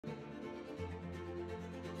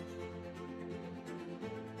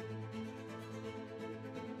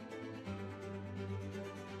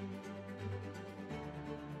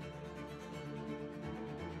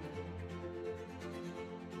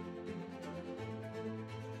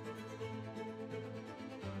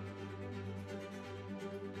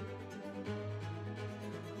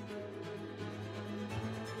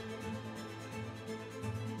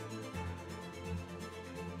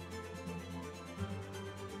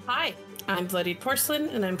Hi, I'm Bloodied Porcelain,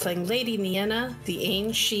 and I'm playing Lady Nienna, the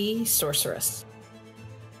Ain-She sorceress.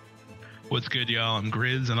 What's good, y'all? I'm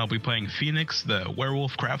Grizz, and I'll be playing Fenix, the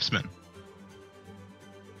werewolf craftsman.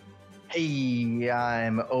 Hey,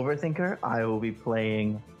 I'm Overthinker. I will be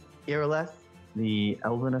playing Irileth, the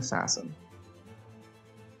elven assassin.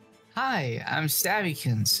 Hi, I'm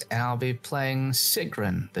Stabbykinz, and I'll be playing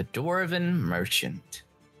Siegryn, the dwarven merchant.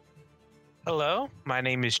 Hello, my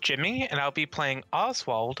name is Jimmy, and I'll be playing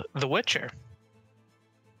Oswald, the Witcher.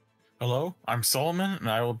 Hello, I'm Solomon, and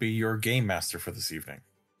I will be your game master for this evening.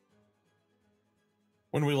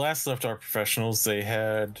 When we last left our professionals, they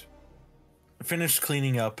had finished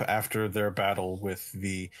cleaning up after their battle with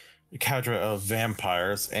the cadre of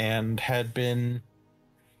vampires and had been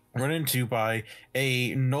run into by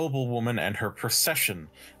a noblewoman and her procession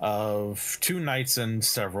of 2 knights and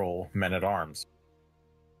several men-at-arms.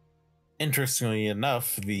 Interestingly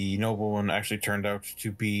enough, the noblewoman actually turned out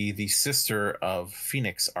to be the sister of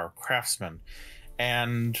Fenix, our craftsman,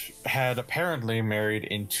 and had apparently married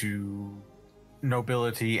into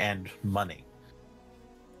nobility and money.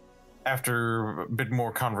 After a bit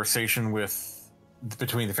more conversation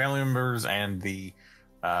between the family members and the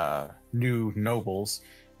new nobles,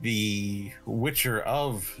 the Witcher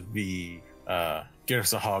of the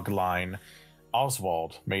Girsahog line,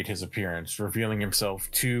 Oswald, made his appearance, revealing himself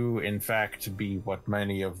to, in fact, be what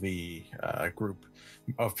many of the group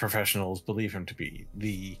of professionals believe him to be,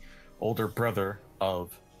 the older brother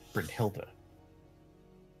of Brynnhilder.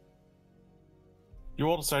 You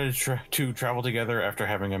all decided to travel together after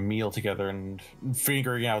having a meal together and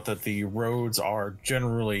figuring out that the roads are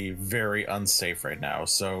generally very unsafe right now,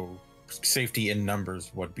 so safety in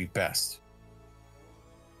numbers would be best.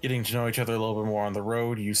 Getting to know each other a little bit more on the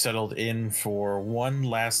road, you settled in for one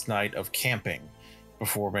last night of camping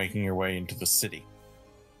before making your way into the city.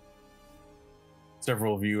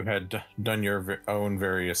 Several of you had done your own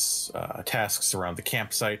various tasks around the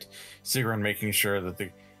campsite, Siegryn making sure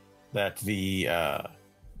that the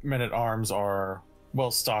men-at-arms are well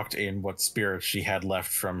stocked in what spirits she had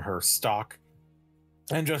left from her stock,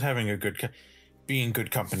 and just having being good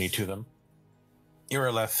company to them.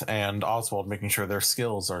 Irileth and Oswald making sure their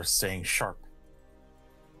skills are staying sharp.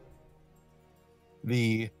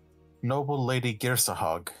 The noble Lady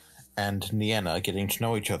Girsahog and Nienna getting to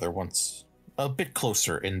know each other once a bit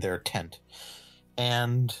closer in their tent,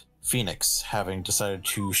 and Fenix having decided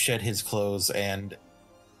to shed his clothes and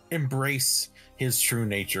embrace his true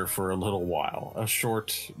nature for a little while, a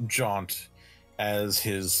short jaunt as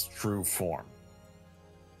his true form,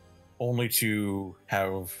 only to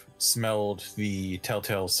have smelled the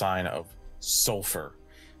telltale sign of sulfur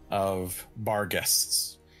of bar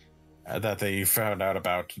guests that they found out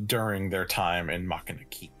about during their time in Machina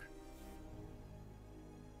Keep.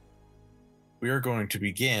 We are going to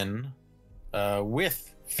begin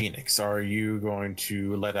with Fenix. Are you going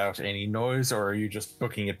to let out any noise, or are you just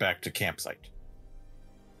booking it back to campsite?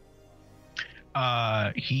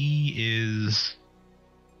 He is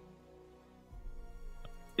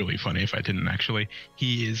really funny if I didn't actually.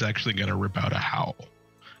 He is actually going to rip out a howl.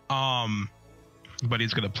 But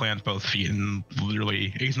he's going to plant both feet and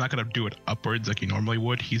literally, he's not going to do it upwards like he normally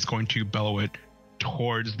would. He's going to bellow it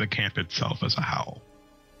towards the camp itself as a howl.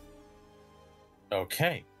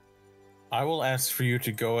 Okay. I will ask for you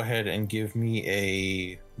to go ahead and give me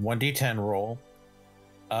a 1d10 roll.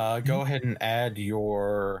 Go ahead and add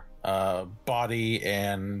your body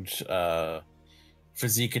and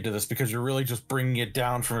physique into this, because you're really just bringing it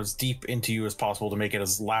down from as deep into you as possible to make it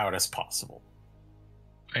as loud as possible.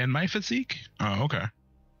 And my physique? Oh, okay.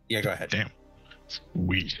 Yeah, go ahead. Damn.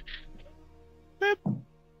 Sweet. That's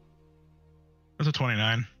a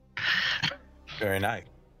 29. Very nice.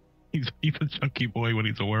 He's a chunky boy when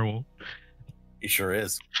he's a werewolf. He sure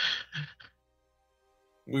is.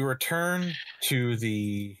 We return to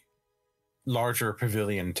the larger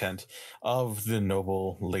pavilion tent of the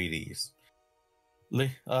noble ladies.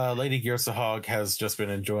 Lady Girsahog has just been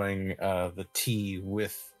enjoying the tea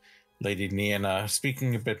with Lady Nienna,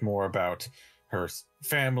 speaking a bit more about her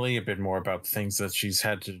family, a bit more about the things that she's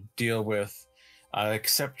had to deal with,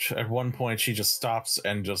 except at one point she just stops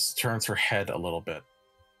and just turns her head a little bit.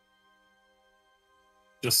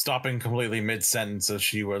 Just stopping completely mid-sentence as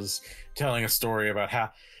she was telling a story about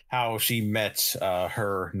how she met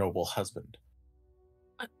her noble husband.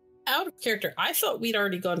 Out of character, I thought we'd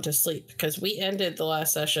already gone to sleep because we ended the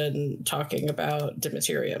last session talking about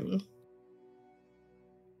Demeterium.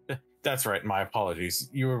 That's right. My apologies.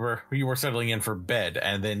 You were settling in for bed,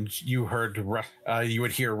 and then you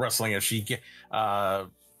would hear rustling as she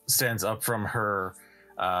stands up from her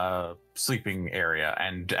sleeping area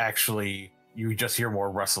and actually you just hear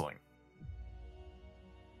more rustling.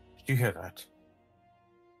 Did you hear that?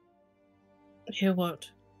 Hear what?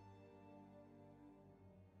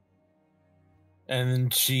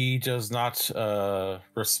 And she does not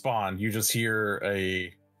respond. You just hear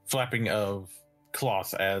a flapping of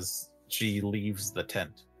cloth as she leaves the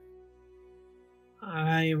tent.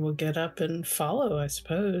 I will get up and follow, I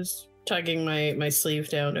suppose, tugging my sleeve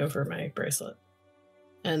down over my bracelet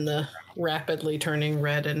and the rapidly turning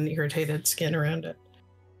red and irritated skin around it.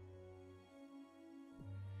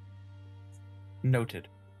 Noted.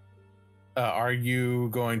 Are you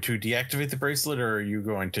going to deactivate the bracelet, or are you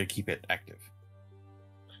going to keep it active?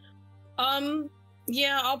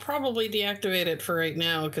 Yeah, I'll probably deactivate it for right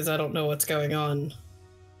now because I don't know what's going on.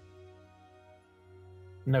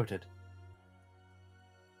 Noted.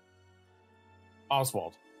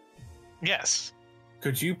 Oswald. Yes.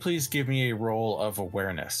 Could you please give me a roll of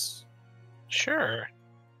awareness? Sure.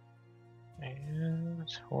 And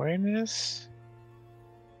awareness.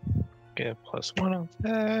 Get a +1 on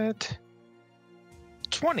that.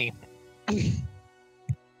 20.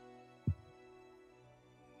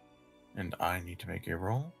 And I need to make a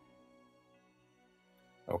roll.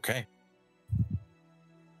 Okay.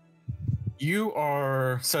 You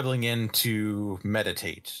are settling in to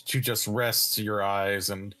meditate, to just rest your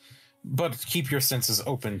eyes but keep your senses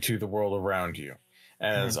open to the world around you,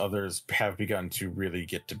 as others have begun to really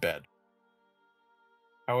get to bed.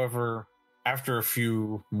 However, after a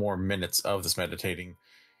few more minutes of this meditating,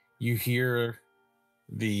 you hear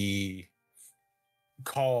the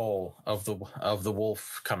call of the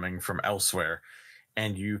wolf coming from elsewhere,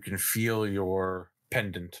 and you can feel your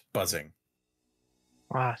pendant buzzing.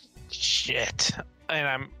 Ah, shit.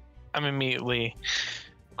 And I'm immediately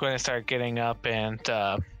going to start getting up, and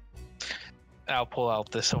I'll pull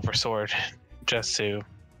out the silver sword just to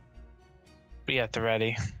be at the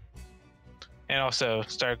ready. And also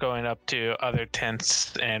start going up to other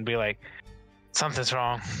tents and be like, something's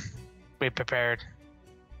wrong. Be prepared.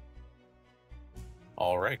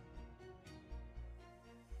 All right.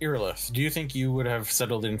 Irileth, do you think you would have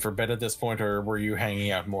settled in for bed at this point, or were you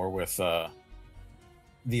hanging out more with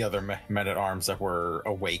the other men-at-arms that were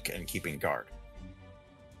awake and keeping guard?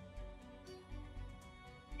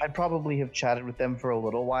 I'd probably have chatted with them for a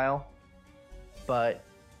little while, but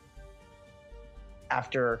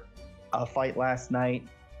after a fight last night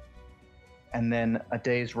and then a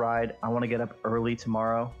day's ride, I want to get up early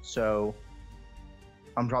tomorrow, so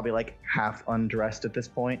I'm probably like half undressed at this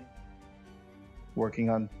point, working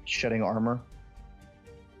on shedding armor.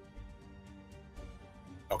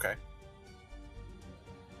 Okay.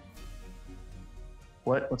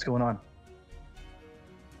 What's going on?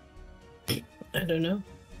 I don't know.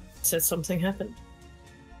 Said something happened.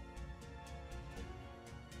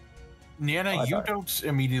 Nienna, you don't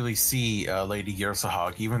immediately see Lady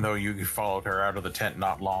Gersahog, even though you followed her out of the tent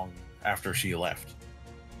not long after she left.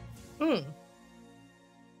 Her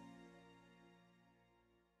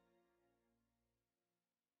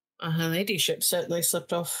ladyship certainly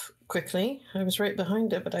slipped off quickly. I was right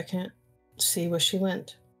behind her, but I can't see where she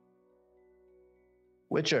went.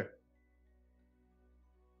 Witcher.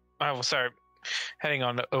 I will start heading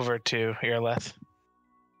on over to Irileth.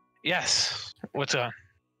 Yes. What's on?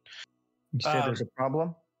 You said there's a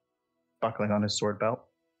problem? Buckling on his sword belt.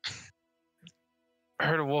 I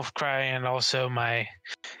heard a wolf cry, and also my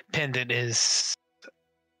pendant is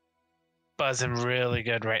buzzing really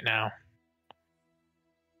good right now.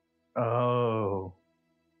 Oh.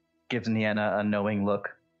 Gives Nienna a knowing look.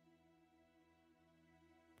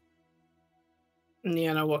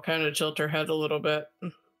 Nienna will kind of tilt her head a little bit.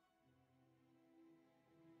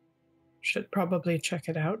 Should probably check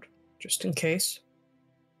it out, just in case.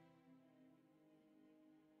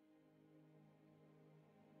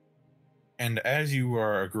 And as you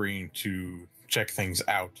are agreeing to check things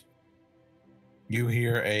out, you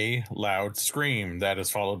hear a loud scream that is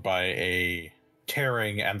followed by a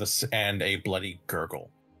tearing and a bloody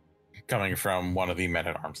gurgle coming from one of the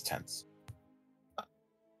men-at-arms tents.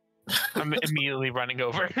 I'm immediately running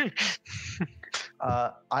over.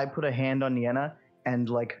 I put a hand on Nienna and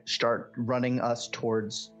start running us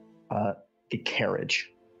towards the carriage.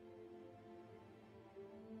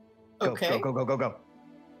 Go, Okay. Go.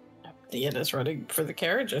 Nienna's running for the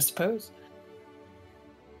carriage, I suppose.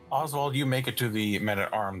 Oswald, you make it to the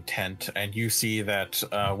men-at-arms tent, and you see that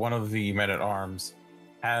one of the men-at-arms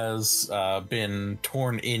has been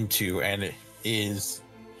torn into and is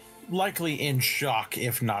likely in shock,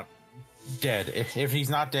 if not dead. If he's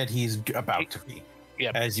not dead, he's about to be.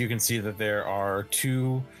 Yep. As you can see that there are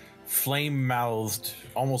two flame-mouthed,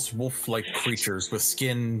 almost wolf-like creatures with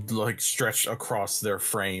skin like stretched across their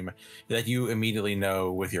frame that you immediately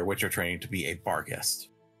know with your Witcher training to be a Barghest.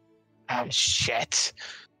 Oh shit!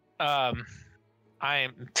 I'm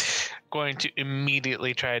going to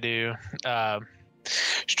immediately try to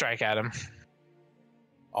strike at him.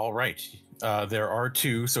 All right. There are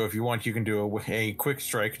two, so if you want, you can do a quick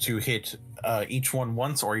strike to hit each one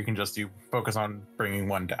once, or you can just focus on bringing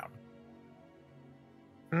one down.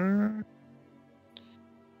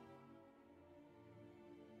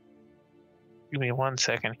 Give me 1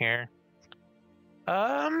 second here.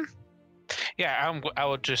 Yeah, I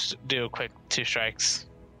will just do a quick 2 strikes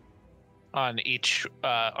on each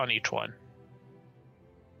one.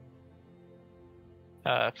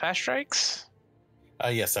 Fast strikes?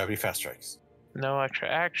 Yes, that would be fast strikes. No extra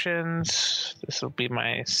actions. This will be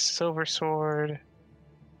my silver sword.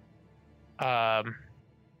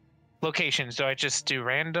 Locations, do I just do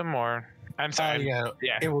random or I'm sorry? Yeah,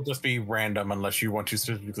 yeah. It will just be random unless you want to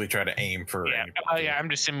specifically try to aim for Yeah. Yeah, I'm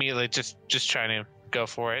just immediately just trying to go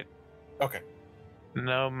for it. Okay.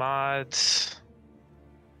 No mods.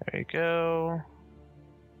 There you go.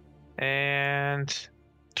 And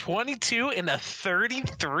 22 and a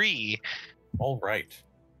 33. All right.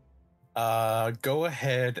 Go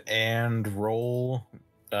ahead and roll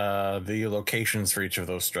the locations for each of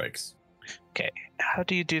those strikes. Okay. How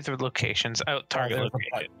do you do the locations? Oh, target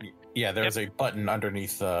location. Yeah, there's a button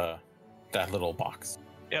underneath that little box.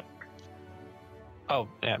 Yep. Oh,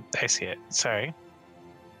 yeah, I see it. Sorry.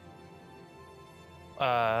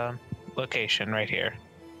 Location right here.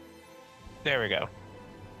 There we go.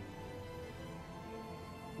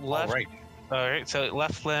 Left. All right. All right. So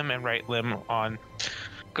left limb and right limb on.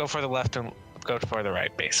 Go for the left and go for the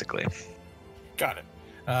right, basically. Got it.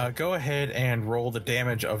 Go ahead and roll the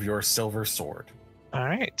damage of your silver sword. All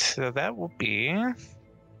right. So that will be.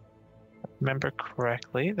 Remember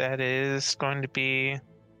correctly, that is going to be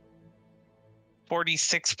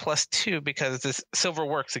 46 plus 2 because this silver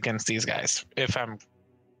works against these guys. If I'm.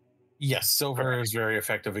 Yes, silver is very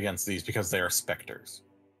effective against these because they are specters.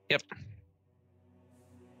 Yep.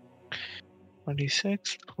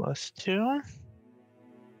 26 plus 2.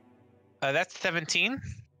 That's 17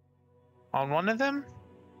 on one of them.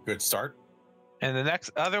 Good start. And the next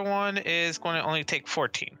other one is going to only take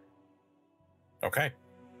 14. Okay.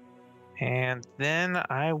 And then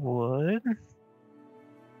I would.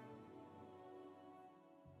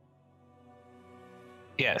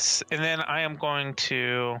 Yes. And then I am going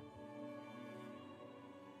to.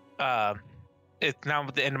 It's now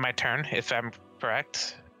the end of my turn, if I'm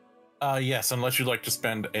correct. Yes, unless you'd like to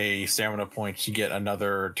spend a stamina point to get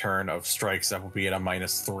another turn of strikes, that will be at a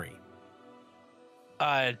 -3.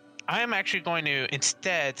 I am actually going to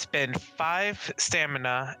instead spend 5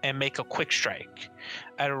 stamina and make a quick strike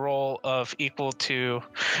at a roll of equal to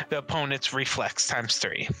the opponent's reflex times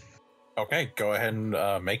 3. Okay, go ahead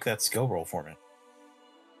and make that skill roll for me.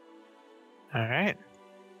 All right.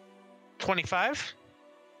 25.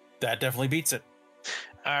 That definitely beats it.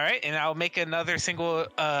 All right, and I'll make another single.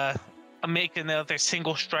 I'll make another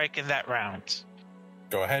single strike in that round.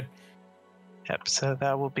 Go ahead. Yep. So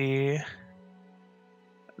that will be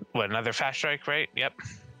another fast strike, right? Yep.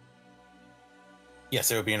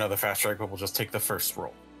 Yes, it would be another fast strike, but we'll just take the first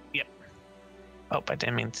roll. Yep. Oh, but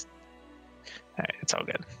that means. All right, it's all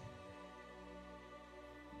good.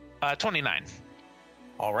 29.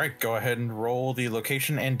 All right, go ahead and roll the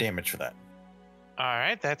location and damage for that. All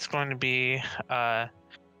right, that's going to be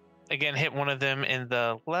again hit one of them in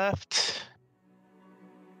the left,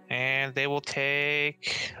 and they will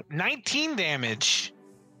take 19 damage.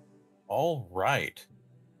 All right.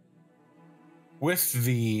 With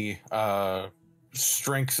the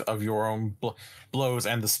strength of your own blows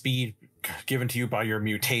and the speed given to you by your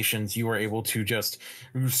mutations, you are able to just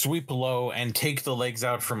sweep low and take the legs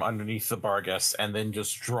out from underneath the Barghest, and then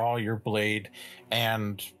just draw your blade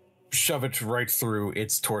and shove it right through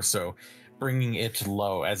its torso, bringing it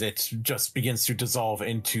low as it just begins to dissolve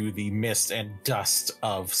into the mist and dust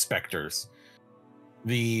of specters.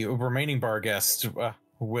 The remaining Barghest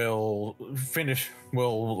will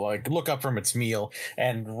look up from its meal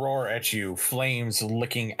and roar at you, flames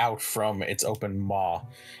licking out from its open maw.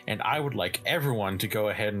 And I would like everyone to go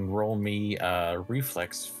ahead and roll me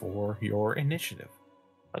reflex for your initiative.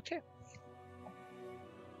 Okay.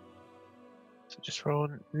 So just roll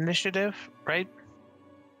initiative, right?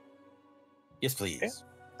 Yes, please. Okay.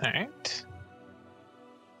 All right.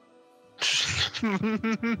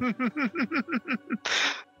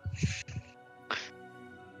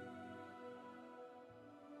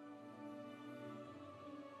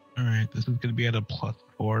 All right, this is going to be at a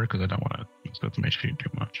 +4 because I don't want to mess with my sheet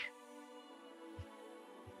too much.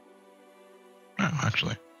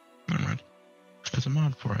 actually. Never mind. There's a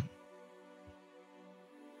mod for it.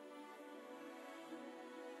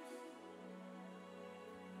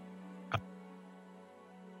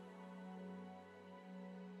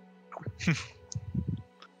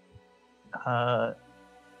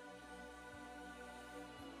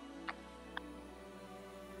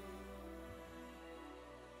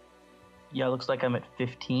 Yeah, looks like I'm at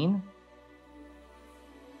 15.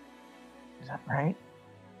 Is that right?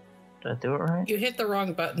 Did I do it right? You hit the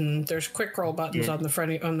wrong button. There's quick roll buttons Yeah. on the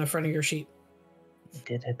front of your sheet. I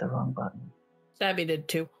did hit the wrong button. Stabby did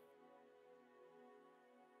too.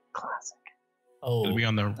 Classic. It's gonna be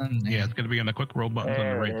on the it's gonna be on the quick roll buttons on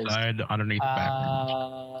the There it right is. side underneath the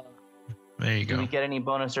background. There you Do go. we get any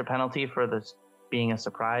bonus or penalty for this being a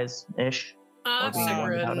surprise-ish? Or being the one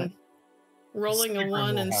without it? Siegryn rolling a Siegryn 1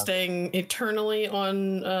 will and have- staying eternally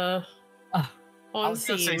on I was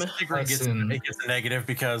gonna say theme. Siegryn gets Listen. it gets a negative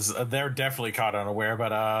because they're definitely caught unaware,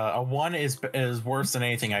 but a 1 is worse than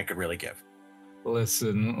anything I could really give.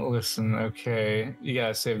 Listen, okay. You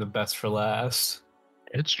gotta save the best for last.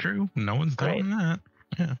 It's true. No one's Great. doing that.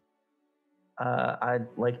 Yeah. I'd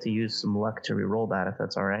like to use some luck to re-roll that, if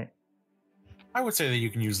that's all right. I would say that you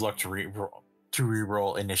can use luck to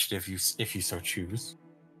re-roll initiative if you so choose.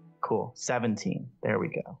 Cool. 17. There we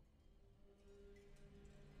go.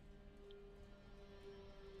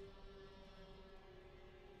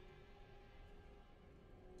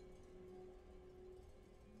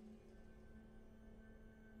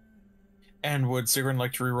 And would Siegryn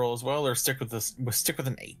like to re-roll as well, or stick with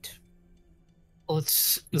an 8?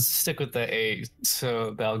 Let's stick with the 8,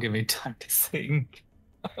 so that'll give me time to think.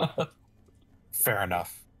 Fair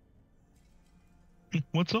enough.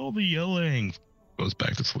 What's all the yelling? Goes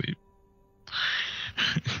back to sleep.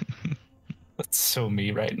 That's so me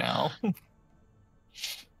right now.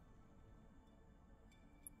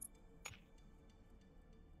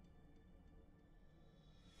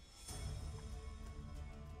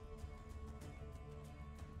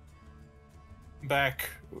 Back,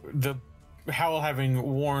 the Howl having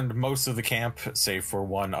warned most of the camp, save for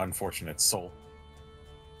one unfortunate soul.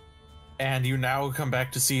 And you now come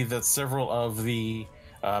back to see that several of the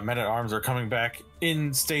men-at-arms are coming back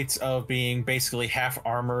in states of being basically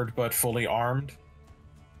half-armored but fully armed.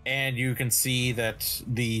 And you can see that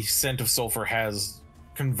the scent of sulfur has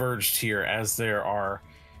converged here, as there are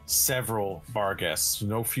several bar guests,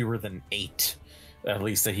 no fewer than 8, at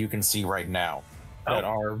least that you can see right now, that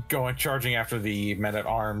are charging after the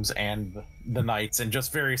men-at-arms and the knights and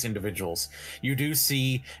just various individuals. You do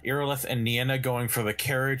see Irileth and Nienna going for the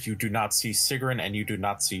carriage. You do not see Siegryn, and you do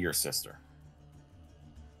not see your sister.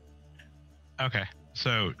 Okay.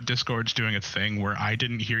 So Discord's doing its thing where I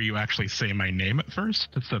didn't hear you actually say my name at first,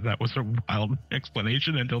 so that was a wild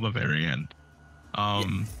explanation until the very end.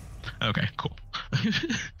 Okay, cool.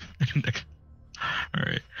 All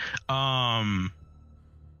right.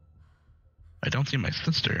 I don't see my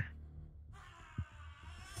sister.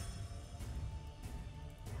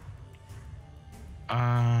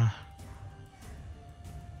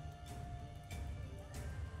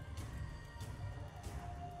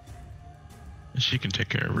 She can take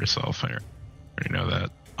care of herself. I already know that.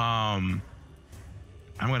 I'm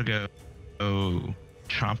gonna go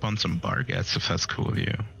chomp on some bargets if that's cool with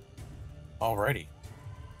you. Alrighty.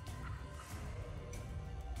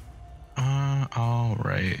 All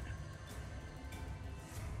right.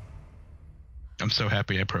 I'm so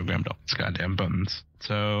happy I programmed all these goddamn buttons.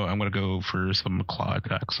 So I'm gonna go for some claw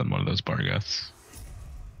attacks on one of those bargets.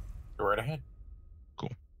 Go right ahead. Cool.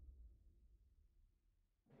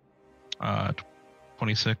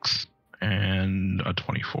 26 and a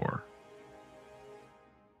 24.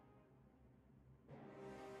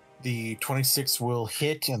 The 26 will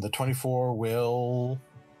hit, and the 24 will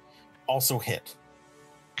also hit.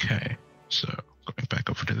 Okay, so going back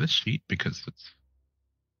over to this sheet because it's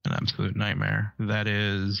an absolute nightmare. That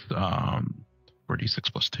is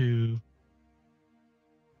 4d6 plus 2.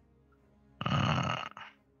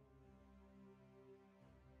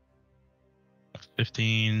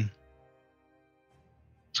 15.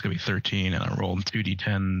 It's gonna be 13, and I rolled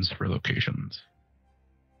 2d10s for locations.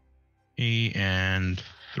 8 and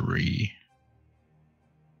 3.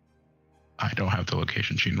 I don't have the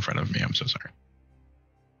location sheet in front of me. I'm so sorry.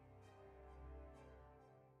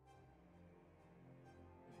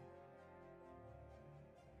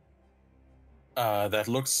 That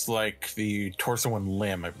looks like the torso and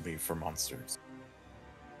limb, I believe, for monsters.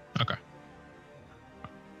 Okay.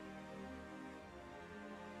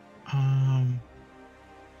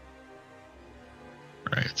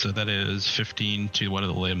 Right, so that is 15 to one of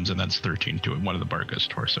the limbs, and that's 13 to one of the Barga's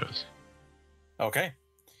torsos. Okay.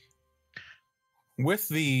 With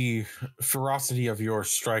the ferocity of your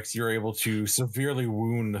strikes, you're able to severely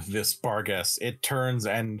wound this Barghest. It turns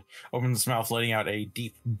and opens its mouth, letting out a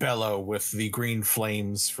deep bellow with the green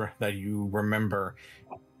flames that you remember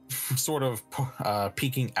sort of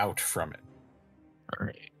peeking out from it. All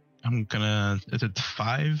right. I'm gonna. Is it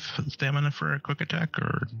 5 stamina for a quick attack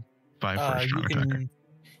or 5 for a strong attacker?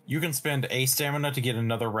 You can spend a stamina to get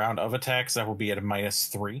another round of attacks. That will be at a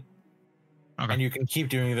 -3. Okay. And you can keep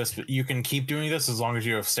doing this. You can keep doing this as long as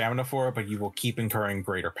you have stamina for it, but you will keep incurring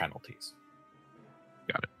greater penalties.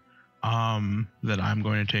 Got it. Then I'm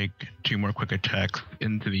going to take 2 more quick attacks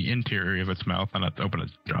into the interior of its mouth and not open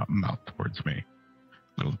its mouth towards me.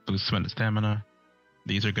 It'll boost spend stamina.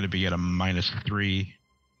 These are going to be at a -3.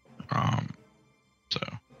 So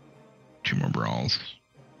 2 more brawls.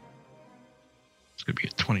 It's going to be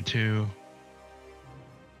at 22.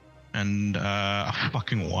 And a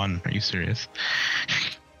fucking 1. Are you serious?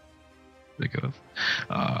 Ridiculous.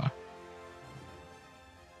 Okay.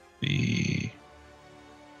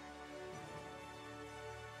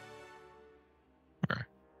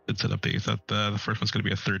 Let's set up these. That the first one's going to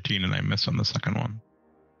be a 13, and I missed on the second one.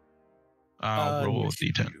 Roll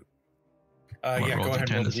D10. Yeah, go ahead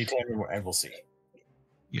and roll the D10 D10 and we'll see.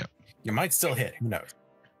 Yep. You might still hit. Who knows?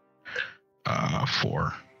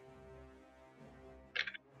 4.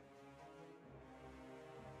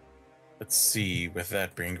 Let's see, with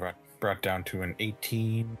that being brought down to an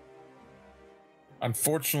 18.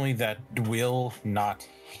 Unfortunately, that will not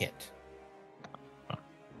hit.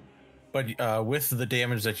 But with the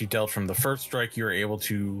damage that you dealt from the first strike, you're able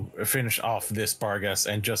to finish off this Barghest,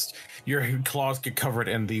 and just your claws get covered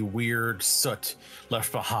in the weird soot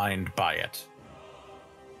left behind by it.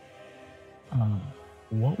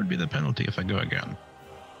 What would be the penalty if I go again?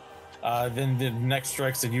 Then the next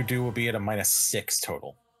strikes that you do will be at a -6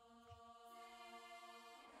 total.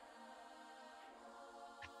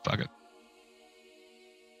 Fuck it.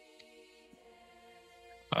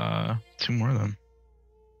 2 more then.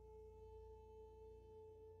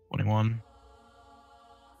 21.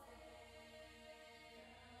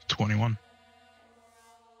 21.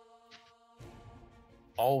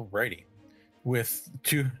 Alrighty. With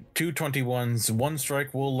two 21s, 1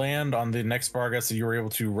 strike will land on the next Barghest that you were able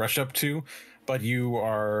to rush up to, but you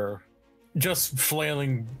are just not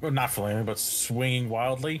flailing, but swinging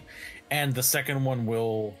wildly, and the second one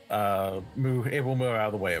will move out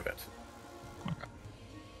of the way of it. Okay.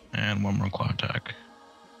 And 1 more claw attack.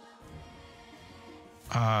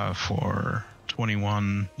 For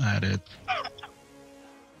 21 at it.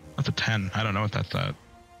 That's a 10. I don't know what that's at.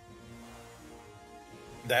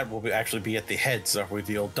 That will actually be at the head, so we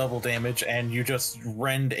deal double damage, and you just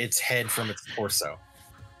rend its head from its torso.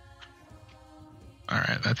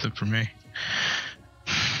 Alright, that's it for me.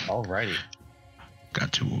 Alrighty.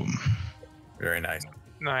 Got 2 of them. Very nice.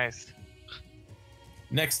 Nice.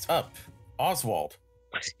 Next up, Oswald.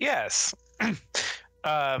 Yes.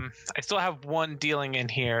 I still have 1 dealing in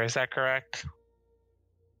here. Is that correct?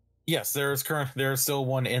 Yes, there's still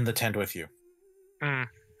 1 in the tent with you. All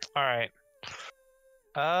right.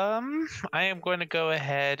 I am going to go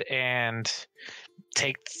ahead and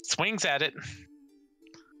take swings at it.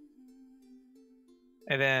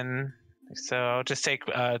 And then, so I'll just take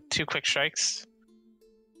 2 quick strikes.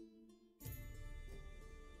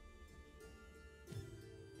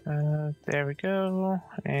 There we go.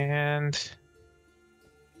 And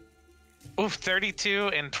 32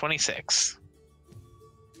 and 26.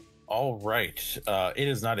 All right. It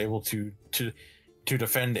is not able to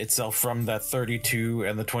defend itself from that 32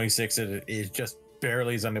 and the 26. It just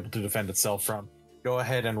barely is unable to defend itself from. Go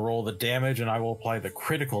ahead and roll the damage, and I will apply the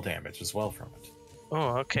critical damage as well from it.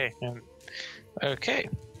 Oh, okay. Okay.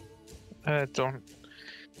 There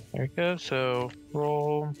we go. So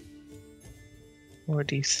roll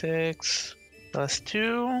 4d6 plus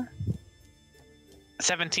 2.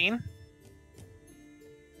 17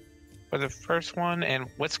 for the first one. And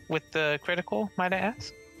what's with the critical, might I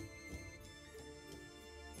ask?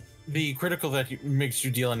 The critical that makes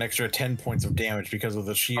you deal an extra 10 points of damage because of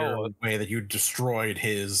the sheer way that you destroyed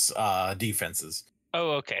his defenses.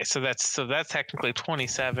 Oh, okay. So that's technically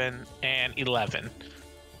 27 and 11.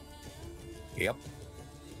 Yep.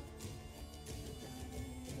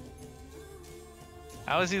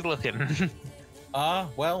 How is he looking?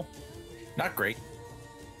 Well, not great.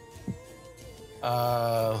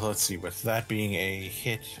 Let's see. With that being a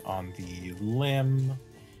hit on the limb,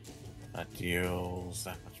 that deals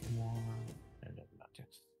that much more.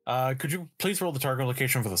 Could you please roll the target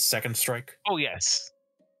location for the second strike? Oh, yes.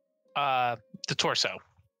 The torso.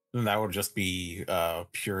 Then that would just be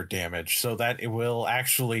pure damage, so that it will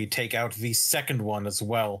actually take out the second one as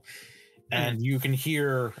well. And you can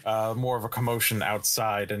hear more of a commotion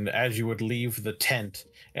outside. And as you would leave the tent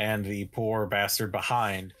and the poor bastard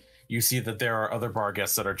behind, you see that there are other bar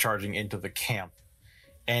guests that are charging into the camp.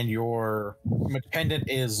 And your pendant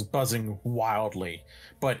is buzzing wildly.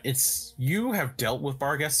 But you have dealt with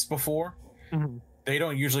bar guests before. Mm-hmm. They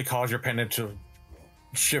don't usually cause your pendant to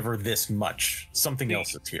shiver this much. Something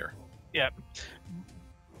else is here. Yep.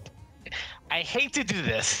 I hate to do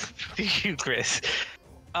this to you, Grizz.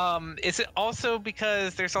 Is it also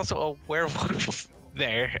because there's also a werewolf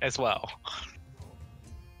there as well?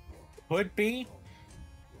 Could be.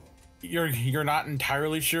 You're not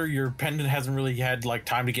entirely sure. Your pendant hasn't really had like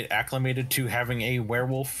time to get acclimated to having a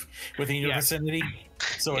werewolf within your vicinity.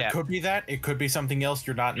 So it could be that. It could be something else.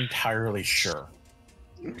 You're not entirely sure.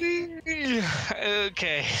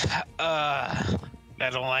 Okay. I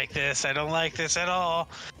don't like this. I don't like this at all.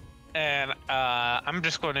 And I'm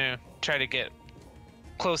just going to try to get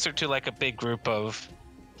closer to like a big group of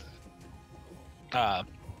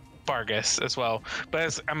Bargus as well.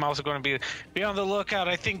 But I'm also going to be on the lookout.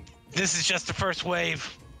 I think this is just the first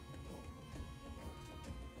wave.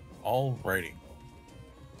 Alrighty.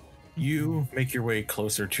 You make your way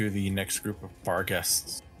closer to the next group of bar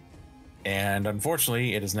guests. And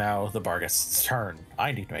unfortunately, it is now the bar guest's turn.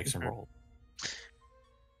 I need to make some rolls.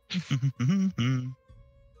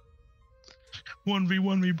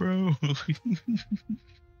 1v1 me, bro.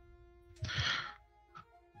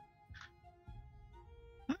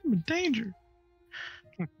 I'm in danger.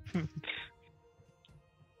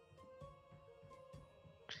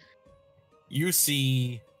 You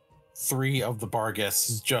see 3 of the bar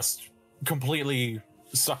guests just completely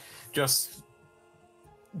just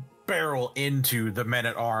barrel into the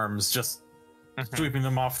men-at-arms, just sweeping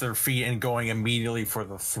them off their feet and going immediately for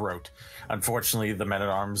the throat. Unfortunately, the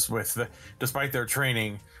men-at-arms, despite their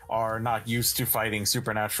training, are not used to fighting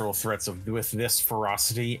supernatural threats with this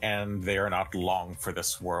ferocity, and they are not long for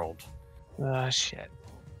this world. Oh, shit.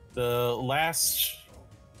 The last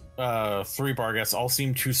 3 bar guests all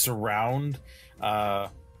seem to surround Verbasham,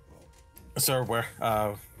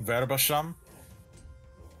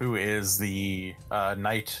 who is the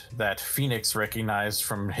knight that Fenix recognized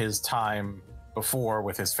from his time before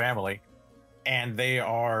with his family, and they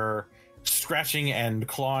are scratching and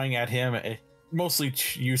clawing at him, mostly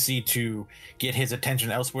you see to get his attention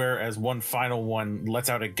elsewhere, as one final one lets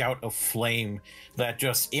out a gout of flame that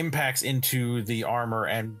just impacts into the armor,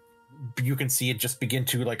 and you can see it just begin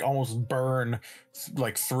to like almost burn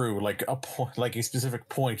like through like a specific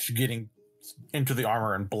point, getting into the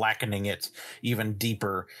armor and blackening it even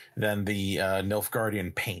deeper than the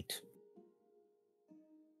Nilfgaardian paint.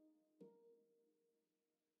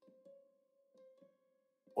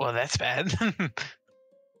 Well, that's bad.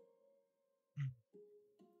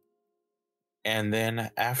 And then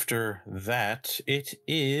after that, it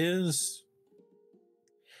is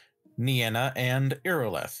Nienna and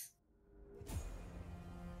Irileth.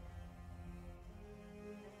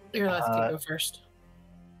 Irileth can go first.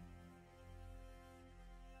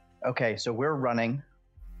 Okay, so we're running,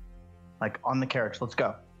 like, on the carriage. Let's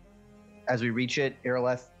go. As we reach it,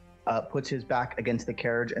 Irileth puts his back against the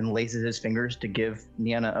carriage and laces his fingers to give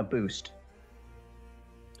Nienna a boost.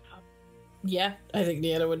 Yeah, I think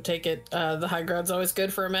Nienna would take it. The high ground's always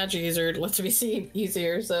good for a magic user. It lets me see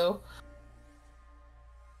easier, so...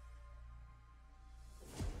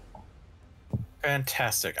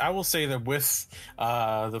 Fantastic. I will say that with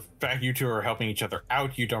the fact you two are helping each other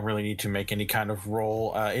out, you don't really need to make any kind of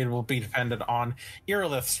roll. It will be dependent on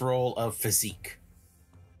Irileth's roll of physique.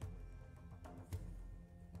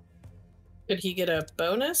 Did he get a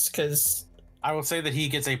bonus? Because I will say that he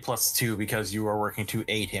gets a +2 because you are working to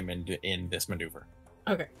aid him in this maneuver.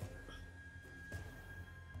 Okay.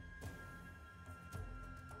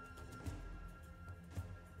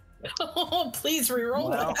 Oh, please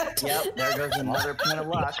reroll that. Yep, there goes another point of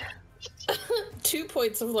luck. 2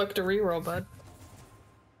 points of luck to reroll, bud.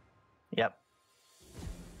 Yep.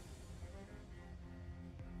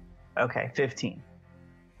 Okay, 15.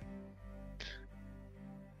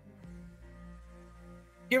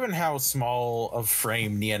 Given how small of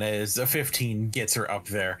frame Nienna is, a 15 gets her up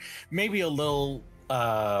there. Maybe a little,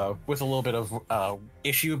 with a little bit of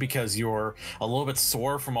issue because you're a little bit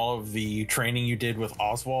sore from all of the training you did with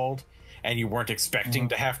Oswald, and you weren't expecting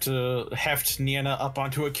to have to heft Nienna up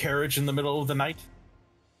onto a carriage in the middle of the night.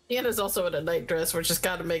 Nienna's also in a night dress, which has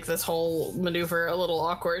got to make this whole maneuver a little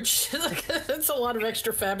awkward. It's a lot of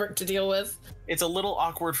extra fabric to deal with. It's a little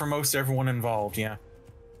awkward for most everyone involved, yeah.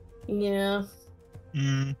 Yeah.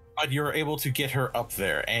 But you're able to get her up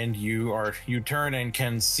there, and you turn and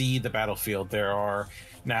can see the battlefield. There are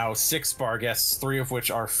now 6 Barghests, 3 of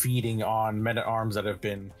which are feeding on men-at-arms that have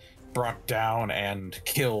been brought down and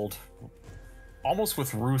killed almost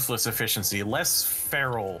with ruthless efficiency, less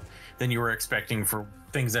feral than you were expecting for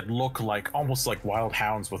things that look like almost like wild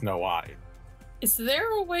hounds with no eye. Is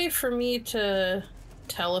there a way for me to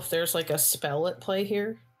tell if there's like a spell at play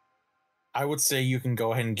here? I would say you can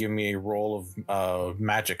go ahead and give me a roll of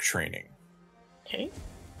magic training. Okay.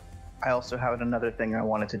 I also have another thing I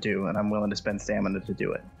wanted to do, and I'm willing to spend stamina to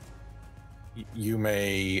do it. You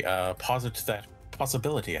may posit that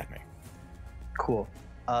possibility at me. Cool.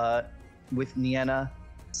 With Nienna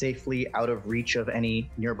safely out of reach of any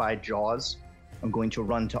nearby jaws, I'm going to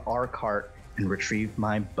run to our cart and retrieve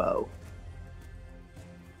my bow.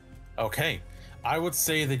 Okay. I would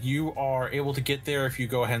say that you are able to get there if you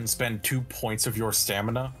go ahead and spend 2 points of your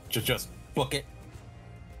stamina to just book it.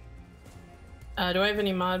 Do I have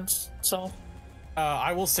any mods, Saul?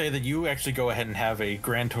 I will say that you actually go ahead and have a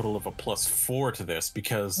grand total of a +4 to this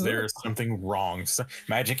because there's something wrong. So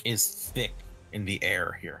magic is thick in the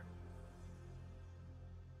air here.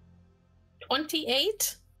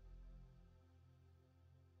 28?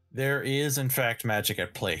 There is, in fact, magic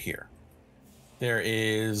at play here. There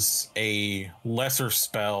is a lesser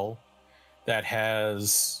spell that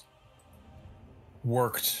has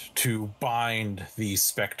worked to bind these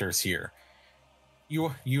specters here.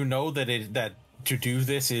 You know that that to do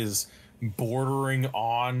this is bordering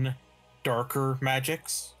on darker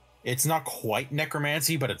magics. It's not quite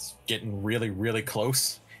necromancy, but it's getting really, really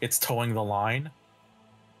close. It's towing the line.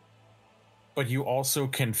 But you also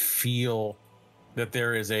can feel that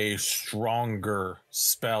there is a stronger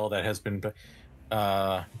spell that has been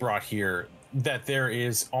brought here, that there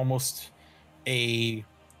is almost a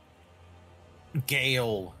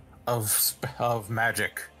gale of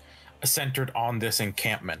magic centered on this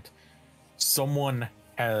encampment. Someone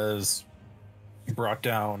has brought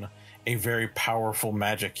down a very powerful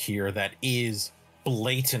magic here that is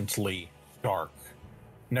blatantly dark,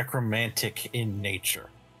 necromantic in nature.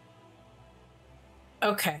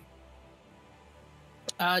 Okay.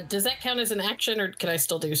 Does that count as an action, or can I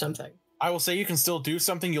still do something? I will say you can still do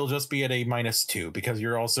something. You'll just be at a -2 because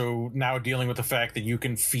you're also now dealing with the fact that you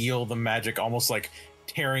can feel the magic almost like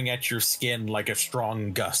tearing at your skin like a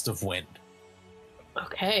strong gust of wind.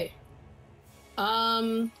 Okay.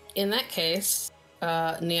 In that case,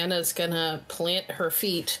 Nienna's gonna plant her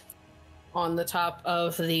feet on the top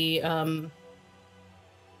of the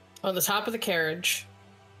carriage,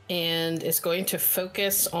 and is going to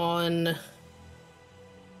focus on,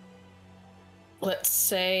 let's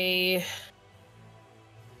say,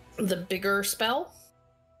 the bigger spell.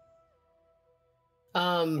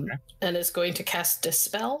 And is going to cast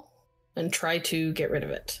Dispel and try to get rid of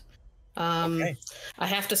it. I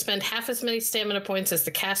have to spend half as many stamina points as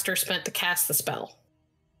the caster spent to cast the spell.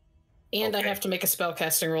 And I have to make a spell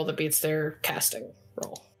casting roll that beats their casting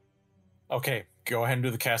roll. Okay, go ahead and do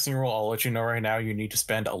the casting roll. I'll let you know right now you need to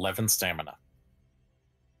spend 11 stamina.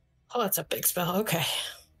 Oh, that's a big spell. Okay.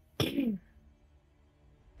 Yeah,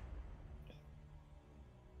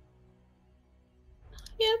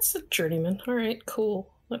 it's a journeyman. All right,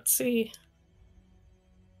 cool. Let's see.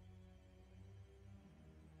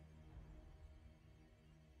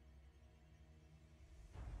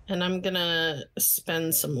 And I'm gonna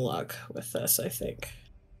spend some luck with this, I think.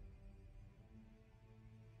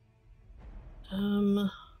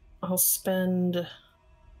 I'll spend,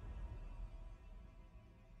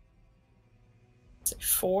 let's see,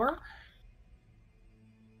 4.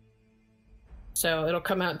 So it'll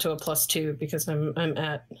come out to a +2 because I'm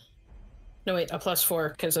at, no wait, a +4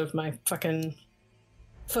 because of my fucking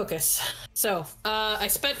focus. So I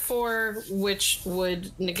spent 4, which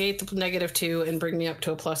would negate the -2 and bring me up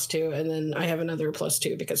to a +2, and then I have another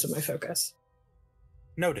 +2 because of my focus.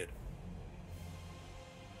 Noted.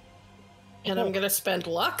 And I'm gonna spend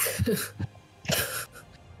luck.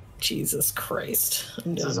 Jesus Christ!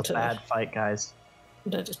 I'm This down is a to bad fight, guys.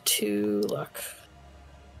 I'm down to 2 luck.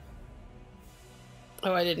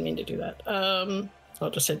 Oh, I didn't mean to do that. I'll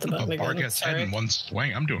just hit the button again. Barghett's head in one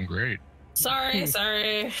swing. I'm doing great. Sorry.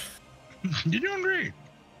 You're doing great.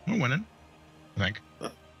 We're winning, I think.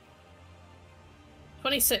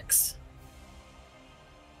 26.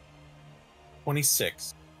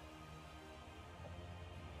 26.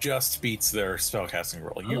 Just beats their spellcasting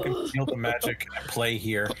roll. You can feel the magic at play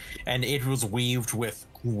here, and it was weaved with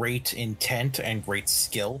great intent and great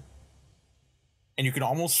skill. And you can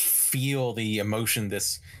almost feel the emotion,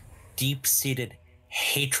 this deep-seated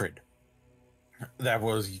hatred that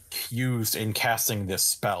was used in casting this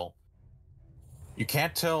spell. You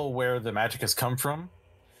can't tell where the magic has come from,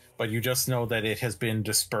 but you just know that it has been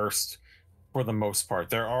dispersed for the most part.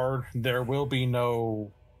 There will be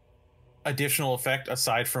no additional effect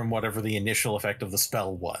aside from whatever the initial effect of the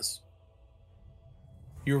spell was.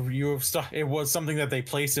 It was something that they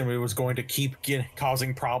placed and it was going to keep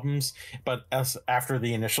causing problems, but after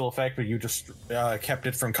the initial effect, but you just kept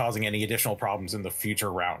it from causing any additional problems in the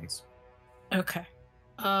future rounds. Okay.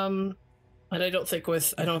 And I don't think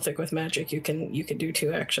with magic you can do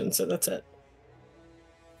 2 actions, so that's it.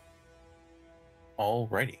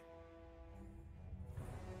 Alrighty.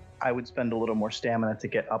 I would spend a little more stamina to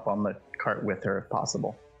get up on the cart with her if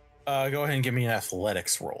possible. Go ahead and give me an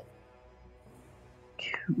athletics roll.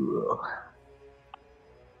 Cool.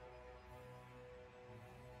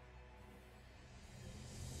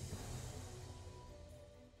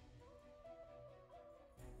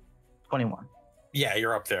 $21. Yeah,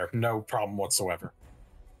 you're up there. No problem whatsoever.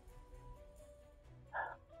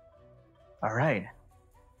 All right.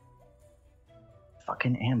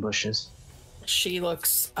 Fucking ambushes. She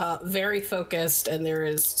looks very focused, and there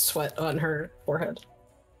is sweat on her forehead.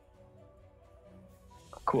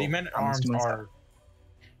 Cool. The men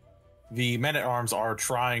at arms are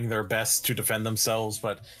trying their best to defend themselves,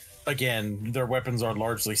 but again, their weapons are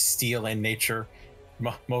largely steel in nature.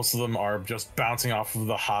 Most of them are just bouncing off of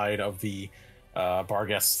the hide of the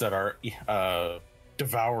Barghests that are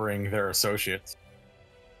devouring their associates.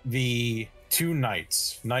 The 2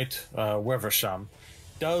 knights, Knight Weversham,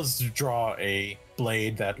 does draw a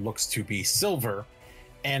blade that looks to be silver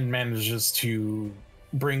and manages to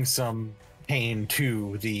bring some pain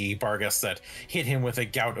to the Barghest that hit him with a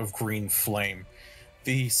gout of green flame.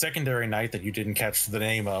 The secondary knight that you didn't catch the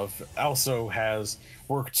name of also has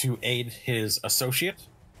worked to aid his associate,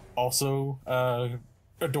 also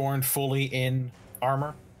adorned fully in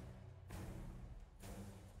armor.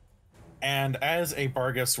 And as a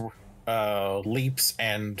Barghest leaps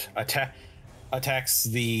and attacks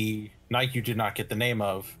the knight you did not get the name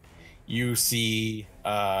of, you see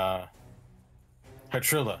Hatrilla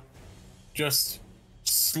just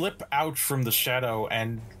slip out from the shadow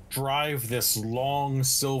and drive this long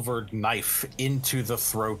silvered knife into the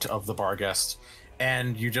throat of the Barghest,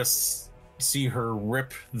 and you just see her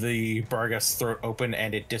rip the Barghest's throat open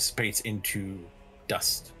and it dissipates into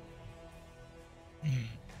dust.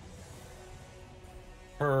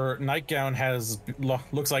 Her nightgown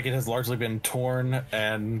looks like it has largely been torn,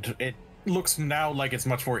 and it looks now like it's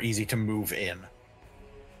much more easy to move in.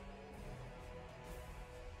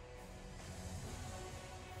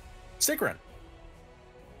 Siegryn.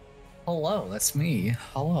 Hello, that's me.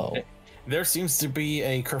 Hello. There seems to be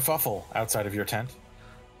a kerfuffle outside of your tent.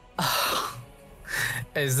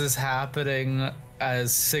 Is this happening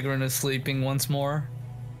as Siegryn is sleeping once more?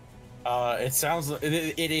 It sounds like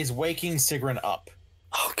it is waking Siegryn up.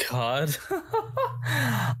 Oh God.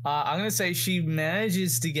 I'm gonna say she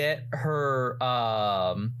manages to get her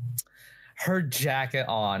her jacket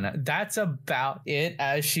on. That's about it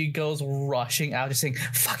as she goes rushing out, just saying,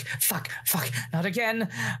 fuck, not again.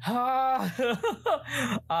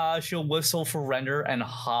 She'll whistle for Render and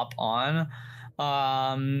hop on.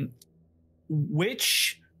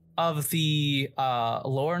 Which of the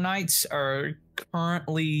lower knights are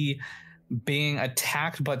currently being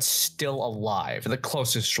attacked but still alive? The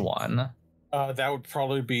closest one. That would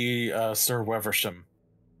probably be Sir Weversham.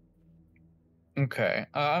 Okay.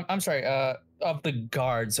 I'm sorry. Of the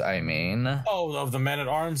guards, I mean. Oh, of the men at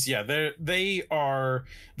arms? Yeah, they are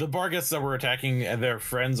the Barghests that were attacking, and their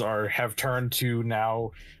friends have turned to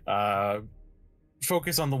now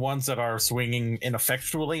focus on the ones that are swinging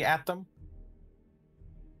ineffectually at them.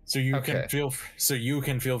 So you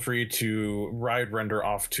can feel free to ride Render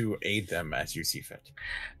off to aid them as you see fit.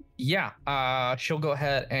 Yeah. She'll go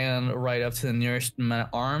ahead and ride up to the nearest men at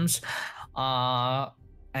arms.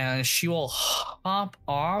 And she will hop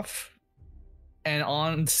off and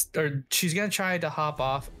on, or she's going to try to hop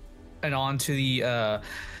off and onto the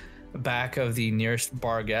back of the nearest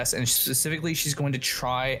Barghest. And specifically, she's going to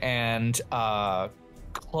try and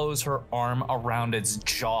close her arm around its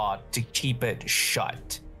jaw to keep it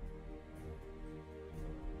shut.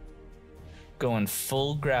 Going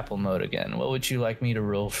full grapple mode again. What would you like me to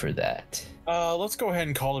roll for that? Let's go ahead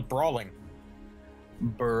and call it brawling.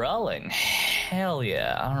 Brawling? Hell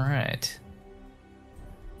yeah. All right.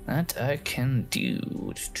 That I can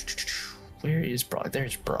do. Where is brawl?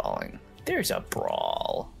 There's brawling. There's a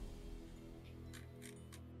brawl.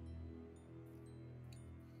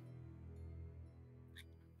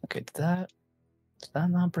 Okay, did that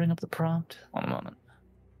not bring up the prompt? One moment.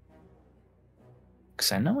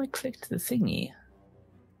 Because I know I clicked the thingy.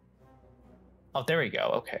 Oh, there we go.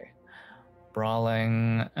 Okay.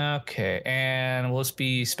 Brawling. Okay, and will this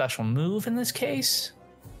be special move in this case?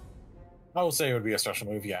 I will say it would be a special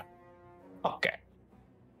move, yeah. Okay.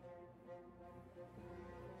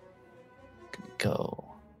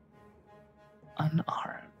 Go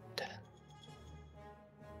unarmed.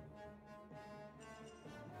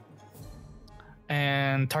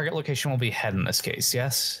 And target location will be head in this case,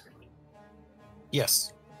 yes?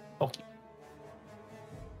 Yes. Okay.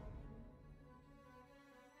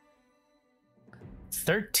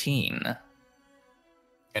 $13.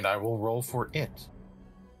 And I will roll for it.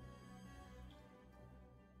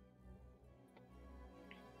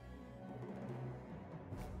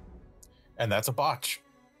 And that's a botch.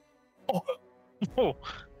 Oh.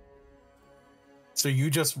 So you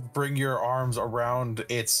just bring your arms around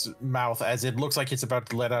its mouth as it looks like it's about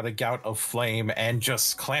to let out a gout of flame and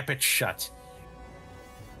just clamp it shut.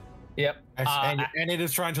 Yep. And it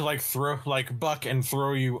is trying to buck and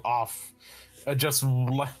throw you off, just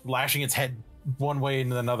lashing its head one way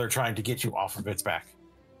and another, trying to get you off of its back.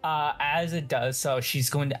 As it does so, she's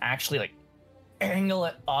going to actually angle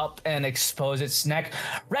it up and expose its neck.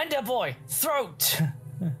 Renda boy, throat.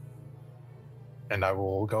 And I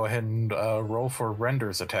will go ahead and roll for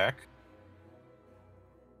Render's attack.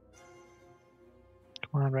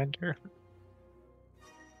 Come on, Render.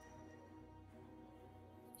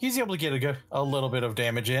 He's able to get a little bit of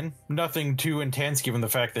damage in. Nothing too intense, given the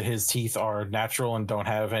fact that his teeth are natural and don't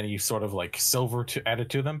have any sort of silver added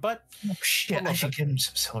to them. But oh shit! I should give him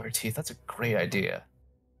some silver teeth. That's a great idea.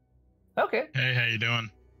 Okay. Hey, how you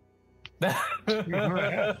doing?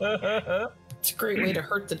 It's a great way to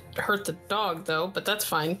hurt the dog, though, but that's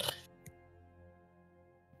fine.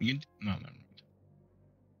 No.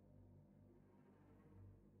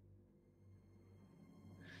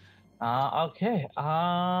 Okay.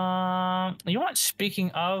 You know what?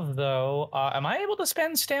 Speaking of, though, am I able to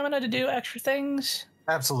spend stamina to do extra things?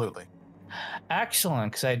 Absolutely.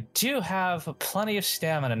 Excellent, because I do have plenty of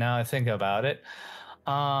stamina now I think about it.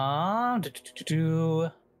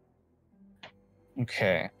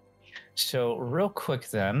 Okay. So real quick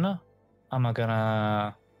then, I'm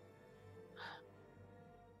gonna...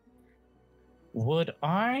 Would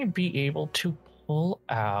I be able to pull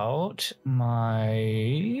out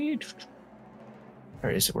my...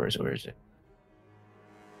 Where is it?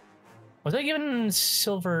 Was I given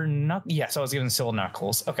silver knuckles? Yes, I was given silver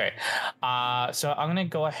knuckles. Okay. So I'm gonna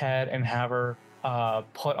go ahead and have her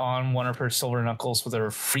put on one of her silver knuckles with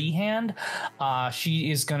her free hand.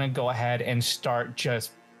 She is gonna go ahead and start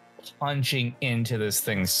just punching into this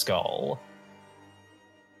thing's skull.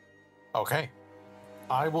 Okay.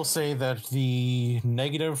 I will say that the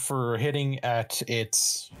negative for hitting at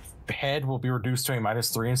its head will be reduced to a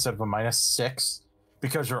 -3 instead of a -6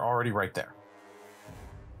 because you're already right there.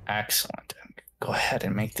 Excellent. Go ahead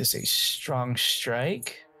and make this a strong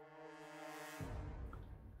strike.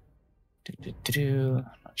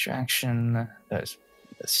 Attraction. That's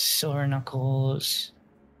the silver knuckles.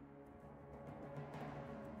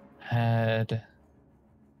 Head.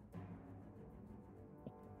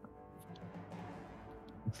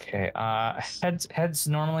 Okay. Head's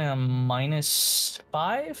normally a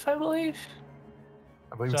 -5, I believe.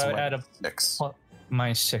 I believe So it's I add a -6.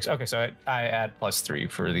 -6. Okay, so I add +3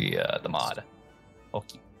 for the mod.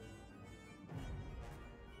 Okay.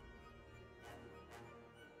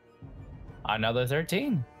 Another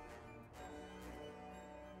 13.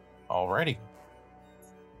 Alrighty.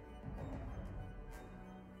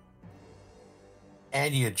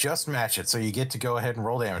 And you just match it, so you get to go ahead and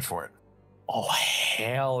roll damage for it. Oh,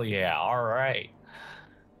 hell yeah. All right.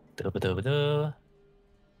 Da-ba-da-ba-da.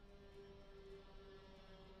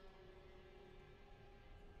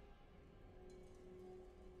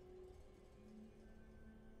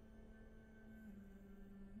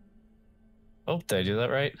 Oh, did I do that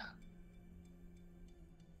right?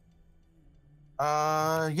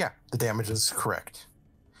 Yeah, the damage is correct.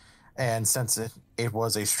 And since it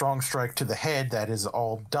was a strong strike to the head, that is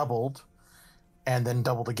all doubled, and then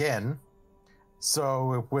doubled again.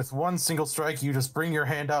 So with one single strike, you just bring your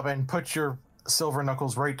hand up and put your silver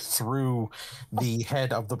knuckles right through the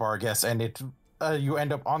head of the Barghest, and you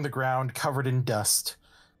end up on the ground covered in dust.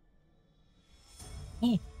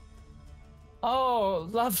 Oh,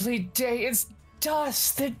 lovely day. It's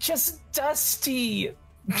dust. They're just dusty.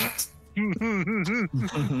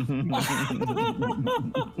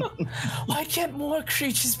 Why can't more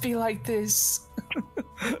creatures be like this?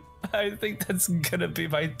 I think that's gonna be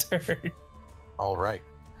my turn. All right.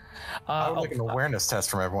 I would like an awareness test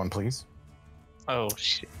from everyone, please. Oh,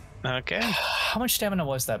 shit. Okay. How much stamina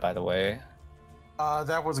was that, by the way?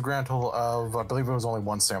 That was a grand total of, I believe it was only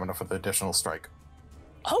 1 stamina for the additional strike.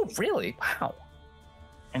 Oh, really? Wow.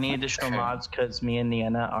 Any additional Okay. mods? Because me and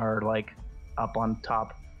Nienna are like up on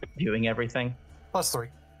top viewing everything. +3.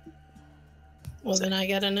 Well, then I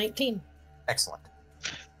got a 19. Excellent.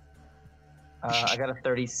 I got a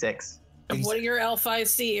 36. What do your L5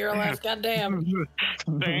 see? Irileth, goddamn.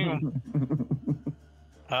 Damn.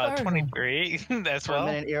 23 as For a well.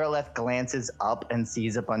 minute, Irileth glances up and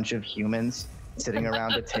sees a bunch of humans sitting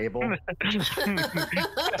around a table.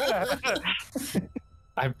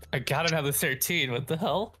 I got another 13. What the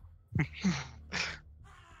hell?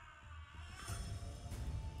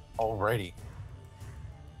 Alrighty.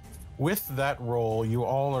 With that roll, you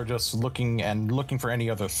all are just looking for any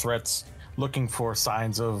other threats, looking for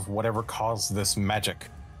signs of whatever caused this magic.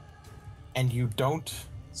 And you don't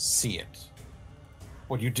see it.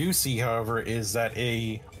 What you do see, however, is that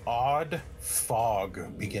a odd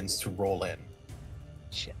fog begins to roll in.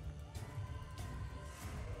 Shit.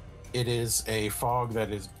 It is a fog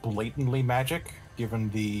that is blatantly magic, given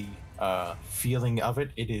the feeling of it.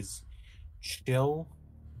 It is chill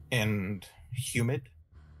and humid.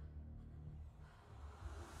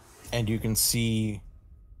 And you can see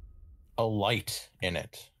a light in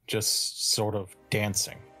it, just sort of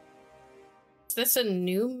dancing. Is this a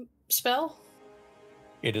new spell?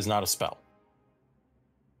 It is not a spell.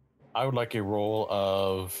 I would like a roll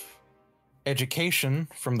of education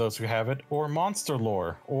from those who have it, or monster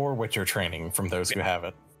lore, or Witcher training from those who have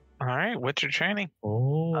it. All right, what's your training?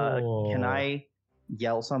 Oh. Can I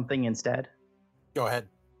yell something instead? Go ahead.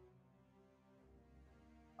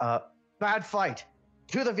 Bad fight.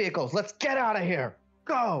 To the vehicles. Let's get out of here.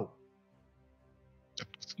 Go.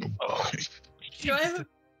 Do I have a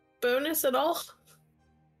bonus at all?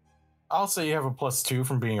 I'll say you have a +2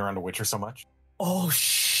 from being around a Witcher so much. Oh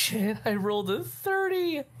shit! I rolled a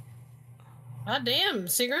 30. God damn,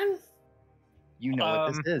 Siegryn. You know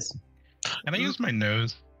what this is. Can I use my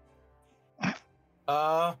nose?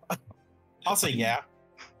 I'll say yeah.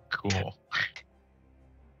 Cool.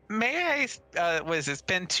 May I,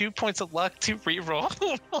 spend 2 points of luck to reroll?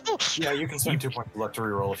 Yeah, you can spend 2 points of luck to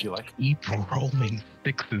reroll if you like. Keep rolling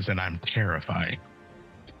 6s and I'm terrified.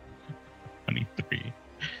 23.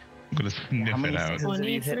 I'm gonna sniff How many it out. seasons have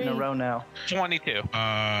you hit in a 23? row now? 22.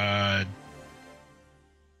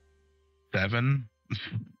 7.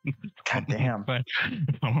 God damn. I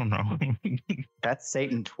don't know. That's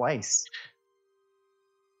Satan twice.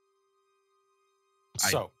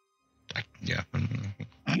 So, Yeah.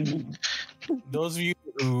 those of you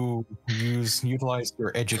who utilize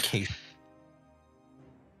your education,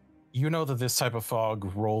 you know that this type of fog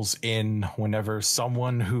rolls in whenever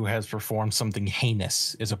someone who has performed something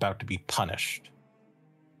heinous is about to be punished.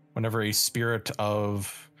 Whenever a spirit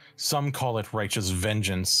of, some call it righteous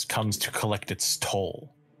vengeance, comes to collect its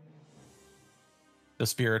toll. The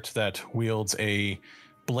spirit that wields a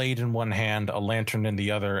blade in one hand, a lantern in the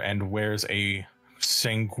other, and wears a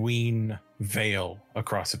sanguine veil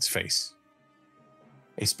across its face.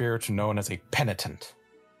 A spirit known as a penitent.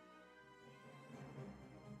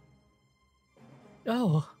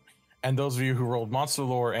 Oh. And those of you who rolled Monster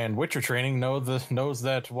Lore and Witcher training knows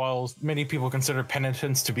that while many people consider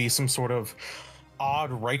penitents to be some sort of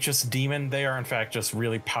odd righteous demon, they are in fact just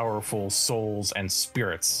really powerful souls and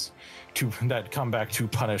spirits that come back to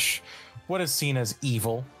punish what is seen as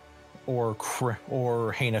evil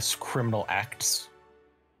or heinous criminal acts.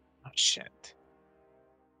 Oh, shit.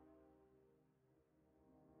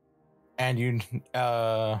 And you,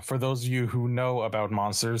 for those of you who know about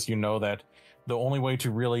monsters, you know that the only way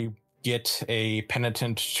to really get a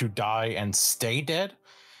penitent to die and stay dead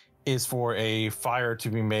is for a fire to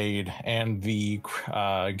be made and the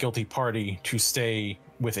guilty party to stay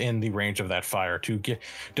within the range of that fire to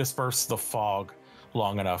disperse the fog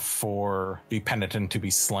long enough for the penitent to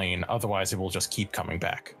be slain. Otherwise, it will just keep coming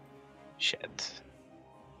back. Shit.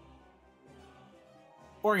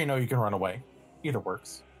 Or, you can run away. Either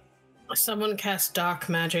works. Someone cast dark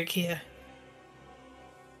magic here.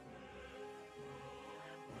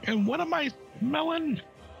 And what am I smelling?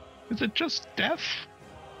 Is it just death?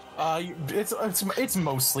 It's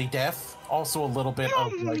mostly death. Also a little bit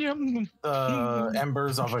of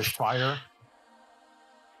embers of a fire.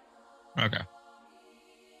 Okay.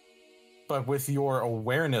 But with your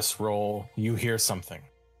awareness roll, you hear something.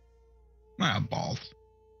 Ah, balls.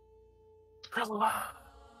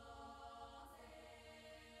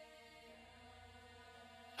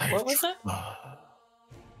 What was that?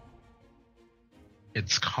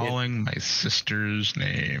 It's calling my sister's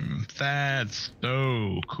name. That's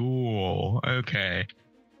so cool. Okay.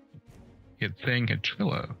 It's saying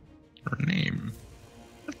Hatrilla, her name.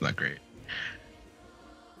 That's not great.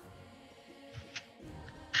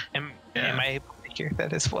 Am Yeah. I able to hear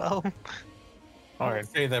that as well. I would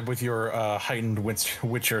say that with your heightened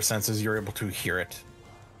Witcher senses, you're able to hear it.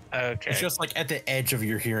 Okay. It's just like at the edge of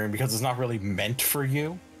your hearing because it's not really meant for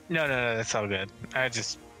you. No, that's all good. I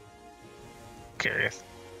just curious.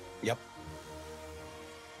 Yep.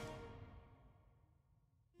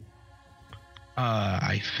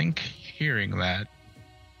 I think hearing that.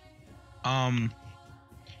 How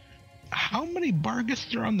many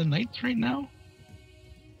Bargists are on the Knights right now?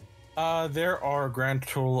 There are a grand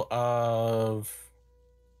total of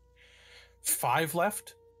 5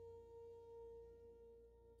 left.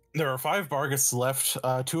 There are 5 Bargists left,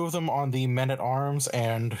 2 of them on the men-at-arms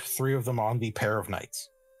and 3 of them on the pair of knights.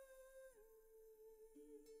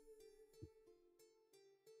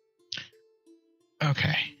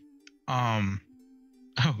 Okay.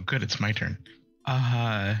 Oh, good. It's my turn.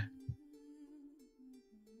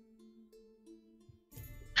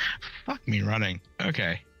 Fuck me running.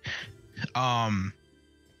 Okay.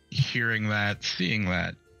 Hearing that, seeing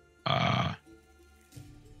that, how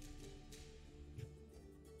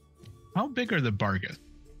big are the Bargists?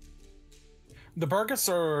 The Bargists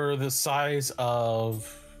are the size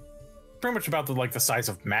of pretty much about the size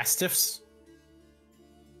of Mastiffs.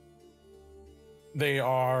 They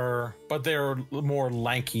are, but they're more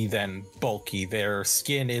lanky than bulky. Their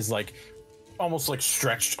skin is almost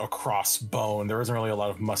stretched across bone. There isn't really a lot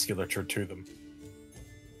of musculature to them.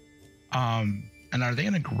 And are they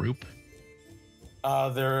in a group?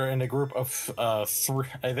 They're in a group of 3.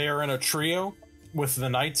 They are in a trio with the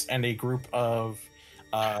knights and a group of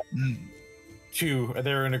 2.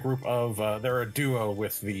 They're in a group of they're a duo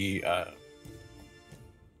with the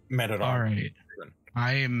men-at-arms. All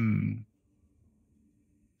right.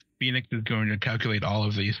 Fenix is going to calculate all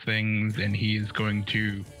of these things, and he is going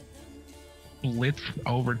to blitz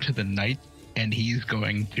over to the knights, and he's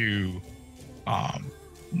going to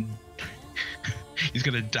he's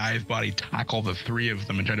going to dive body tackle the 3 of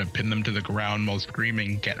them and try to pin them to the ground while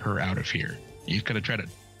screaming, "Get her out of here." He's going to try to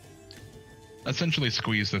essentially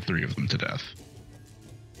squeeze the 3 of them to death.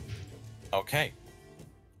 Okay.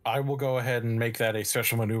 I will go ahead and make that a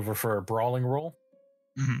special maneuver for a brawling roll.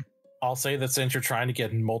 Mm-hmm. I'll say that since you're trying to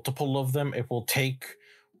get multiple of them, it will take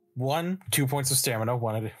 2 points of stamina,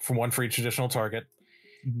 one for each additional target,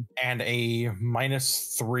 and a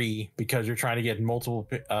 -3 because you're trying to get multiple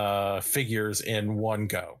figures in one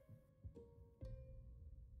go.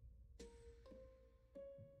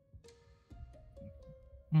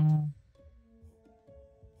 All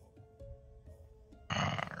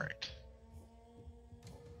right.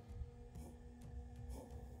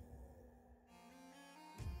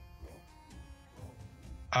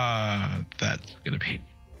 That's gonna be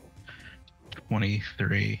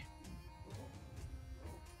 23.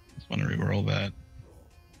 Just want to reroll that.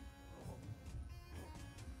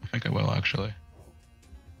 I think I will actually.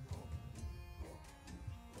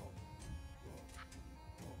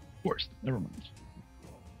 Of course, never mind.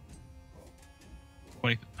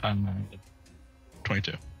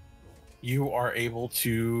 22. You are able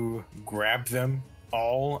to grab them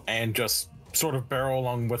all and just sort of barrel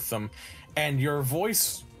along with them, and your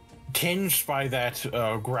voice tinged by that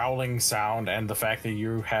growling sound and the fact that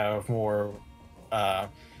you have more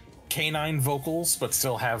canine vocals but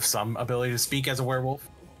still have some ability to speak as a werewolf,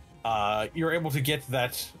 you're able to get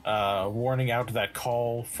that warning out, that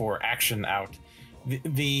call for action out.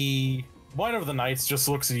 The one of the knights just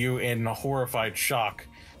looks at you in horrified shock,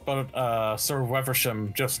 but Sir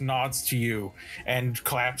Weversham just nods to you and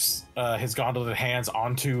claps his gauntleted hands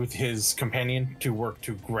onto his companion to work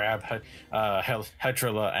to grab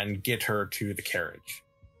Hetrila and get her to the carriage.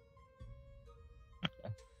 Okay.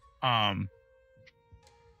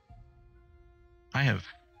 I have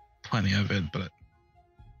plenty of it, but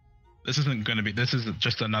this isn't going to be. This is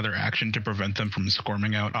just another action to prevent them from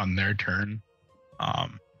squirming out on their turn.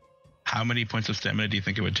 How many points of stamina do you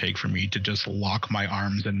think it would take for me to just lock my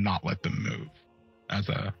arms and not let them move as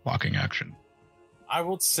a locking action? I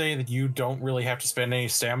will say that you don't really have to spend any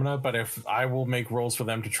stamina, but if I will make rolls for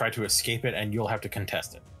them to try to escape it, and you'll have to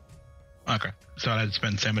contest it. Okay, so I'd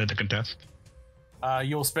spend stamina to contest?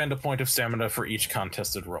 You'll spend a point of stamina for each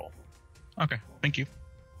contested roll. Okay, thank you.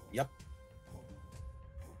 Yep.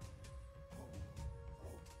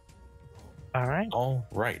 All right. All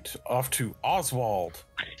right. Off to Oswald.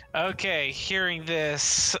 Okay, hearing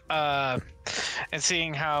this and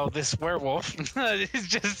seeing how this werewolf is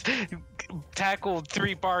just tackled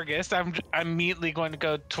 3 Bargists, I'm immediately going to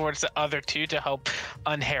go towards the other 2 to help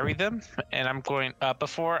unharry them. And I'm going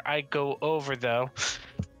before I go over though.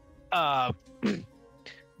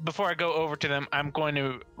 Before I go over to them, I'm going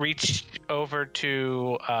to reach over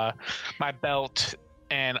to my belt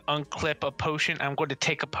and unclip a potion. I'm going to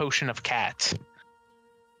take a potion of cat.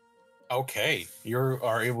 Okay, you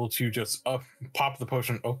are able to just pop the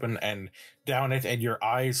potion open and down it, and your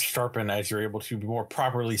eyes sharpen as you're able to more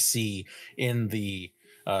properly see in the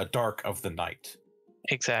dark of the night.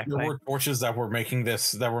 Exactly. There were torches that were making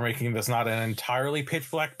this not an entirely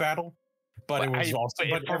pitch black battle, but it was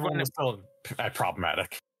everyone was still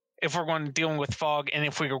problematic. If we're going to deal with fog, and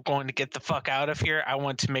if we were going to get the fuck out of here, I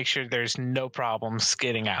want to make sure there's no problems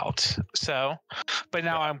getting out. So, but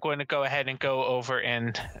now I'm going to go ahead and go over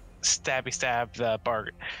and stab the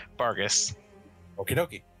Bargus. Okie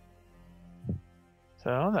dokie.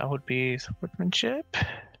 So that would be swordsmanship.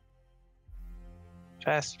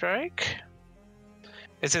 Fast strike.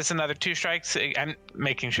 Is this another 2 strikes? I'm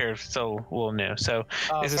making sure it's still a little new. So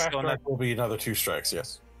is this going to... will be another 2 strikes,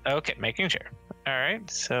 yes. Okay, making sure. All right,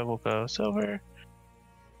 so we'll go silver.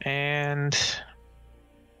 And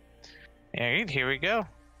all right, here we go.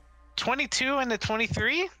 22 and the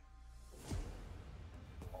 23.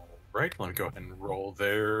 Right, let me go ahead and roll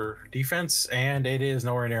their defense, and it is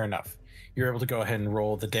nowhere near enough. You're able to go ahead and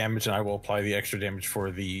roll the damage, and I will apply the extra damage for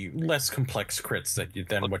the less complex crits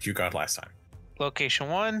than what you got last time. Location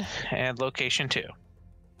 1 and location 2.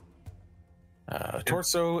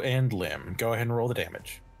 Torso and limb. Go ahead and roll the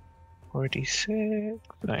damage. 46.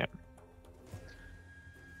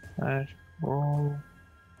 Roll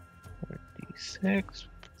 46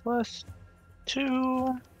 plus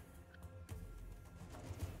 2.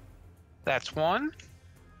 That's 1.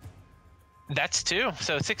 That's 2.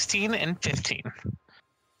 So 16 and 15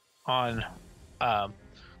 on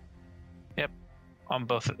on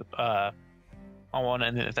both on one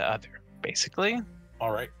and the other, basically.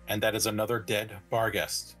 All right, and that is another dead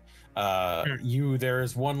Barghest. There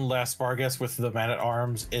is one last Barghest with the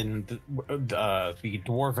man-at-arms in the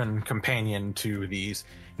dwarven companion to these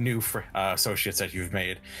new associates that you've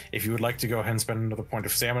made. If you would like to go ahead and spend another point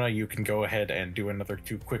of stamina, you can go ahead and do another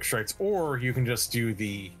 2 quick strikes, or you can just do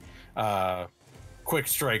the quick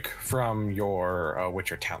strike from your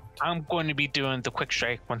Witcher talent. I'm going to be doing the quick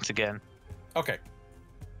strike once again. Okay.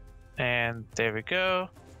 And there we go.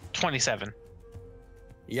 27.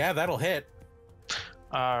 Yeah, that'll hit.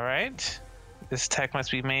 All right. This attack must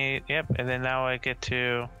be made. Yep. And then now I get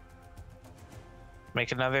to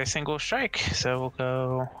make another single strike. So we'll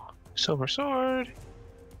go silver sword.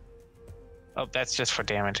 Oh, that's just for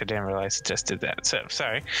damage. I didn't realize it just did that. So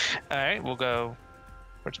sorry. All right. We'll go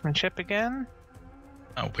swordsmanship again.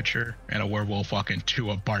 A Witcher and a werewolf walk into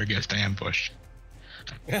a Barghest ambush.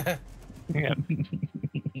 Yep.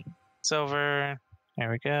 Silver. There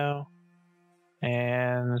we go.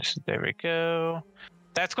 And there we go.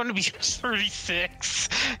 That's going to be 36.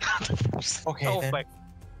 Okay. Oh, then.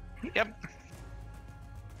 Yep.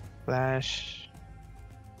 Flash.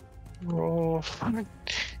 Roll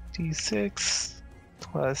d6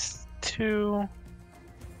 plus 2.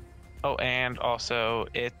 Oh, and also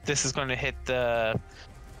this is going to hit the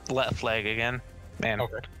left leg again. Man.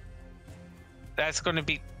 Okay. That's going to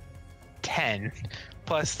be 10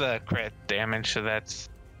 plus the crit damage, so that's...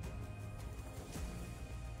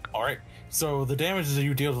 All right. So the damage that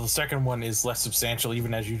you deal to the second one is less substantial,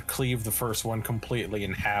 even as you cleave the first one completely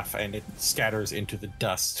in half, and it scatters into the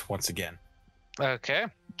dust once again. Okay.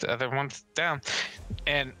 The other one's down.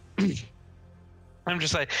 And I'm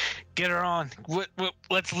just like, get her on.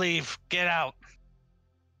 Let's leave. Get out.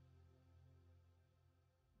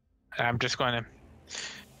 I'm just going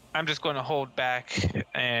to hold back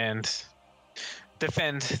and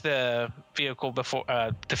defend the vehicle before,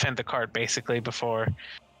 defend the cart basically before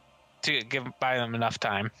to buy them enough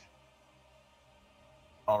time.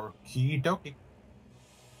 Okie dokie.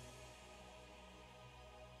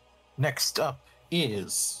 Next up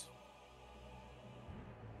is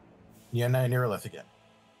Nienna and Irileth again.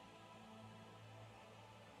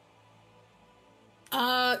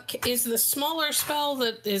 Is the smaller spell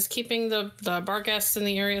that is keeping the Barghests in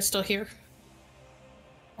the area still here?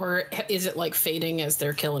 Or is it like fading as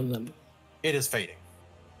they're killing them? It is fading.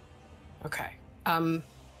 Okay.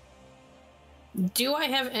 Do I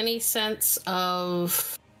have any sense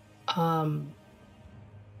of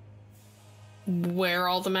where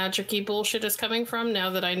all the magic-y bullshit is coming from now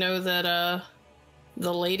that I know that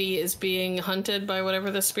the lady is being hunted by whatever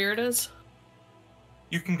the spirit is?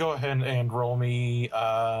 You can go ahead and roll me.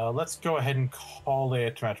 Let's go ahead and call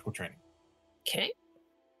it magical training. Okay.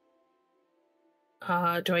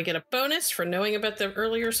 Do I get a bonus for knowing about the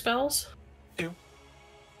earlier spells? 2.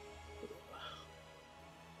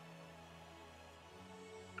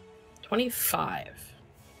 $25.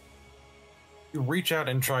 You reach out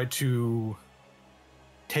and try to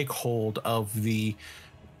take hold of the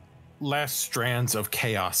last strands of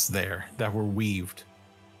chaos there that were weaved.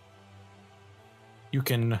 You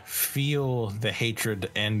can feel the hatred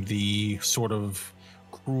and the sort of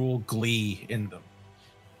cruel glee in them.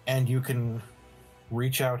 And you can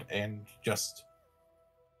reach out and just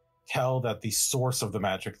tell that the source of the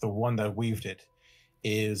magic, the one that weaved it,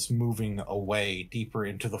 is moving away deeper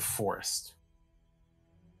into the forest.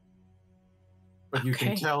 But you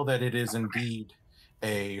can tell that it is indeed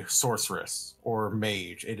a sorceress or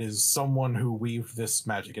mage. It is someone who weaved this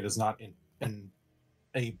magic. It is not in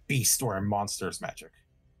a beast or a monster's magic.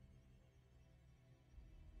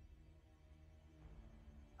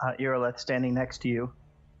 Irileth, standing next to you,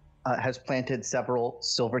 has planted several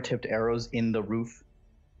silver-tipped arrows in the roof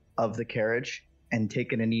of the carriage and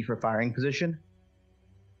taken a knee for firing position.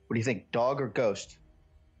 What do you think, dog or ghost?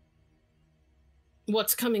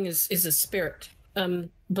 What's coming is a spirit.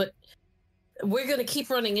 But we're going to keep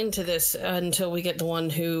running into this until we get the one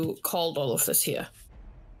who called all of this here.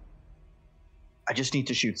 I just need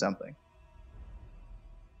to shoot something.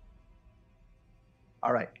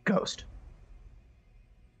 All right, ghost.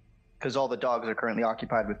 Because all the dogs are currently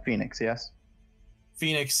occupied with Fenix, yes?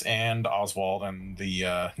 Fenix and Oswald and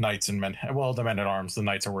the knights and men, well, the men-at-arms, the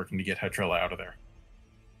knights are working to get Hydrilla out of there.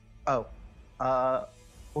 Oh,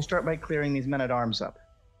 we'll start by clearing these men-at-arms up.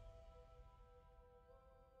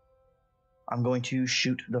 I'm going to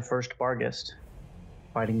shoot the first Barghest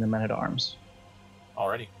fighting the men-at-arms.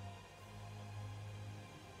 Alrighty.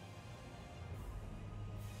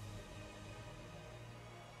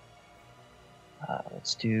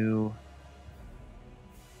 Let's do...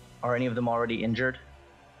 Are any of them already injured?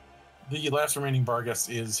 The last remaining Barghest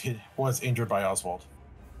was injured by Oswald.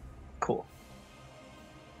 Cool.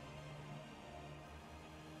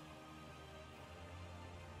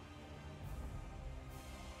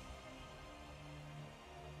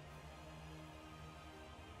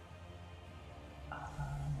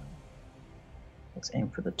 Let's aim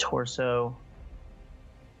for the torso.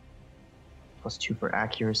 +2 for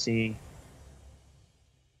accuracy.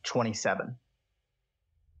 27.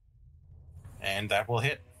 And that will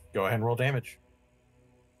hit. Go ahead and roll damage.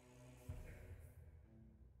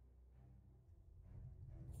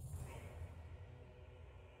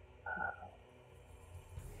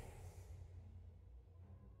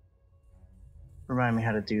 Remind me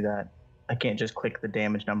how to do that. I can't just click the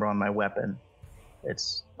damage number on my weapon.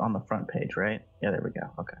 It's on the front page, right? Yeah, there we go.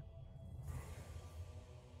 Okay.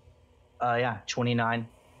 Yeah, 29.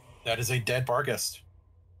 That is a dead Barghest.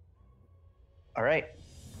 All right.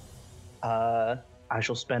 I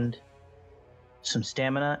shall spend some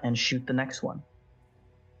stamina and shoot the next one.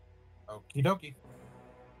 Okie dokie.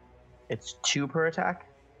 It's 2 per attack?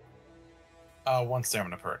 1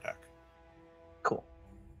 stamina per attack. Cool.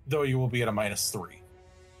 Though you will be at a -3.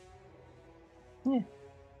 Yeah.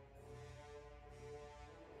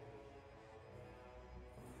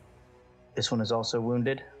 This one is also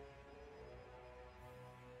wounded?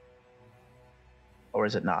 Or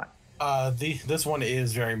is it not? This one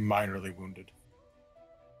is very minorly wounded.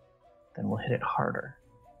 Then we'll hit it harder.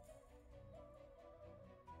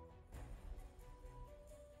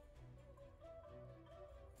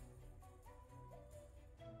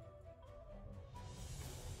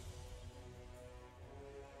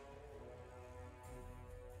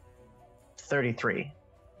 $33.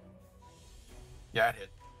 Yeah, it hit.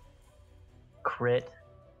 Crit.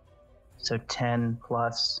 So 10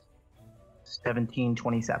 plus 17,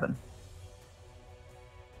 27.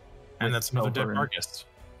 And that's another dead over Barghest.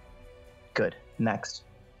 Good. Next.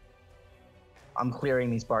 I'm clearing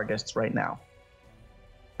these Barghests right now.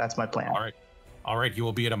 That's my plan. All right. You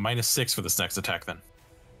will be at a -6 for this next attack then.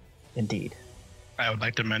 Indeed. I would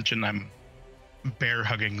like to mention I'm bear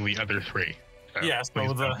hugging the other 3. So Yeah, so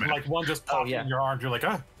like one just popped in your arm. You're like,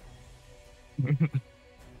 ah.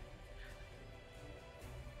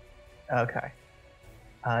 Okay.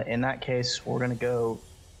 In that case, we're going to go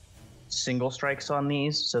single strikes on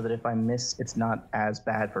these so that if I miss, it's not as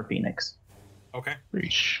bad for Fenix. Okay.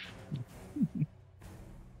 Reach.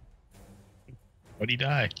 What'd he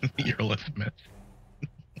die? Irileth missed.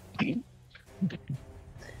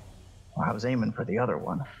 Well, I was aiming for the other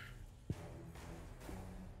one.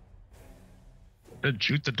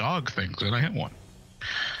 Shoot the dog things, and I hit one.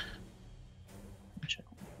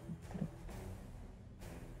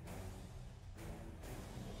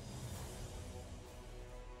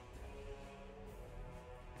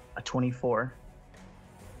 A 24,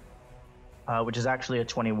 which is actually a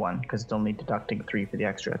 21 because it's only deducting 3 for the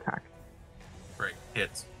extra attack. Great.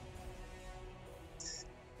 Hits.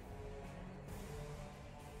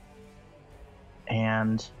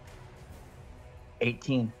 And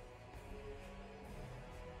 18.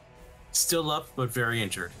 Still up, but very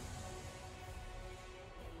injured.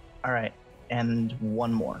 All right, and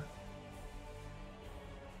one more.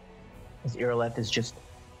 As Irileth is just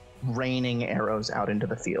raining arrows out into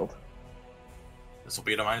the field. This will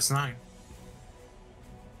be at a -9.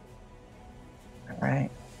 All right.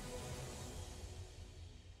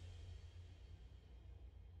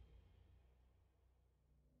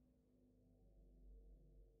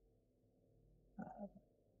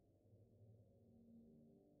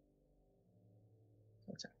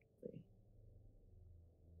 What's actually?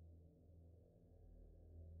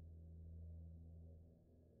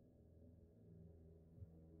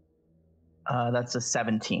 That's a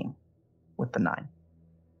 17 with the 9.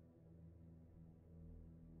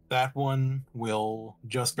 That one will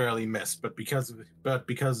just barely miss, but because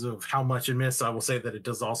of how much it missed, I will say that it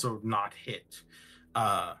does also not hit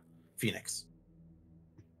Fenix.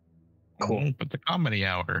 Cool. But the comedy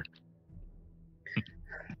hour.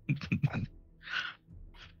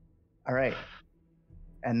 All right.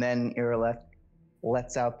 And then Irileth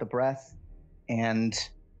lets out the breath and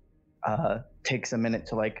takes a minute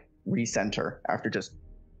to like recenter after just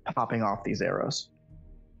popping off these arrows.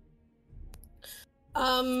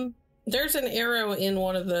 There's an arrow in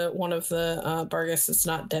one of the Bargus that's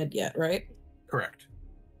not dead yet, right? Correct.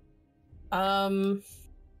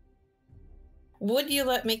 Would you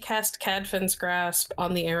let me cast Cadfan's Grasp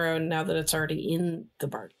on the arrow now that it's already in the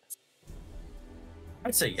Bargus?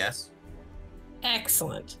 I'd say yes.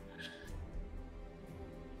 Excellent.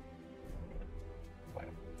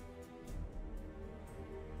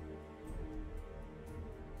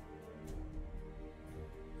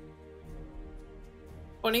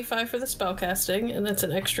 $25 for the spellcasting, and that's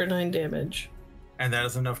an extra 9 damage. And that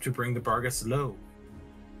is enough to bring the Bargus low.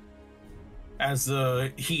 As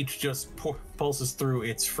the heat just pulses through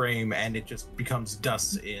its frame and it just becomes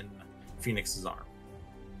dust in Fenix's arm.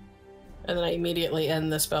 And then I immediately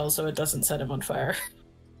end the spell so it doesn't set him on fire.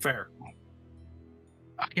 Fair.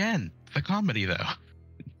 Again, the comedy, though.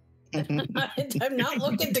 I'm not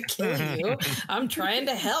looking to kill you. I'm trying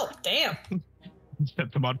to help. Damn.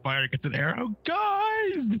 Set them on fire, get an arrow.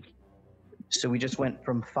 Guys! So we just went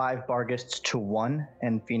from 5 Bargists to 1,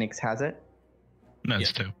 and Fenix has it? No,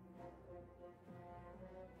 it's 2.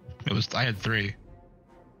 I had 3.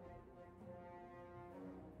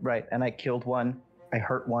 Right, and I killed 1. I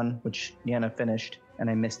hurt 1, which Nienna finished, and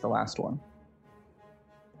I missed the last one.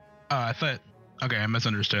 Okay, I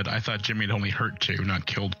misunderstood. I thought Jimmy had only hurt 2, not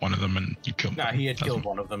killed one of them, and you killed Nah, he had killed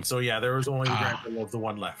one of them. So yeah, there was only the random of the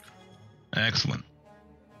one left. Excellent.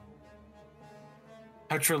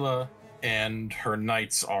 Petrilla and her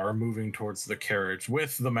knights are moving towards the carriage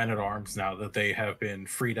with the men-at-arms now that they have been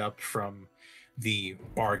freed up from the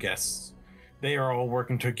bar guests. They are all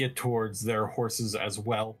working to get towards their horses as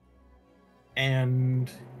well.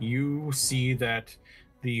 And you see that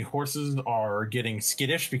the horses are getting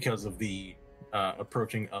skittish because of the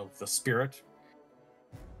approaching of the spirit.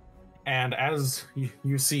 And as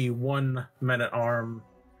you see one men-at-arm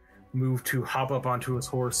move to hop up onto his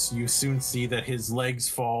horse, you soon see that his legs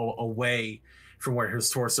fall away from where his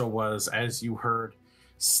torso was as you heard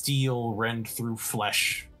steel rend through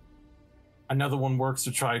flesh. Another one works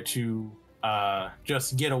to try to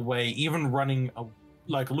just get away, even running,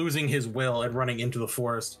 losing his will and running into the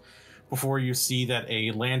forest, before you see that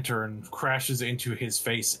a lantern crashes into his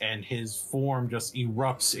face and his form just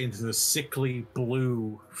erupts into the sickly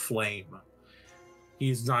blue flame.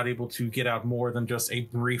 He's not able to get out more than just a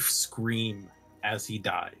brief scream as he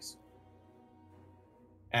dies.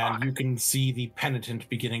 And you can see the penitent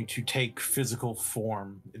beginning to take physical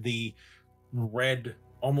form. The red,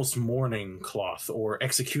 almost mourning cloth or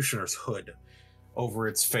executioner's hood over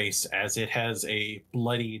its face as it has a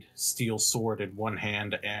bloodied steel sword in one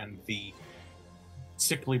hand and the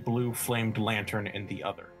sickly blue flamed lantern in the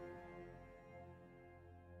other.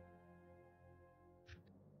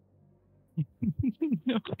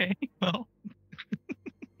 Okay, well.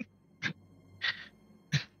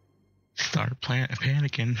 Start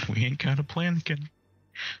panicking. We ain't got a plankin.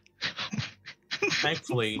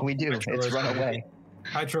 Thankfully, We do. It's run away.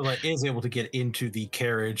 Hydrilla is able to get into the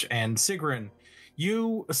carriage, and Siegryn,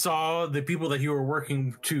 you saw the people that you were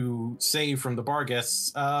working to save from the bar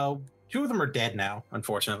guests. 2 of them are dead now,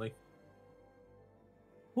 unfortunately.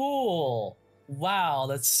 Cool. Wow,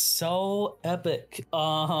 that's so epic.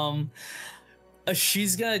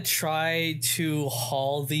 She's gonna try to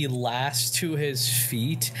haul the last to his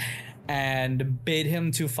feet and bid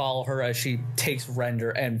him to follow her as she takes Render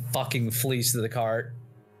and fucking flees to the cart.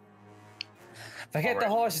 Forget the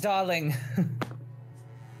horse, darling.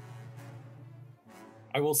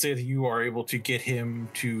 I will say that you are able to get him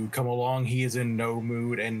to come along. He is in no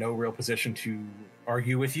mood and no real position to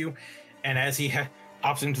argue with you. And as he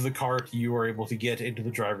hops into the cart, you are able to get into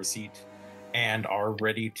the driver's seat and are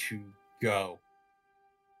ready to go.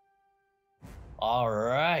 All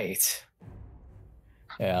right.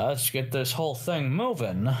 Yeah, let's get this whole thing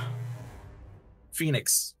moving.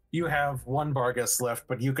 Fenix, you have one Bargus left,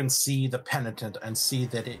 but you can see the penitent and see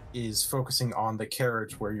that it is focusing on the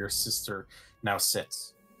carriage where your sister now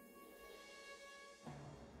sits.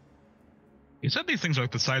 You said these things are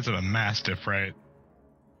like the size of a mastiff, right?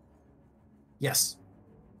 Yes.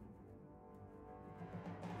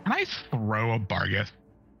 Can I throw a Bargus?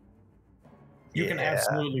 You can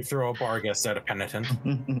absolutely throw a Bargus at a penitent.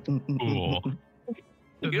 Cool.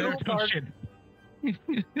 There's no shit.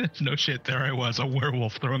 There's no shit. There I was, a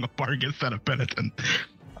werewolf throwing a Bargus at a penitent.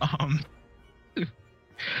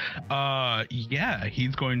 Yeah,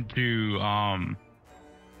 he's going to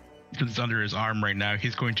since it's under his arm right now,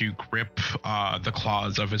 he's going to grip the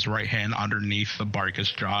claws of his right hand underneath the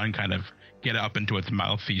Bargus jaw and kind of get up into its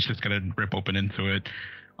mouth. He's just gonna rip open into it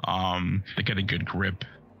to get a good grip.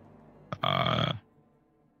 And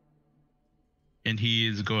he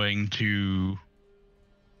is going to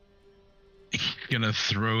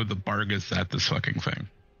throw the Bargus at this fucking thing.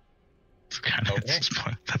 It's kind of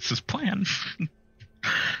that's his plan.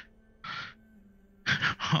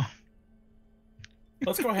 Oh.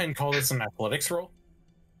 Let's go ahead and call this an athletics roll.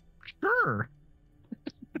 Sure.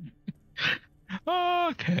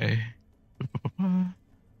 Okay.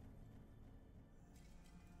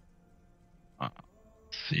 Let's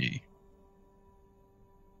see.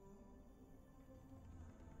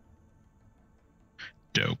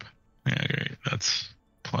 Dope. Yeah, great. That's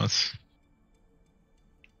plus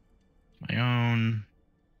my own.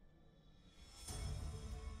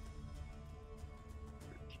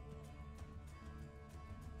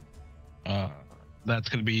 That's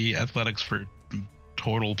going to be athletics for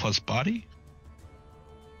total plus body.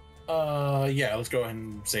 Yeah, let's go ahead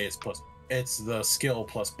and say it's the skill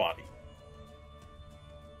plus body.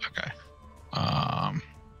 Okay.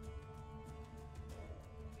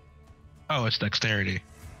 Oh, it's dexterity.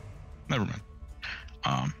 Never mind.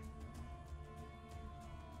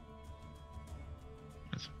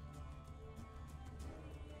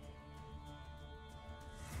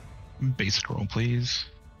 Basic roll, please.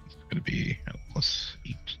 It's going to be plus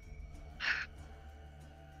 8.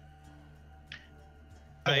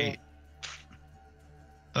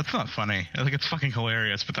 That's not funny. I think it's fucking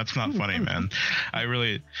hilarious, but that's not funny, man. I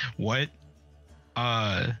really... What?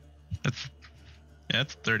 That's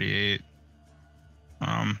 38.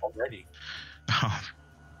 Already.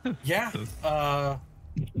 Yeah.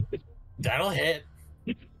 That'll hit.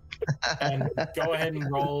 And go ahead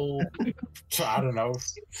and roll, I don't know,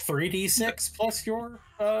 3d6 plus your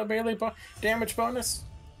melee damage bonus,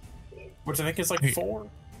 which I think is like 4.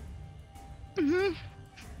 Mm-hmm.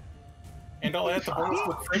 And I'll add the bonus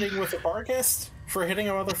for critting with a Bargus for hitting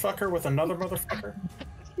a motherfucker with another motherfucker.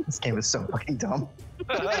 This game is so fucking dumb.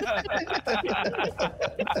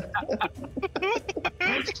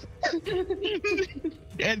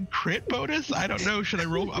 And crit bonus? I don't know. Should I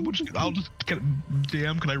roll? I'll just get.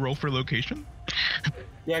 Damn, can I roll for location?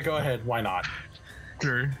 Yeah, go ahead. Why not?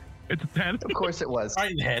 Sure. It's a 10. Of course it was. Right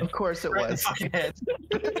in the head. Of course it Right in was. the fucking head.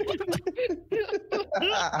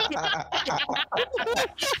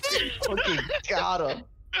 Fucking got him.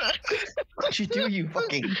 What'd you do? You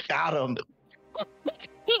fucking got him.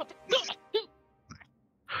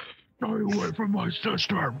 Stay away from my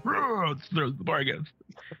sister. There's the Bargus.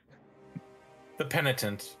 The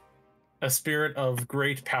penitent, a spirit of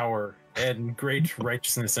great power and great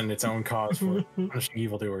righteousness in its own cause for punishing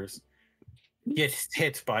evildoers, gets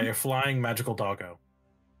hit by a flying magical doggo.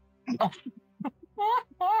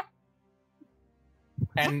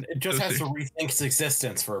 And it just has to rethink its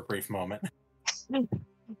existence for a brief moment.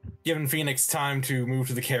 Giving Fenix time to move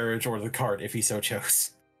to the carriage or the cart if he so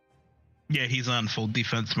chose. Yeah, he's on full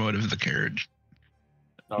defense mode of the carriage.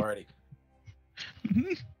 Alrighty.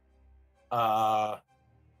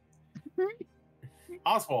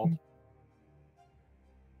 Oswald.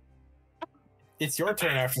 It's your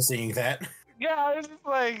turn after seeing that. Yeah, I was just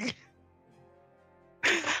like,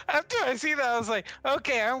 after I see that, I was like,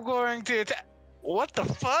 okay, I'm going to attack. What the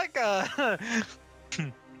fuck?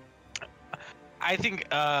 I think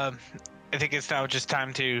it's now just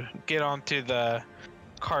time to get onto the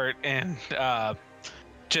cart and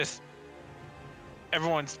just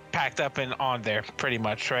everyone's packed up and on there, pretty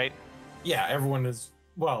much, right? Yeah, everyone is,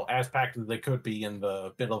 well, as packed as they could be in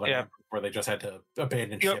the middle of an airport where they just had to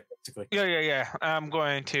abandon ship, basically. Yeah. I'm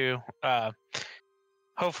going to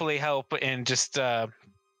hopefully help and just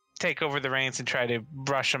take over the reins and try to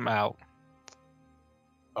brush him out.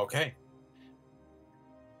 Okay.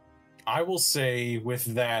 I will say with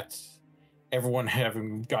that, everyone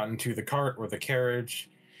having gotten to the cart or the carriage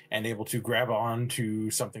and able to grab on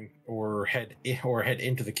to something or head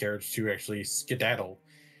into the carriage to actually skedaddle,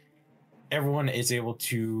 everyone is able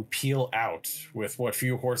to peel out with what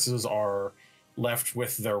few horses are left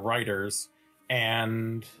with their riders.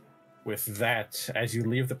 And with that, as you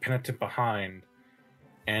leave the penitent behind,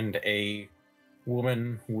 and a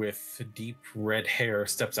woman with deep red hair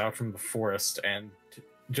steps out from the forest and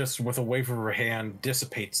just with a wave of her hand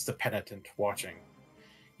dissipates the penitent watching,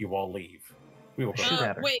 you all leave. We will go. Shoot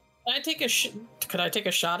at her. Wait, could I take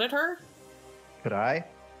a shot at her? Could I?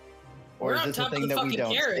 Or We're is on this a top of thing the that we fucking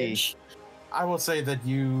don't carriage. see? I will say that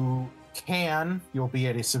you can. You'll be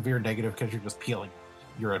at a severe negative because you're just peeling.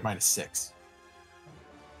 You're at -6.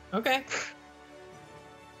 Okay.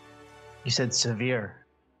 You said severe.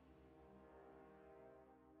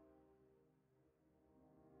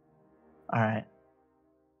 All right.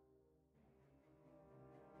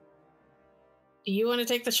 Do you want to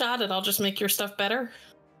take the shot and I'll just make your stuff better?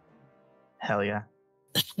 Hell yeah.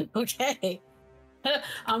 Okay.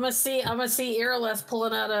 I'm gonna see Irileth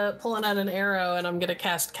pulling out an arrow, and I'm gonna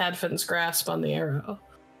cast Cadfan's Grasp on the arrow.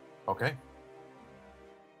 Okay.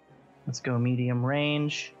 Let's go medium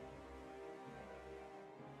range.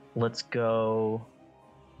 Let's go.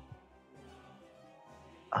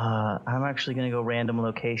 I'm actually gonna go random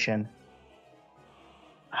location.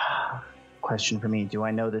 Question for me: do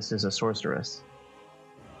I know this is a sorceress?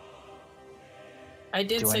 I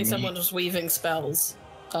did Do I say need- someone was weaving spells.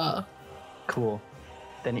 Cool.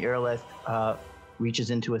 Then Irileth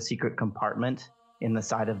reaches into a secret compartment in the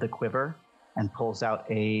side of the quiver and pulls out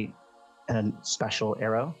a special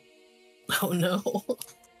arrow. Oh no.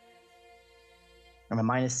 I'm a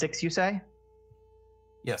 -6, you say?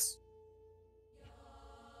 Yes.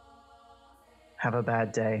 Have a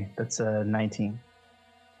bad day. That's a 19.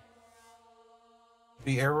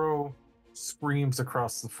 The arrow screams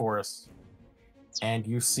across the forest, and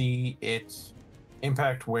you see it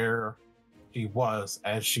impact where she was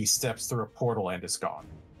as she steps through a portal and is gone.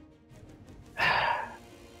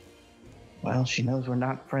 Well, she knows we're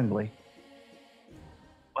not friendly.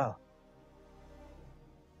 Well,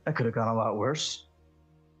 that could have gone a lot worse.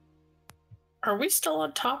 Are we still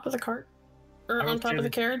on top of the cart? Or I on would top say of the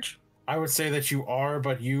that- carriage? I would say that you are,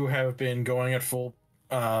 but you have been going at full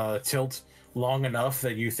tilt long enough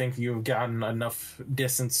that you think you've gotten enough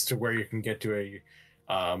distance to where you can get to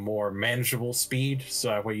a more manageable speed, so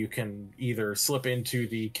that way you can either slip into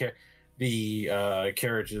the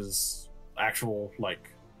carriage's actual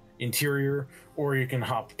interior, or you can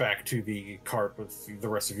hop back to the cart with the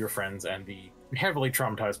rest of your friends and the heavily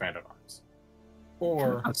traumatized man-at-arms,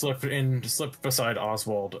 or slip beside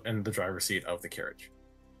Oswald in the driver's seat of the carriage.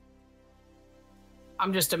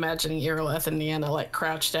 I'm just imagining Irileth and Nienna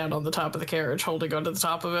crouched down on the top of the carriage, holding onto the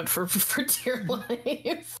top of it for dear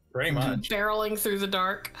life. Very much. Barreling through the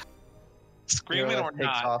dark. Screaming or Irileth takes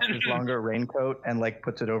not. off his longer raincoat and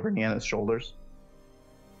puts it over Nienna's shoulders.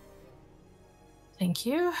 Thank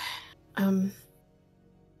you.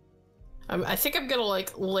 I think I'm gonna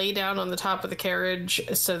lay down on the top of the carriage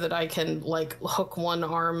so that I can hook one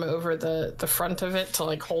arm over the front of it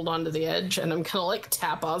to hold onto the edge, and I'm gonna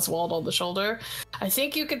tap Oswald on the shoulder. I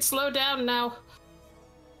think you can slow down now.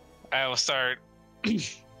 I will start.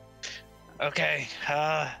 Okay.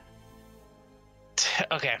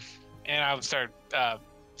 Okay. And I'll start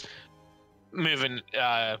moving,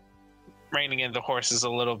 reining in the horses a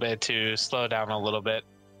little bit to slow down a little bit.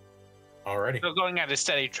 Alrighty. So going at a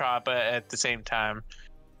steady trot, but at the same time,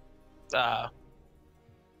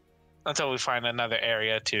 until we find another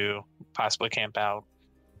area to possibly camp out.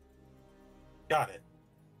 Got it.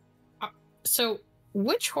 So,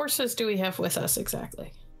 which horses do we have with us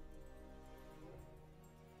exactly?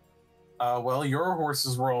 Well, your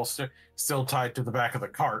horses were all still tied to the back of the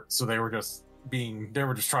cart, so they were just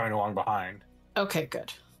trotting along behind. Okay,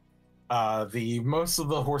 good. Most of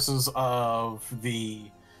the horses of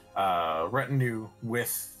the retinue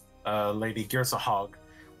with Lady Girsahog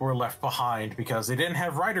were left behind because they didn't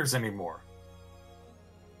have riders anymore.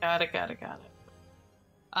 Got it.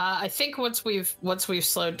 I think once we've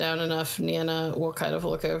slowed down enough, Nienna will kind of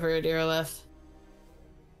look over at Irileth.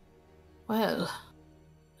 Well,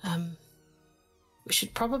 we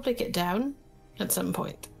should probably get down at some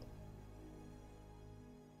point.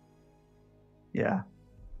 Yeah.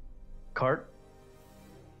 Cart?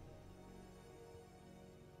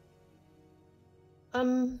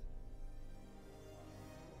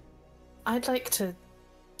 I'd like to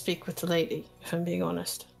speak with the lady, if I'm being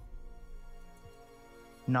honest.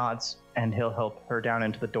 nods, and he'll help her down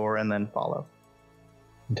into the door and then follow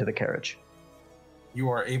into the carriage. You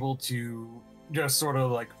are able to just sort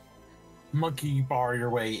of like monkey bar your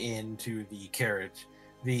way into the carriage.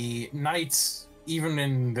 The knights, even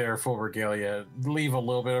in their full regalia, leave a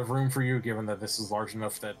little bit of room for you, given that this is large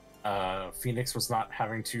enough that Fenix was not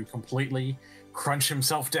having to completely crunch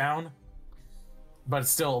himself down, but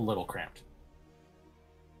it's still a little cramped.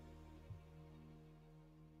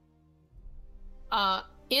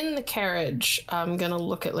 In the carriage, I'm gonna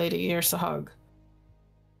look at Lady Irsahog.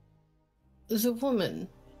 The woman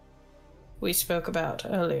we spoke about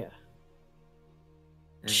earlier.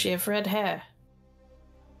 Does she have red hair?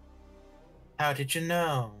 How did you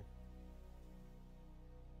know?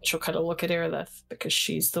 She'll kind of look at Irileth because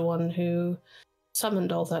she's the one who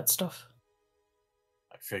summoned all that stuff.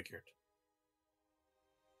 I figured.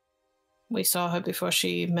 We saw her before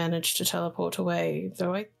she managed to teleport away,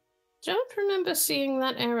 though I don't remember seeing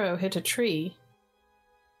that arrow hit a tree.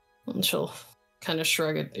 And she'll kind of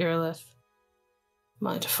shrug at Irileth.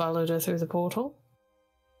 Might have followed her through the portal.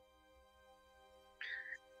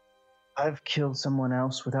 I've killed someone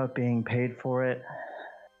else without being paid for it.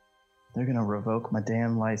 They're gonna revoke my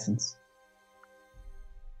damn license.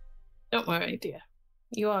 Don't worry, dear.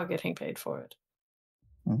 You are getting paid for it.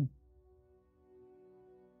 Hmm.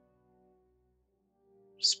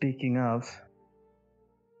 Speaking of,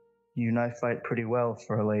 you knife fight pretty well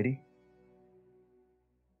for a lady.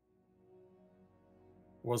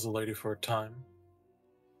 Was a lady for a time.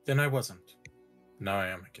 Then I wasn't. Now I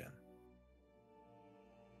am again.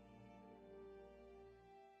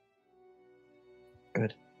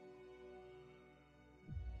 Good.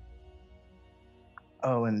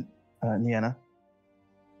 Oh, and Nienna.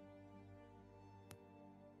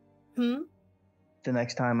 Hmm? The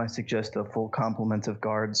next time I suggest a full complement of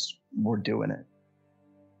guards, we're doing it.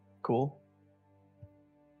 Cool?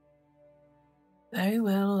 Very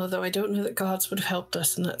well, although I don't know that guards would have helped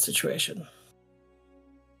us in that situation.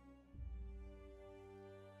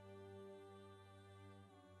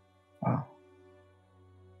 Wow.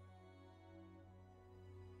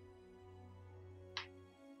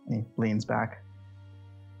 He leans back.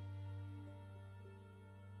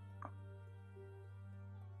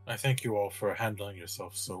 I thank you all for handling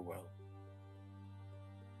yourself so well.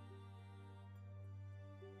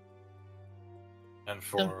 And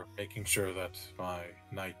for making sure that my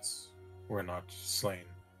knights were not slain.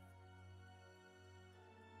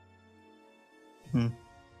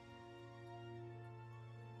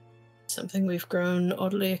 Something we've grown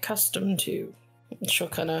oddly accustomed to. She'll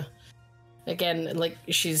kind of, again, like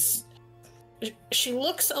she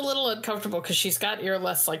looks a little uncomfortable because she's got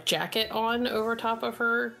Irileth's like jacket on over top of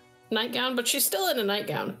her nightgown, but she's still in a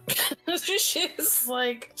nightgown. She's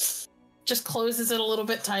like, just closes it a little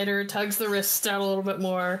bit tighter, tugs the wrists down a little bit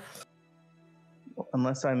more.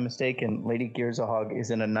 Unless I'm mistaken, Lady Girzahog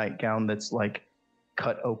is in a nightgown that's like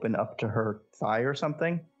cut open up to her thigh or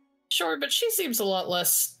something. Sure, but she seems a lot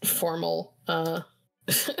less formal than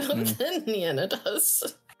Nienna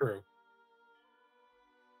does. True.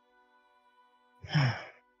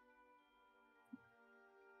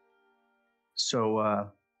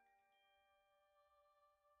 So,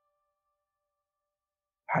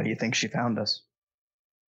 how do you think she found us?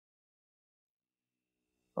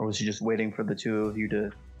 Or was she just waiting for the two of you to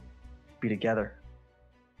be together?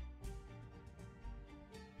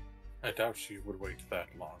 I doubt she would wait that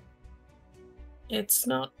long. It's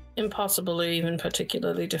not impossible or even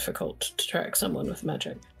particularly difficult to track someone with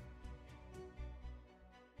magic.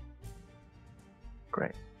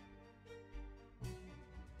 Great.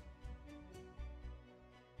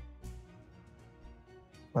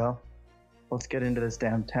 Well, let's get into this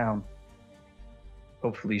damn town.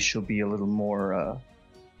 Hopefully she'll be a little more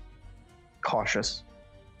cautious.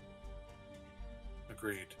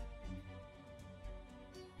 Agreed.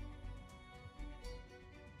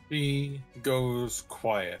 He goes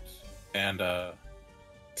quiet, and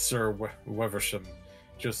Sir Weversham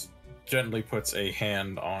just gently puts a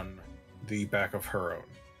hand on the back of her own.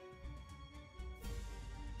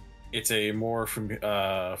 It's a more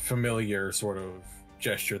familiar sort of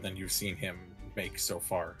gesture than you've seen him make so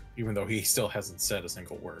far, even though he still hasn't said a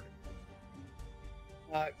single word.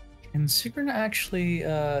 Can Siegryn actually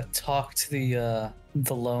talk to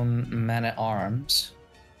the lone man-at-arms?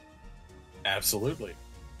 Absolutely.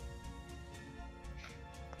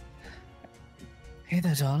 Hey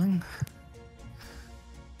there, darling.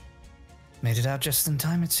 Made it out just in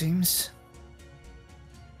time, it seems.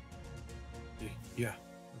 Yeah,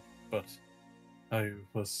 but I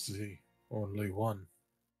was the only one.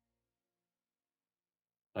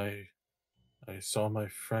 I saw my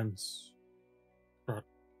friends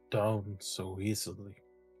down so easily.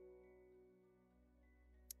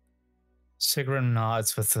 Siegryn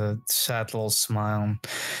nods with a sad little smile.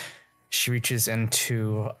 She reaches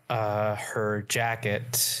into her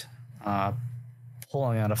jacket,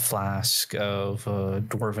 pulling out a flask of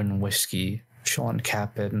dwarven whiskey. She'll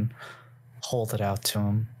uncap it and hold it out to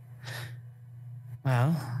him.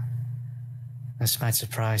 Well, this might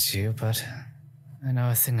surprise you, but I know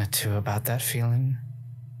a thing or two about that feeling.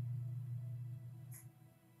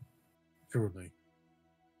 Truly.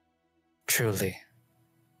 Truly.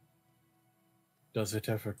 Does it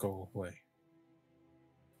ever go away?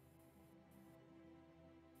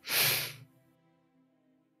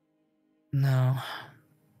 No,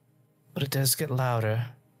 but it does get louder.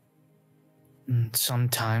 And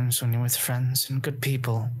sometimes when you're with friends and good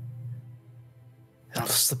people, it'll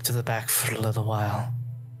slip to the back for a little while.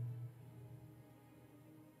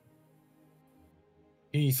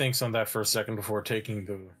 He thinks on that for a second before taking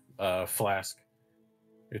the flask.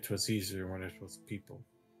 It was easier when it was people.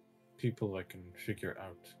 People I can figure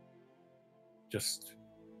out. Just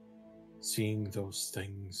seeing those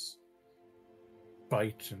things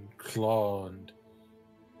bite and claw and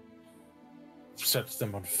set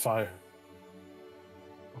them on fire.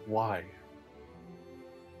 Why?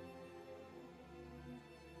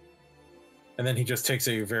 And then he just takes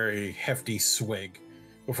a very hefty swig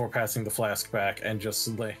before passing the flask back and just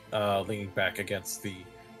leaning back against the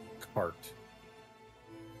cart.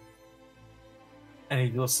 And he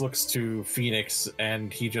just looks to Fenix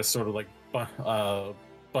and he just sort of like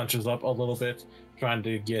bunches up a little bit, trying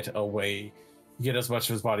to get as much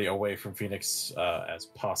of his body away from Fenix as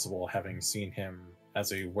possible, having seen him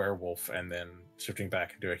as a werewolf and then shifting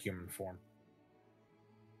back into a human form.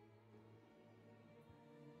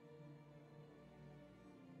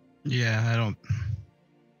 Yeah,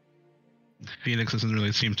 Phoenix doesn't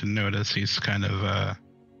really seem to notice. He's kind of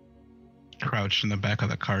crouched in the back of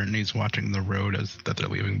the cart and he's watching the road that they're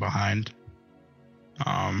leaving behind.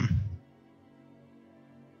 I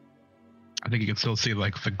think you can still see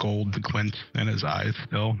like the gold glint in his eyes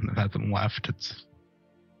still. It hasn't left. It's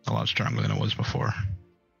a lot stronger than it was before.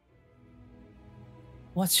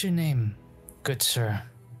 What's your name, good sir?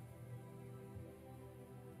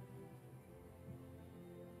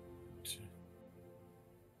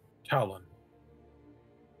 Talon.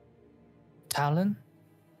 Talon?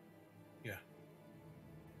 Yeah.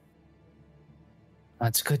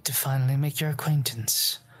 It's good to finally make your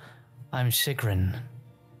acquaintance. I'm Siegryn.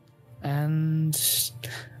 And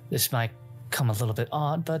this might come a little bit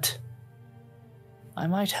odd, but I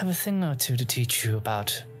might have a thing or two to teach you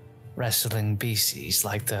about wrestling beasties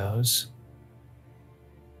like those.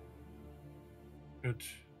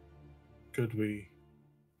 Could we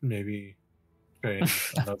maybe train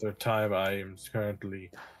another time? I am currently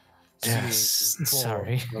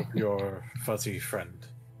sorry. Of your fuzzy friend.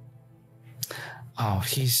 Oh,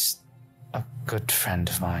 he's a good friend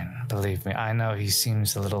of mine, believe me. I know he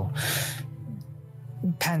seems a little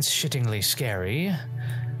pants-shittingly scary,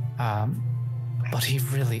 but he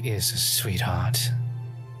really is a sweetheart.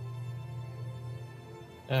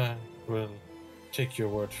 Well, take your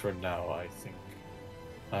word for now, I think.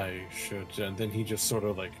 I should. And then he just sort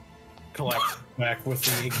of like collapses back with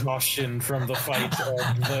the exhaustion from the fight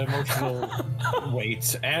and the emotional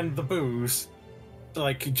weight and the booze,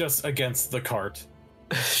 like just against the cart.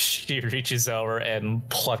 She reaches over and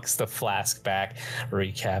plucks the flask back,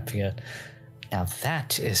 recapping it. Now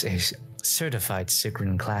that is a certified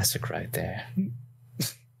Siegryn classic right there.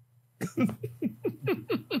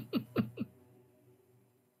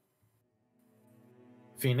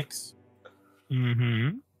 Phoenix?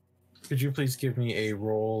 Mm-hmm. Could you please give me a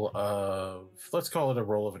roll of, let's call it a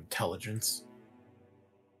roll of intelligence?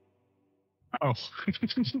 Oh.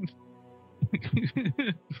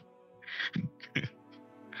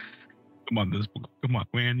 Come on,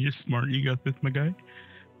 man. You're smart. You got this, my guy.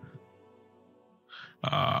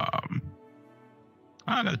 I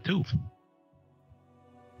got a 2.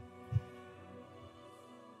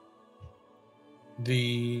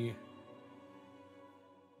 The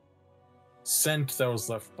scent that was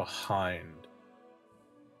left behind,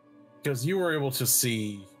 because you were able to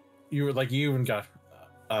see, you even got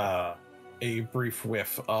a brief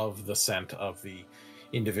whiff of the scent of the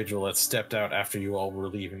individual that stepped out after you all were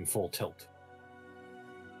leaving Full Tilt.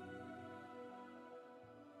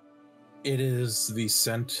 It is the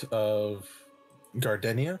scent of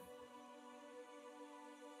gardenia.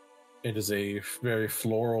 It is a very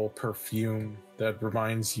floral perfume that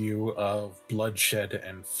reminds you of bloodshed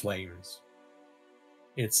and flames.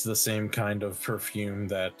 It's the same kind of perfume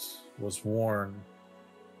that was worn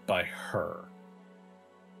by her.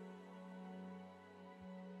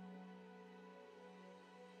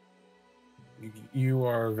 you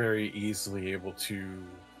are very easily able to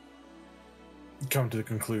come to the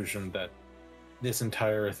conclusion that this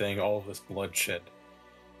entire thing, all of this bloodshed,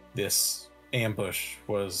 this ambush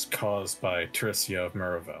was caused by Tricia of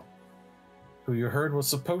Miravel, who you heard was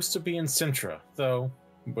supposed to be in Sintra, though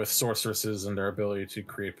with sorceresses and their ability to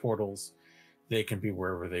create portals, they can be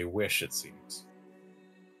wherever they wish, it seems.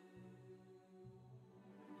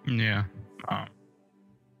 Yeah.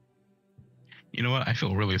 You know what? I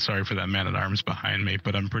feel really sorry for that man-at-arms behind me,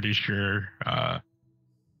 but I'm pretty sure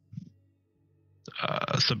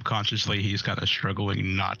subconsciously he's kind of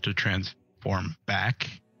struggling not to transform back.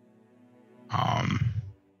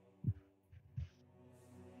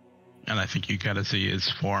 And I think you kind of see his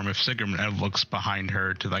form. If Siegryn looks behind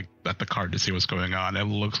her to like at the card to see what's going on, it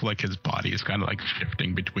looks like his body is kind of like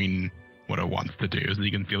shifting between what it wants to do. So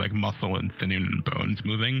you can feel like muscle and sinew and bones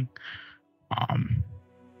moving.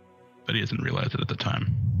 But he doesn't realize it at the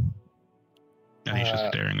time. And he's just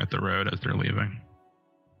staring at the road as they're leaving.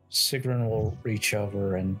 Siegryn will reach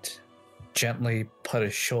over and gently put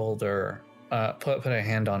a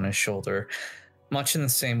hand on his shoulder, much in the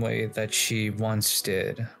same way that she once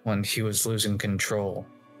did when he was losing control.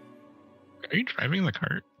 Are you driving the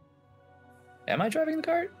cart? Am I driving the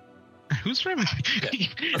cart? Who's driving?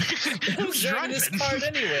 Who's driving this cart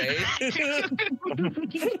anyway?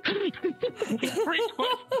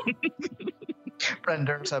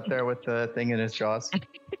 Brender's up there with the thing in his jaws.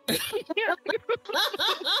 You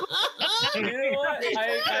know what?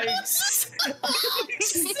 That was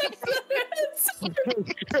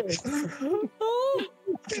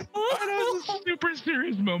a super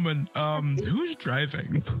serious moment. Who's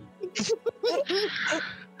driving?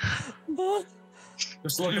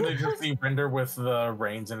 Just looking at you see Render with the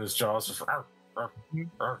reins in his jaws. Just,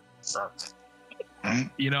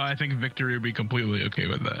 you know, I think Victory would be completely okay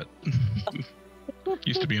with that.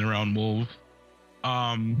 Used to being around wolves.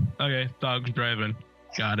 Okay, dog's driving.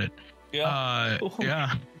 Got it. Yeah.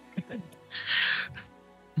 Yeah. I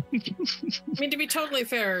mean, to be totally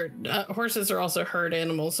fair, horses are also herd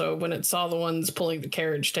animals, so when it saw the ones pulling the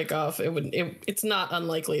carriage take off, it's not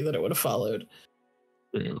unlikely that it would have followed.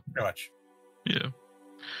 Pretty much. Yeah.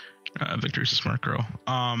 Victory's a smart girl.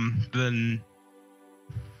 Then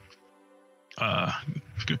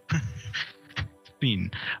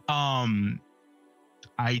scene.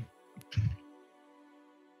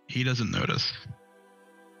 He doesn't notice.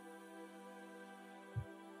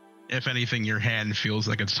 If anything, your hand feels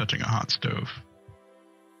like it's touching a hot stove.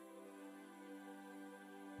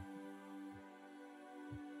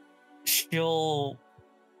 She'll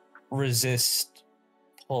resist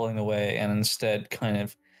pulling away and instead kind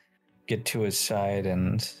of get to his side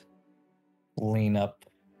and lean up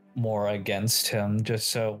more against him just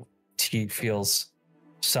so he feels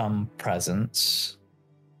some presence.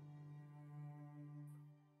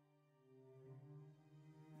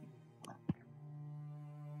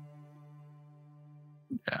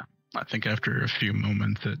 Yeah, I think after a few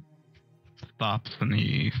moments it stops and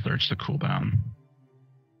he starts to cool down.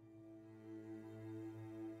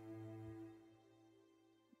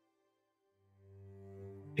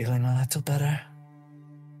 Feeling a little better?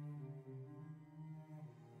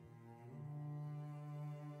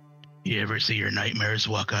 You ever see your nightmares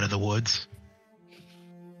walk out of the woods?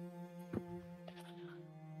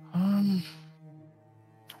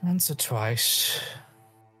 Once or twice.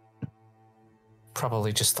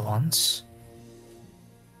 Probably just the once.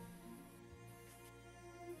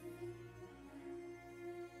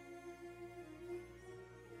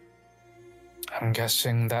 I'm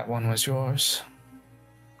guessing that one was yours.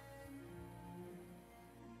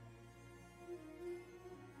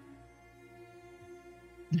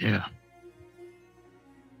 Yeah.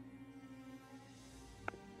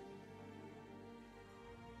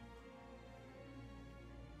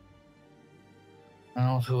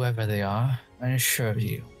 Well, whoever they are, I assure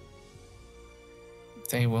you,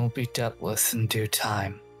 they will be dealt with in due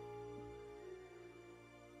time.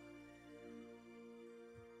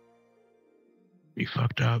 You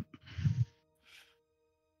fucked up.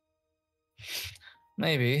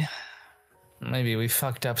 Maybe we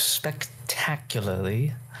fucked up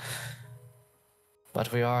spectacularly,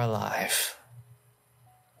 but we are alive.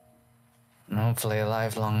 And hopefully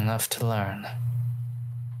alive long enough to learn.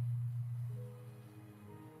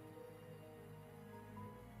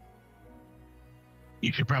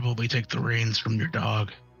 You should probably take the reins from your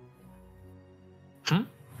dog.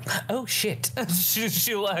 Oh shit.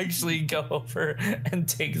 She'll actually go over and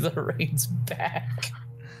take the reins back.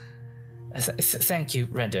 Thank you,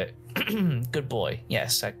 Render. Good boy.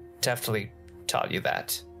 Yes, I definitely taught you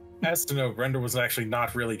that. As to know, Render was actually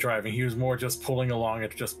not really driving. He was more just pulling along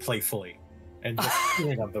it just playfully. and just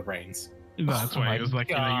pulling up the reins. That's why he was like,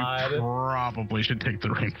 God. you probably should take the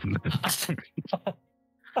reins from this.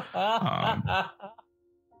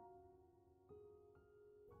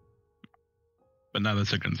 But now that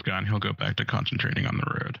Siegryn's gone, he'll go back to concentrating on the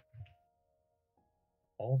road.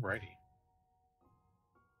 Alrighty.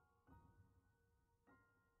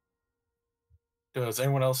 Does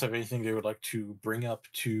anyone else have anything they would like to bring up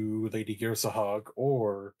to Lady Girsahog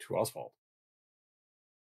or to Oswald?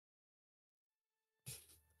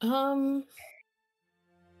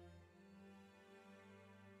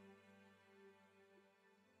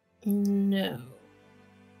 No.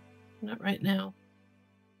 Not right now.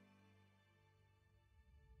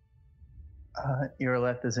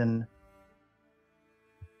 Irileth is in.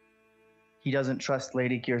 He doesn't trust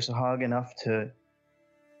Lady Girsahog enough to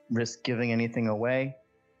risk giving anything away,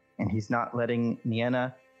 and he's not letting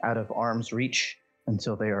Nienna out of arm's reach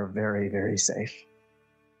until they are very, very safe.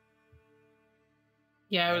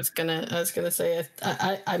 Yeah, I was gonna say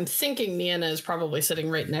I'm thinking Nienna is probably sitting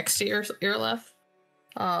right next to Irileth.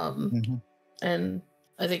 And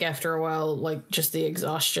I think after a while, like just the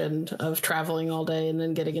exhaustion of traveling all day and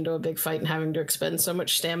then getting into a big fight and having to expend so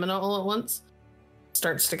much stamina all at once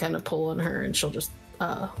starts to kind of pull on her, and she'll just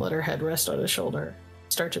let her head rest on his shoulder,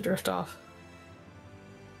 start to drift off.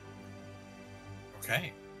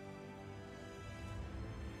 Okay.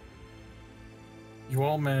 You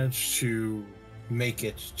all managed to make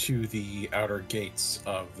it to the outer gates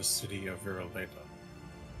of the city of Irileth.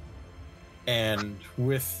 And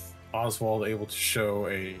with Oswald able to show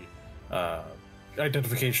a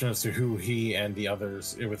identification as to who he and the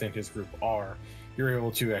others within his group are, you're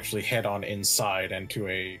able to actually head on inside and to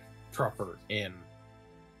a proper inn.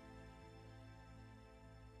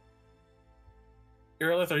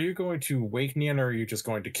 Irileth, are you going to wake Nienna, or are you just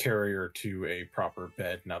going to carry her to a proper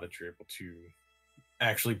bed now that you're able to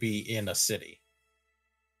actually be in a city?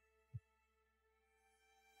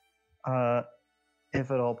 If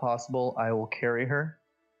at all possible, I will carry her.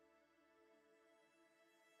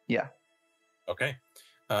 Yeah. Okay.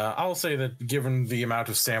 I'll say that given the amount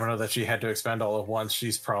of stamina that she had to expend all at once,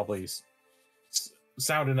 she's probably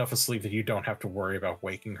sound enough asleep that you don't have to worry about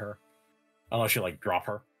waking her. Unless you, like, drop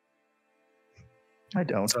her. I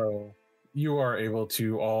don't. So you are able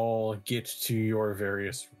to all get to your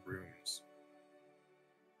various rooms.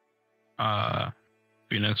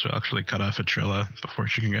 Fenix will actually cut off Atrilla before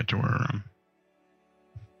she can get to her room.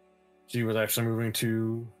 She was actually moving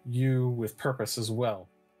to you with purpose as well.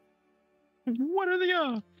 What are the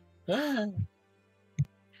odds?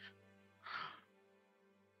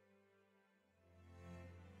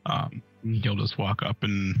 He'll just walk up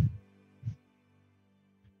and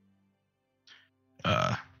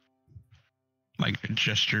like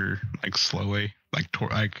gesture like slowly, like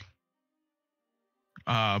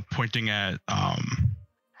pointing at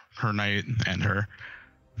her knight and her.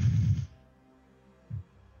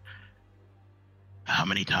 How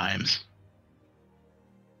many times?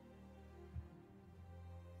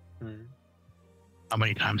 How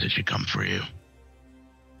many times did she come for you?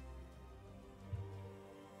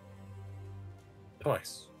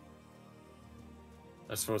 Twice.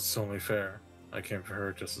 I suppose it's only fair. I came for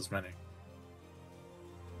her just as many.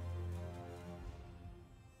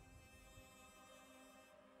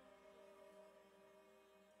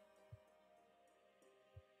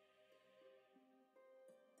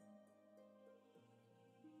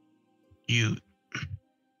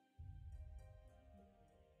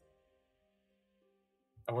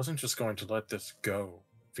 I wasn't just going to let this go,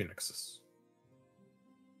 Phoenixes.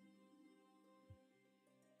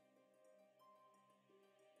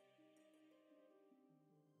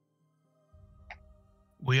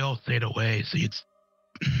 We all stayed away, so you'd...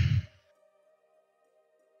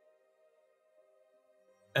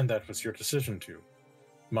 And that was your decision too.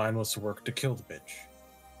 Mine was to work to kill the bitch.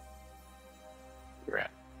 Right.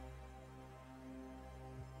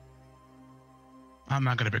 I'm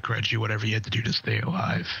not going to begrudge you whatever you had to do to stay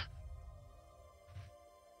alive.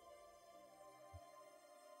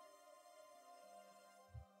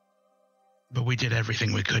 But we did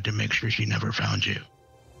everything we could to make sure she never found you.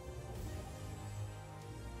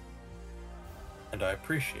 And I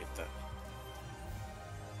appreciate that.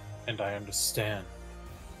 And I understand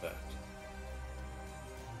that.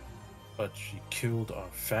 But she killed our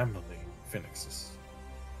family, Phoenixes.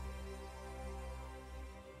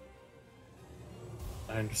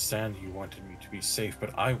 I understand you wanted me to be safe, but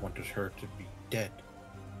I wanted her to be dead.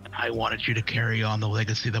 I wanted you to carry on the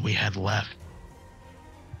legacy that we had left.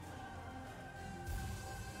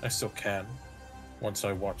 I still can, once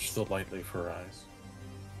I watch the light leave her eyes.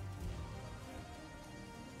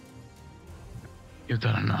 You've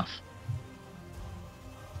done enough.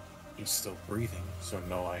 He's still breathing, so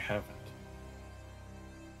no, I haven't.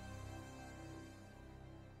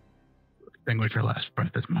 Extinguish your last breath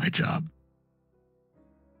is my job.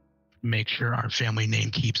 Make sure our family name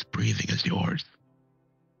keeps breathing as yours.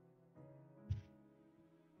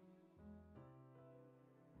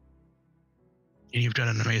 And you've done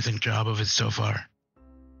an amazing job of it so far.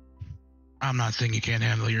 I'm not saying you can't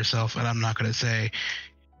handle yourself, and I'm not going to say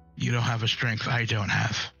you don't have a strength I don't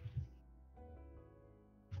have.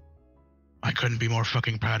 I couldn't be more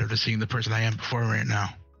fucking proud of just seeing the person I am before right now.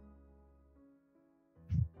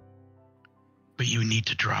 But you need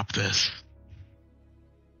to drop this.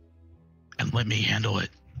 And let me handle it.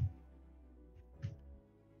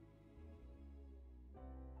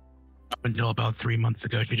 Up until about 3 months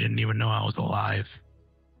ago, she didn't even know I was alive.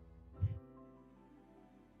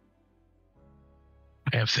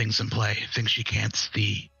 I have things in play, things she can't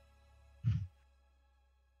see.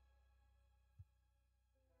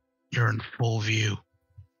 You're in full view.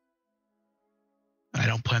 I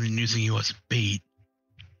don't plan on using you as bait.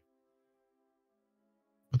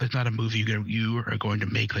 But there's not a movie you are going to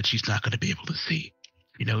make that she's not going to be able to see.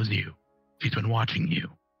 She knows you. She's been watching you.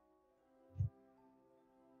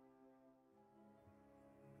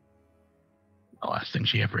 The last thing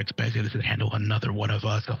she ever expected is to handle another one of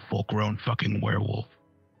us, a full-grown fucking werewolf.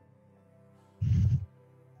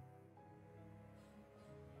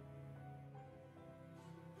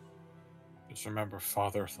 Just remember,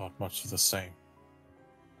 Father thought much of the same.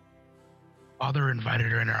 Father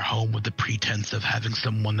invited her in our home with the pretense of having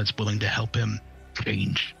someone that's willing to help him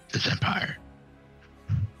change this empire.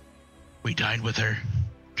 We dined with her.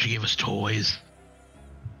 She gave us toys.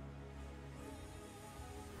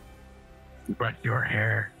 Brushed your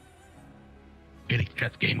hair. Getting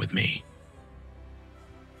chess game with me.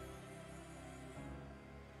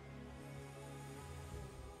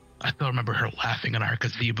 I still remember her laughing in our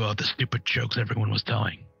gazebo at the stupid jokes everyone was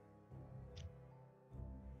telling.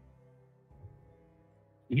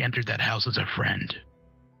 He entered that house as a friend.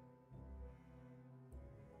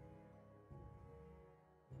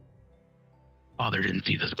 Father didn't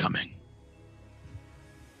see this coming.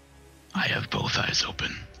 I have both eyes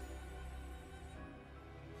open.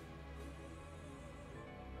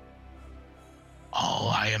 All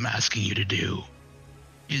I am asking you to do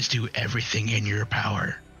is do everything in your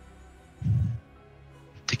power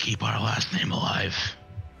to keep our last name alive.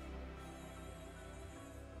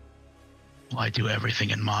 I do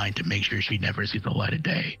everything in mine to make sure she never sees the light of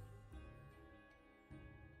day.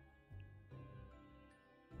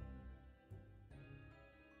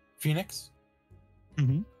 Fenix?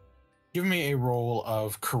 Mm-hmm. Give me a roll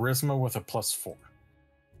of charisma with a +4.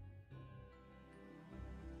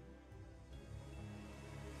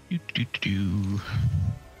 Do.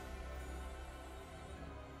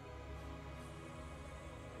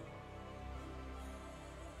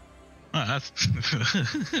 Oh, that's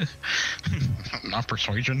not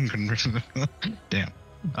persuasion. Damn.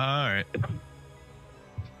 All right.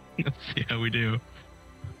 Let's see how we do.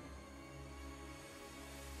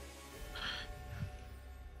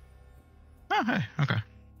 Oh, hey. Okay.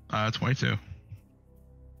 22.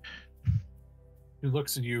 He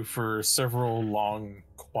looks at you for several long,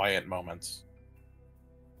 quiet moments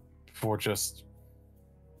before just...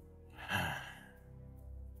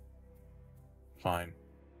 Fine.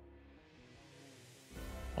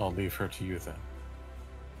 I'll leave her to you then.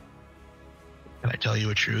 Can I tell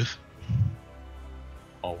you a truth?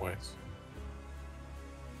 Always.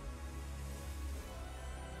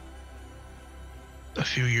 A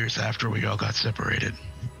few years after we all got separated,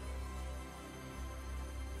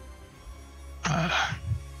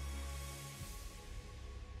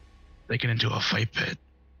 they get into a fight pit.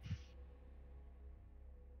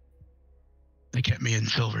 They kept me in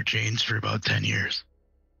silver chains for about 10 years.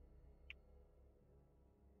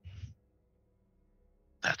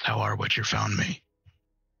 That's how our Witcher found me.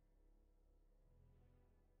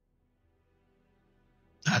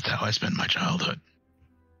 That's how I spent my childhood.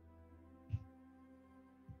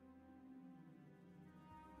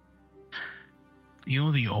 You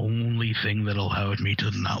know, the only thing that allowed me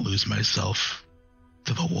to not lose myself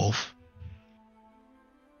to the wolf,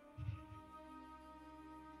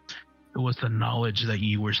 it was the knowledge that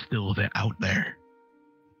you were still out there.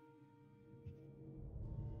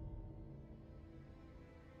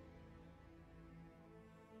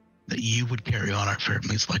 That you would carry on our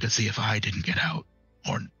family's legacy if I didn't get out.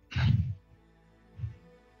 Or...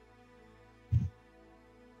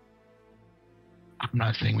 I'm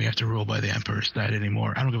not saying we have to rule by the Emperor's side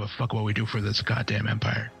anymore. I don't give a fuck what we do for this goddamn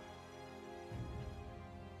empire.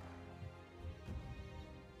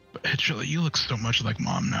 But actually, you look so much like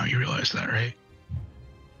Mom now. You realize that, right?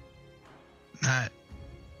 That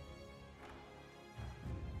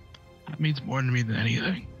means more to me than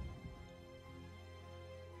anything.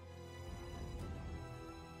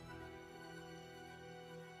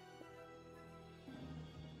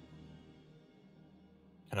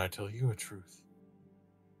 Can I tell you a truth?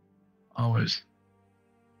 Always.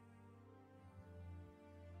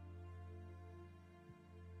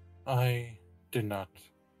 I did not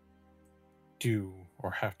do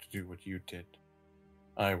or have to do what you did.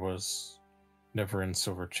 I was never in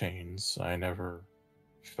Silver Chains. I never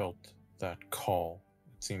felt that call.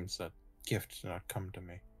 It seems that gift did not come to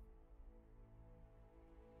me.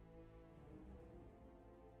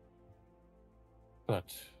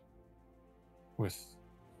 But with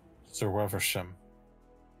Sir Weversham,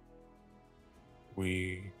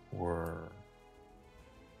 we were...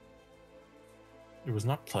 It was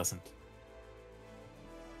not pleasant.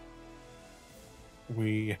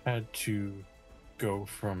 We had to go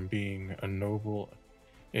from being a noble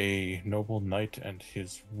knight and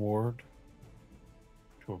his ward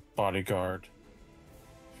to a bodyguard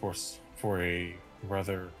for a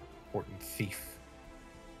rather important thief.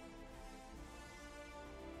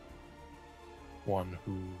 One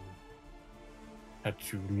who had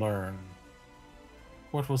to learn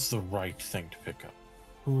what was the right thing to pick up.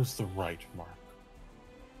 Who was the right mark?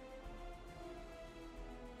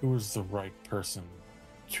 Who was the right person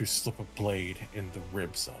to slip a blade in the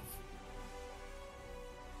ribs of?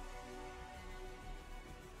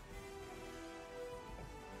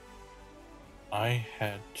 I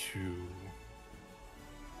had to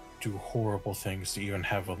do horrible things to even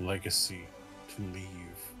have a legacy to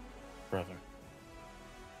leave, brother.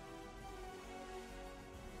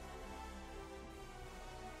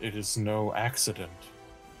 It is no accident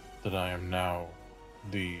that I am now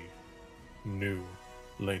the new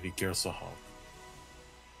Lady Girsahog.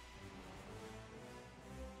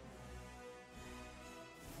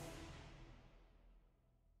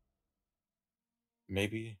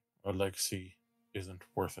 Maybe a legacy isn't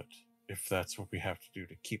worth it if that's what we have to do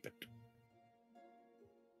to keep it.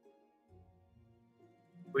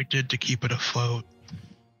 We did to keep it afloat.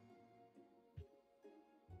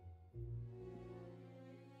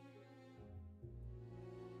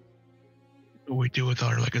 What we do with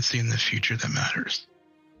our legacy in the future that matters.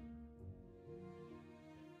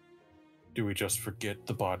 Do we just forget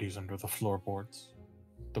the bodies under the floorboards?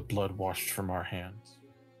 The blood washed from our hands?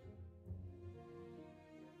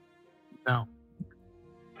 No.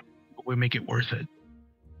 But we make it worth it.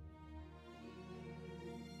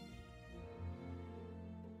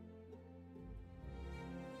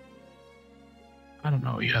 I don't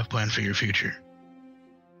know what you have planned for your future.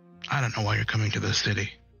 I don't know why you're coming to this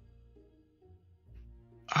city.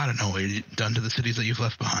 I don't know what you've done to the cities that you've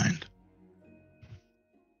left behind.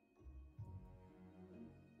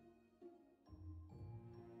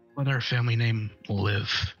 Let our family name live.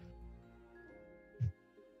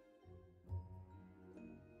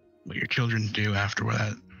 What your children do after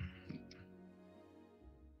that,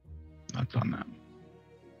 that's on them.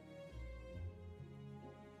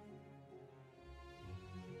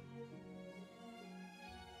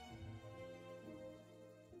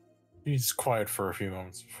 She's quiet for a few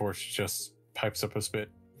moments before she just pipes up a spit.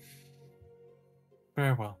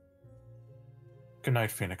 Very well. Good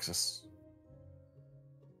night, Phoenixes.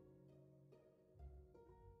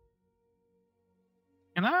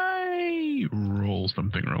 Can I roll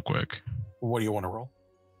something real quick? What do you want to roll?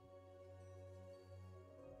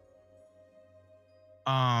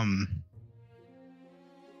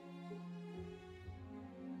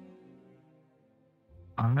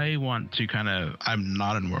 I want to I'm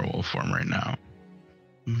not in werewolf form right now.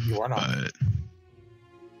 You are not. But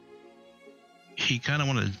he kind of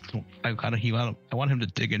I want him to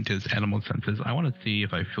dig into his animal senses. I want to see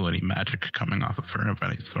if I feel any magic coming off of her of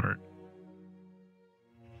any sort.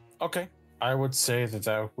 Okay. I would say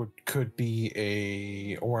that could be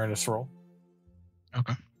a awareness roll.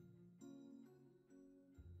 Okay.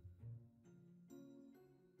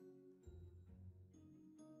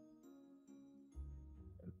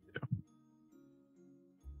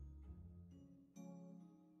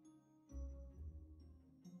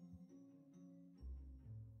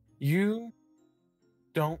 You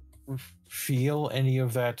don't feel any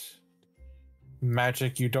of that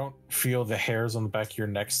magic. You don't feel the hairs on the back of your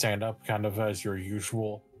neck stand up, kind of as your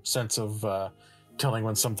usual sense of telling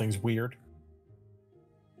when something's weird.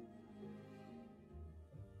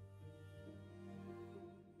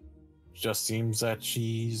 Just seems that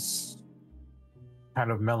she's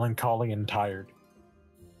kind of melancholy and tired.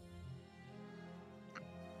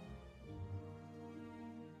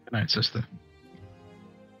 Good night, sister.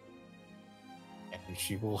 and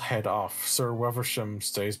she will head off. Sir Weversham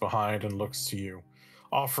stays behind and looks to you,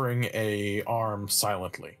 offering a arm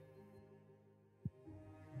silently.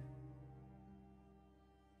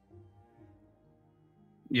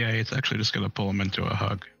 Yeah, it's actually just going to pull him into a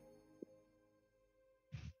hug.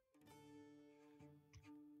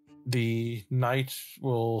 The knight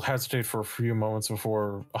will hesitate for a few moments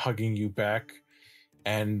before hugging you back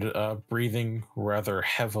and breathing rather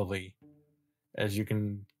heavily as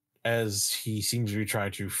he seems to be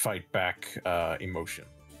trying to fight back emotion.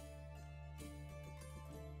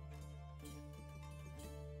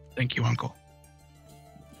 Thank you, Uncle.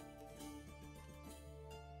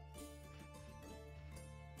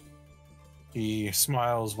 He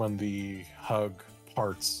smiles when the hug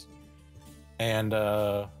parts and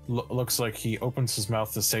looks like he opens his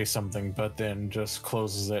mouth to say something, but then just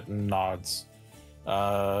closes it and nods.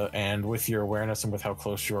 And with your awareness and with how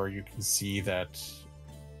close you are, you can see that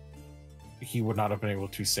he would not have been able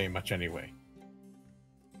to say much anyway.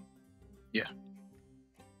 Yeah.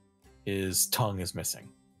 His tongue is missing.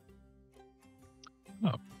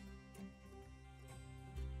 Oh.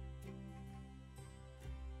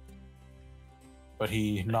 But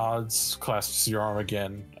he nods, clasps your arm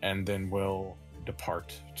again, and then will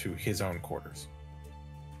depart to his own quarters.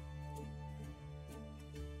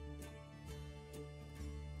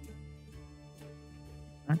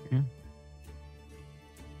 Okay.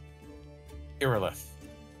 Irileth,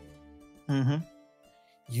 Mm-hmm.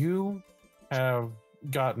 you have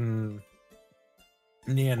gotten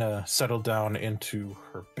Nienna settled down into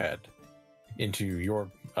her bed, into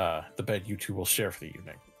your the bed you two will share for the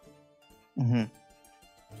evening. Mm-hmm.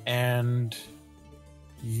 And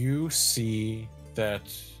you see that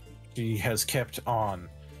she has kept on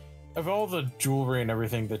of all the jewelry and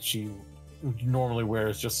everything that she normally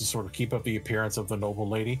wears just to sort of keep up the appearance of the noble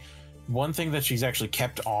lady. One thing that she's actually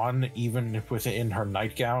kept on, even within her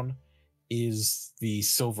nightgown, is the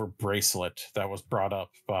silver bracelet that was brought up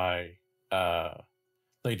by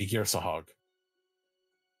Lady Girsahog.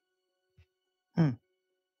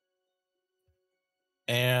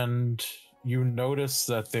 And you notice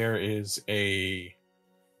that there is a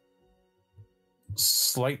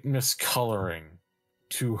slight miscoloring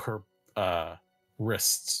to her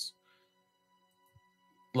wrists.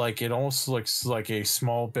 Like it almost looks like a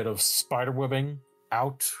small bit of spider webbing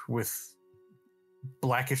out with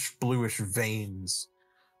blackish bluish veins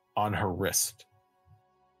on her wrist.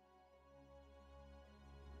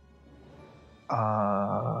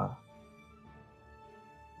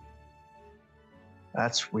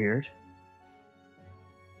 That's weird.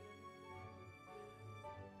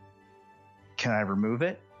 Can I remove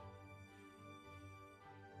it?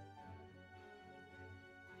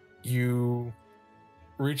 You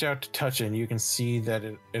reach out to touch it and you can see that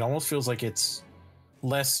it almost feels like it's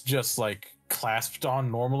less just like clasped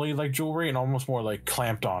on normally like jewelry and almost more like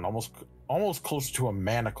clamped on, almost close to a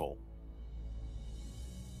manacle.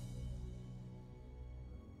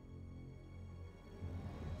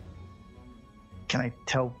 Can I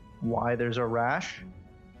tell why there's a rash?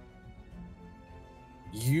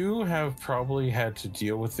 You have probably had to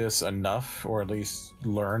deal with this enough, or at least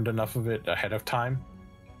learned enough of it ahead of time.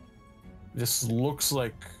 This looks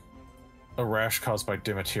like a rash caused by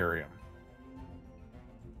Dimiterium.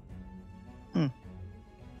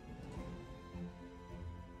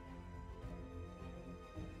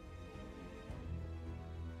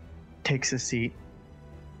 Takes a seat.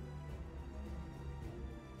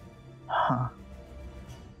 Huh.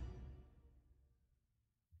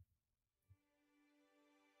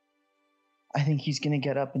 I think he's gonna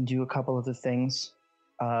get up and do a couple of the things.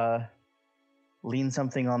 Lean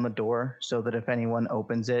something on the door so that if anyone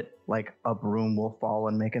opens it, like a broom will fall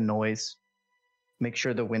and make a noise. Make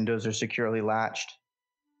sure the windows are securely latched.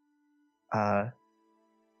 Hide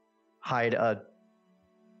a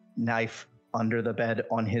knife under the bed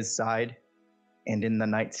on his side and in the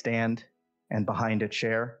nightstand and behind a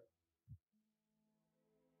chair.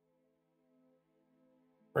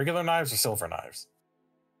 Regular knives or silver knives?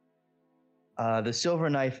 The silver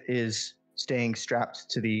knife is staying strapped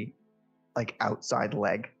to the outside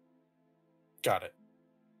leg. Got it.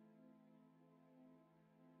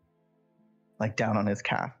 Like down on his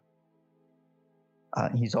calf.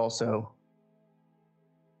 He's also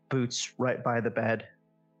boots right by the bed.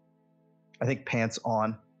 I think pants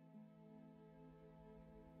on.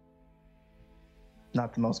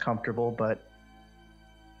 Not the most comfortable, but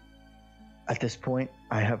at this point,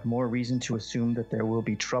 I have more reason to assume that there will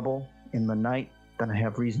be trouble in the night than I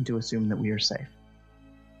have reason to assume that we are safe.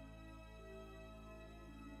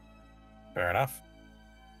 Fair enough.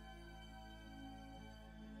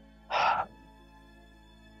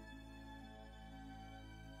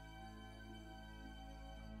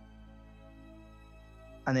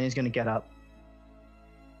 And then he's going to get up,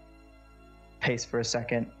 pace for a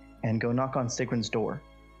second, and go knock on Siegryn's door.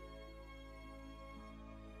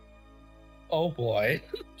 Oh boy.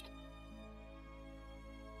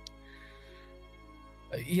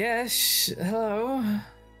 Yes, hello.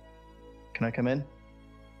 Can I come in?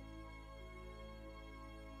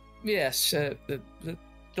 Yes, the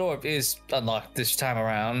door is unlocked this time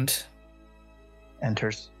around.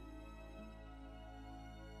 Enters.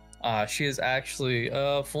 She is actually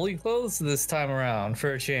fully clothed this time around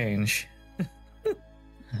for a change.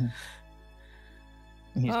 And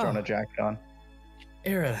he's thrown a jacket on.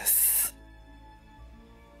 Irileth.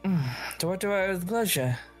 To what do I owe the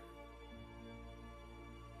pleasure?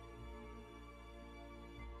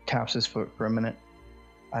 Taps his foot for a minute.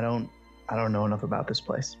 I don't know enough about this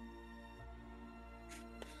place.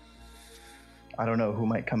 I don't know who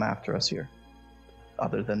might come after us here,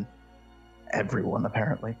 other than everyone,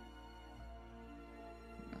 apparently.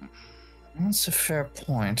 That's a fair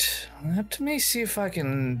point. Let me see if I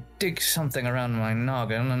can dig something around my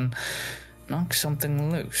noggin and knock something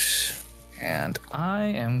loose. And I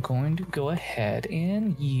am going to go ahead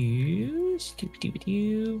and use...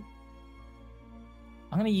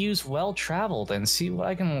 I'm going to use well-traveled and see what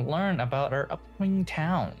I can learn about our upcoming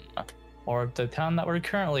town. Or the town that we're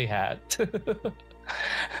currently at.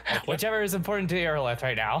 Whichever is important to Irileth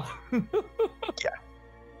right now. Yeah.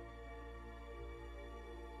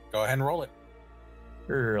 Go ahead and roll it.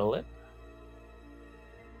 Roll it.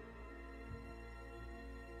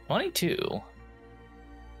 22.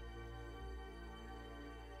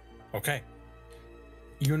 Okay.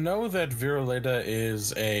 You know that Berenguer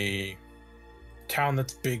is a town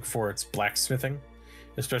that's big for its blacksmithing,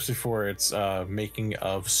 especially for its making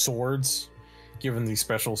of swords, given the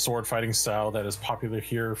special sword fighting style that is popular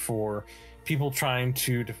here for people trying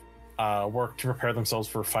to work to prepare themselves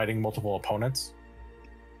for fighting multiple opponents.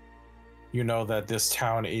 You know that this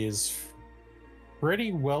town is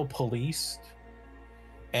pretty well policed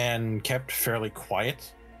and kept fairly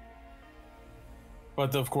quiet.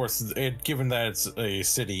 But of course, given that it's a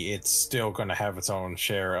city, it's still going to have its own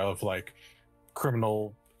share of like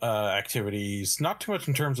criminal activities. Not too much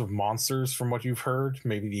in terms of monsters, from what you've heard.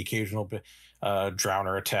 Maybe the occasional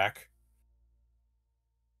drowner attack.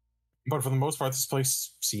 But for the most part, this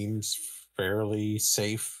place seems fairly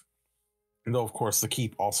safe. Though, of course, the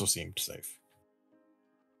keep also seemed safe.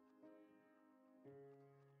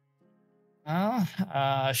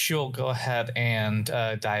 Well, she'll go ahead and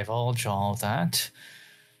divulge all of that.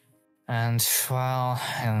 And while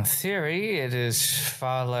in theory it is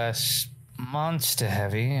far less monster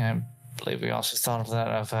heavy, I believe we also thought of that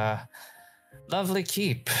of a lovely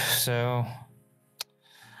keep. So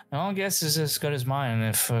my guess is as good as mine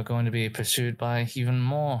if we're going to be pursued by even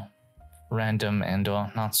more random and or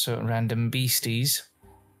not so random beasties.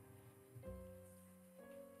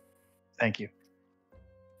 Thank you.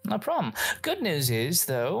 No problem. Good news is,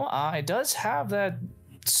 though, it does have that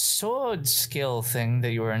sword skill thing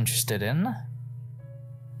that you were interested in.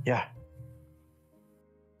 Yeah.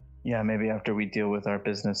 Yeah, maybe after we deal with our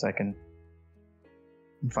business, I can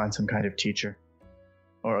find some kind of teacher.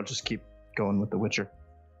 Or I'll just keep going with The Witcher.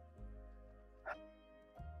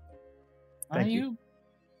 Are you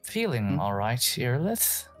feeling all right,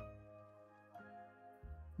 Irileth?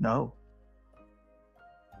 No.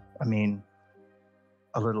 I mean,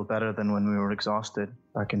 a little better than when we were exhausted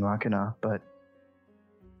back in Rakina, but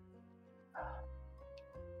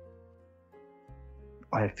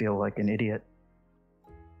I feel like an idiot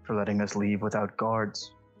for letting us leave without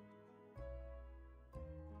guards.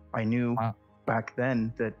 I knew back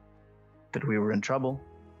then that we were in trouble.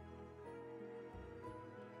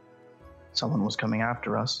 Someone was coming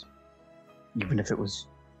after us, even if it was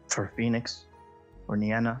for Fenix or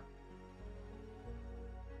Nienna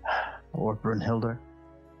or Brynnhilder.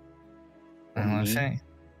 I say,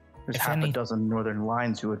 there's half a dozen northern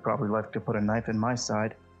lines who would probably like to put a knife in my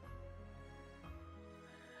side.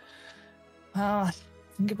 Well,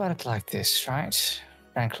 think about it like this, right?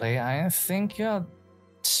 Frankly, I think you're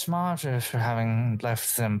smarter for having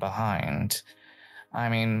left them behind. I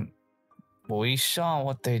mean, we saw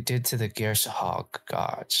what they did to the Gersahog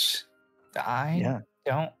guards. I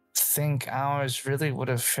don't think ours really would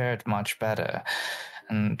have fared much better.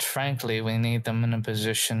 And frankly, we need them in a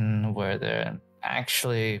position where they're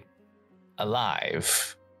actually alive,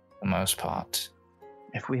 for the most part.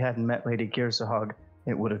 If we hadn't met Lady Gersahog,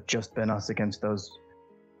 it would have just been us against those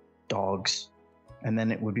dogs. And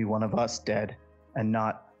then it would be one of us dead, and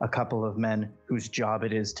not a couple of men whose job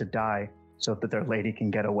it is to die so that their lady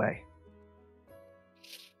can get away.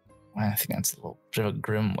 I think that's a little bit of a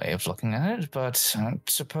grim way of looking at it, but I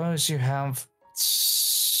suppose you have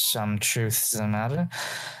some truth to the matter.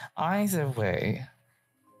 Either way,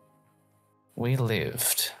 we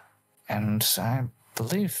lived. And I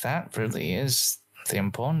believe that really is the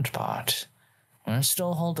important part. We're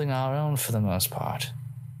still holding our own for the most part.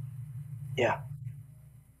 Yeah.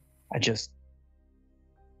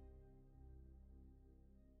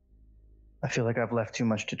 I feel like I've left too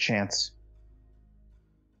much to chance.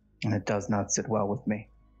 And it does not sit well with me.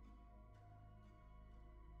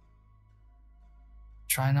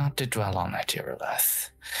 Try not to dwell on it, Irileth.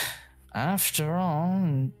 After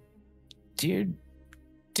all, you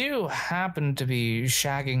do happen to be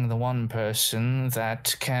shagging the one person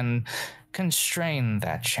that can constrain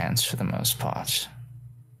that chance for the most part.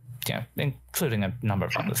 Yeah, including a number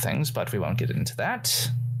of other things, but we won't get into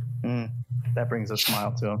that. That brings a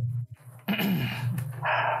smile to him.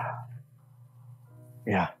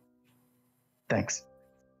 Yeah. Thanks.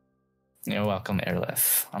 You're welcome,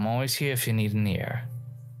 Irileth. I'm always here if you need an ear.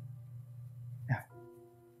 Yeah.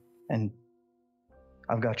 And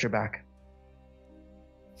I've got your back.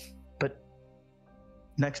 But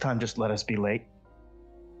next time, just let us be late.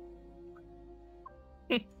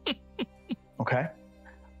 Okay?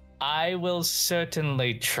 I will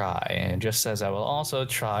certainly try, just as I will also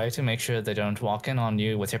try to make sure they don't walk in on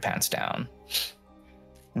you with your pants down.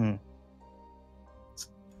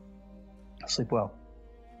 Sleep well.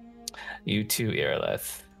 You too,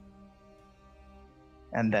 Irileth.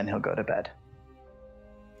 And then he'll go to bed.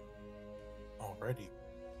 Alrighty.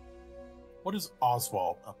 What is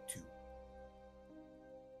Oswald up to?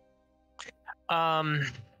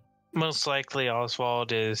 Most likely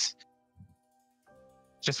Oswald is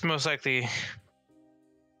just most likely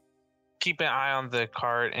keep an eye on the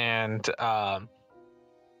cart and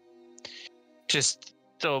just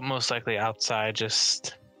still most likely outside,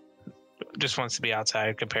 just wants to be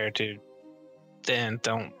outside compared to then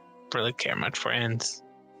don't really care much for ends.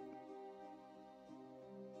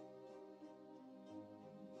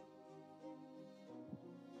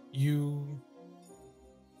 You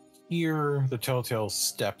hear the telltale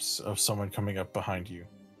steps of someone coming up behind you.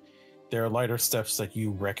 There are lighter steps that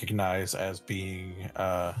you recognize as being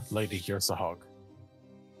Lady Gersahog.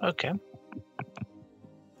 Okay.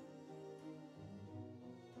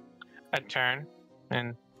 I turn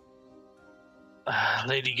and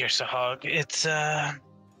Lady Gersahog, it's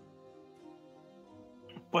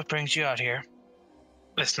what brings you out here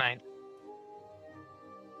this night?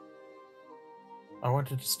 I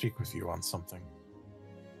wanted to speak with you on something.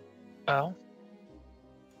 Oh?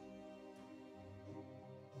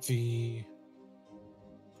 The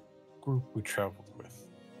group we traveled with.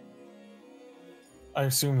 I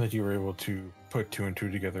assume that you were able to put two and two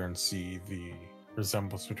together and see the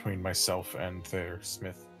resemblance between myself and their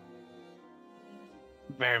smith.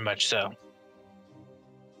 Very much so.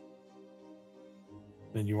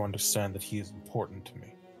 Then you understand that he is important to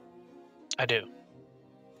me. I do.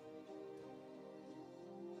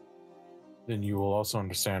 Then you will also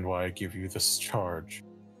understand why I give you this charge.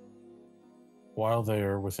 While they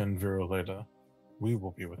are within Viroleda, we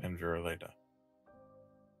will be within Viroleda.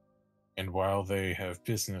 And while they have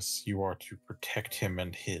business, you are to protect him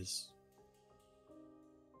and his.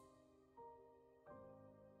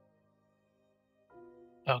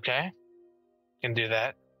 Okay. Can do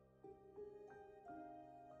that.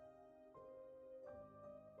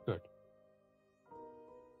 Good.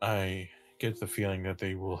 I get the feeling that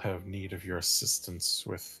they will have need of your assistance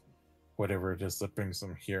with whatever it is that brings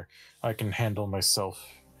them here. I can handle myself,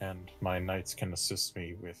 and my knights can assist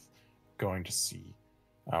me with going to see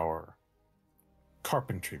our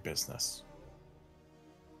carpentry business.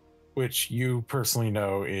 Which you personally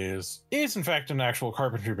know is in fact an actual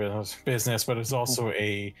carpentry business, but it's also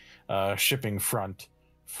a shipping front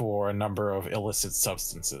for a number of illicit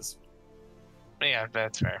substances. Yeah,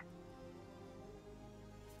 that's fair.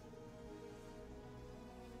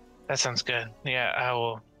 That sounds good. Yeah,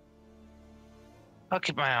 I'll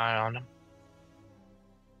keep my eye on him.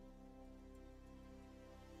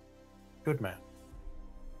 Good man.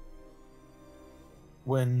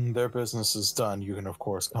 When their business is done, you can of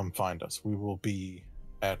course come find us. We will be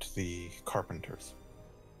at the Carpenters.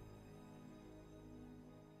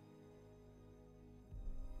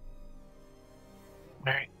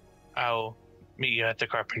 All right. I'll meet you at the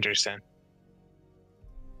Carpenter's then.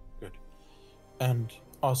 Good. And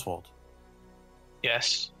Oswald,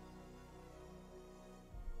 Yes,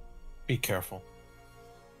 be careful.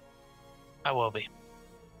 I will be.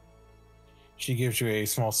 She gives you a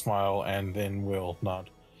small smile and then will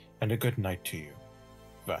nod. And a good night to you,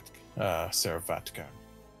 Sir Vatgar.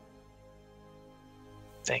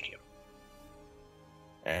 Thank you.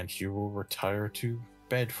 And you will retire to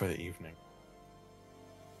bed for the evening.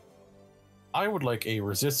 I would like a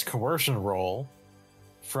resist coercion roll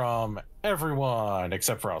from everyone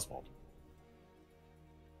except for Oswald.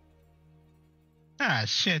 Ah,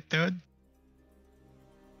 shit, dude.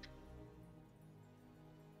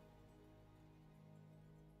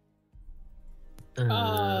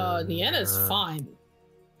 Nienna's fine.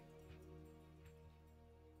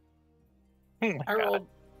 I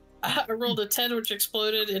rolled a 10, which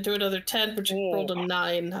exploded into another 10, which rolled a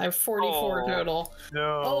 9. I have 44 total.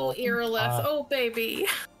 No. Oh, Irileth. Oh, baby.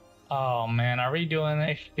 Oh man, are we doing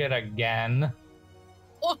this shit again?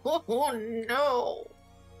 Oh, no.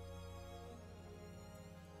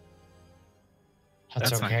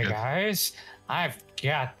 That's That's not okay, good. guys. I've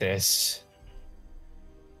got this.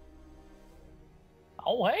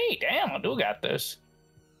 Oh, hey, damn, I do got this.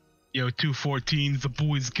 Yo, 214s, the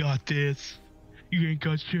boys got this. You ain't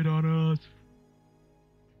got shit on us.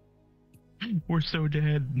 We're so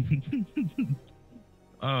dead.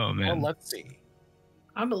 Oh, man. Well, let's see.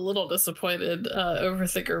 I'm a little disappointed.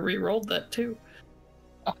 Overthinker re-rolled that, too.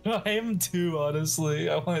 I am too, honestly.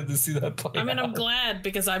 I wanted to see that play I mean, I'm out. glad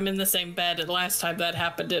because I'm in the same bed, and last time that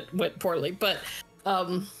happened, it went poorly. But,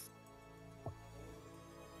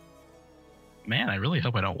 Man, I really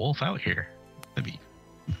hope I don't wolf out here. That'd be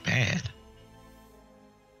bad.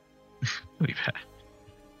 That'd be bad.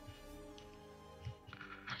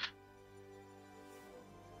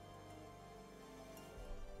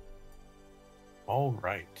 All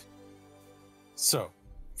right. So,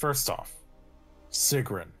 first off,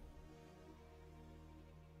 Siegryn.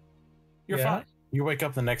 You're Yeah? fine. You wake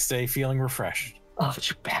up the next day feeling refreshed. Oh,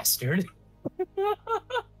 you bastard.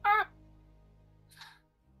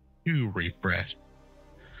 You refresh.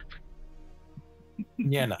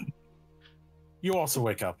 Nienna. You also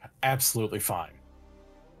wake up absolutely fine.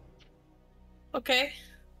 okay.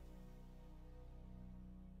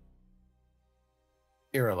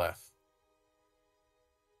 Irileth.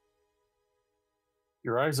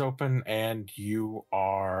 Your eyes open and you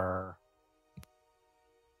are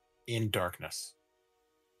in darkness.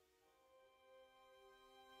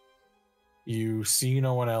 You see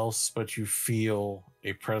no one else, but you feel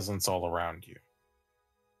a presence all around you.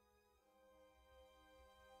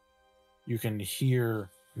 You can hear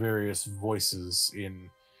various voices in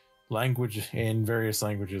various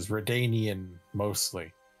languages, Redanian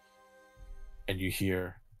mostly. And you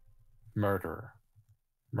hear murderer,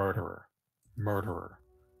 murderer, murderer,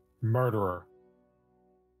 murderer.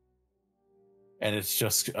 And it's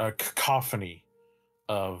just a cacophony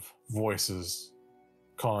of voices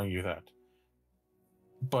calling you that.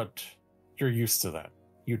 But you're used to that.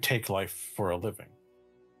 You take life for a living.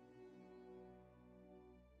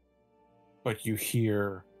 But you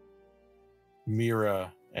hear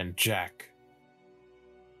Mira and Jack.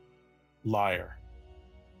 Liar.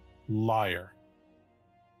 Liar.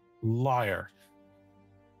 Liar.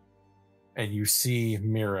 And you see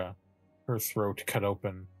Mira, her throat cut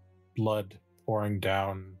open, blood pouring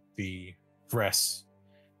down the dress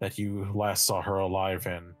that you last saw her alive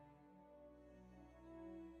in.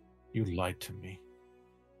 You lied to me.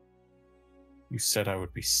 You said I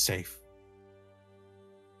would be safe.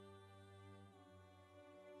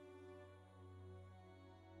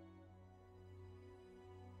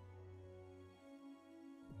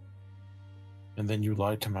 And then you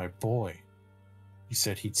lied to my boy. He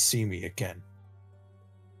said he'd see me again.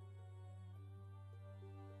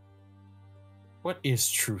 What is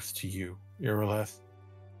truth to you, Irileth?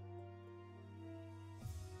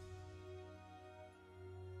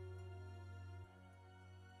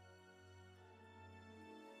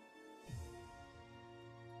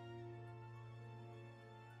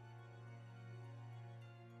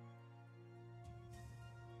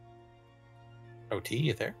 OT,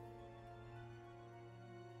 you there?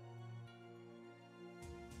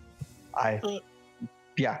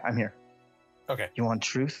 Yeah, I'm here. Okay. You want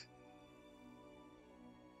truth?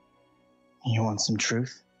 You want some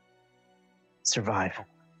truth? Survive.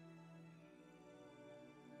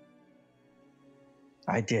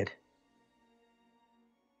 I did.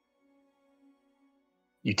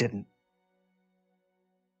 You didn't.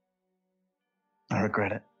 I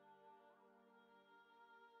regret it.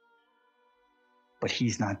 But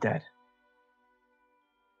he's not dead.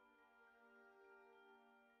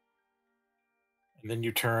 And then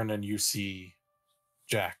you turn and you see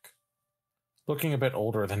Jack, looking a bit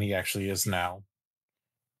older than he actually is now,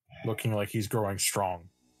 looking like he's growing strong.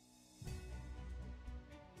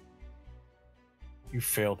 You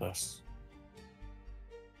failed us.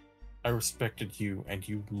 I respected you, and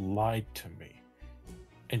you lied to me,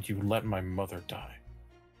 and you let my mother die.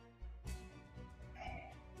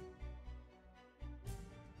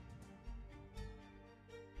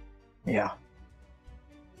 Yeah.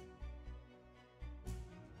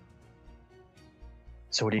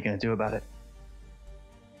 So what are you going to do about it?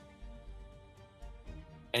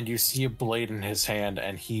 And you see a blade in his hand,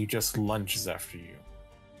 and he just lunges after you.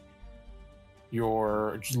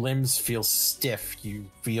 Your limbs feel stiff, you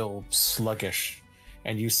feel sluggish,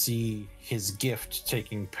 and you see his gift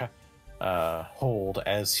taking hold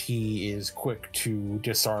as he is quick to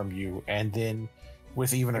disarm you, and then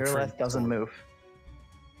with even a Irileth doesn't move.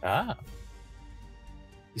 Ah.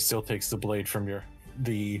 He still takes the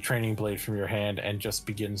training blade from your hand and just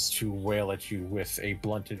begins to wail at you with a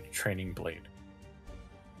blunted training blade.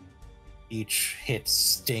 Each hit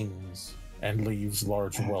stings and leaves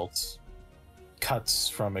large welts, cuts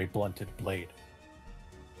from a blunted blade.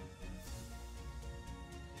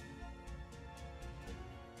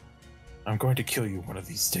 I'm going to kill you one of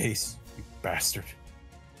these days, you bastard.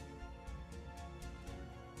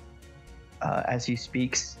 As he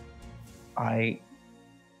speaks, I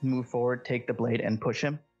move forward, take the blade, and push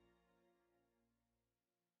him.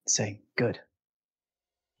 Say, good.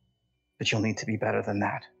 But you'll need to be better than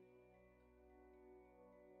that.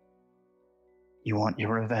 You want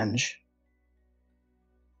your revenge?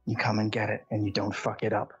 You come and get it, and you don't fuck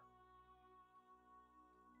it up.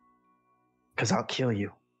 'Cause I'll kill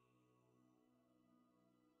you.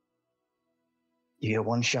 You get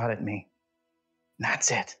one shot at me. And that's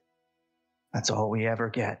it. That's all we ever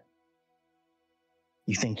get.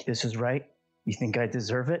 You think this is right? You think I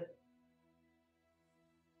deserve it?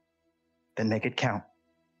 Then make it count.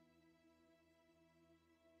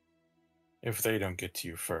 If they don't get to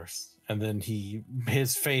you first. And then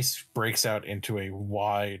his face breaks out into a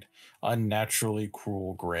wide, unnaturally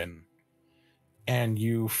cruel grin. And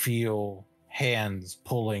you feel hands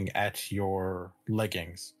pulling at your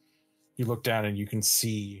leggings. You look down and you can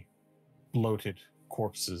see bloated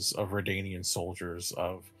corpses of Redanian soldiers,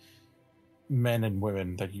 of men and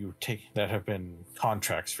women that have been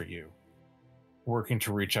contracts for you, working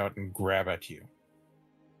to reach out and grab at you.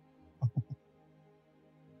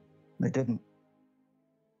 They didn't.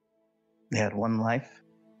 They had one life,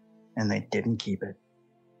 and they didn't keep it.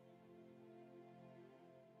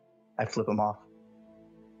 I flip him off.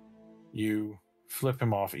 You flip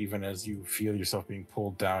him off even as you feel yourself being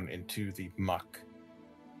pulled down into the muck.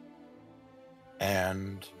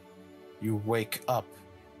 And you wake up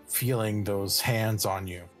feeling those hands on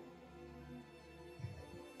you.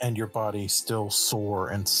 And your body still sore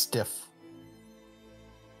and stiff.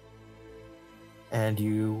 And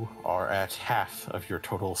you are at half of your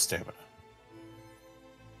total stamina.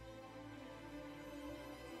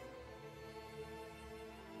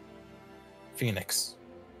 Fenix.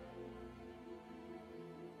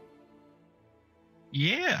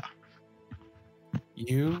 Yeah.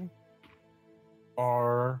 You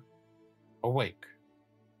are awake,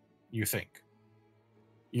 you think.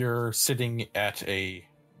 You're sitting at a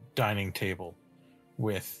dining table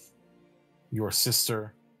with your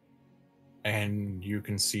sister, and you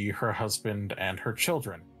can see her husband and her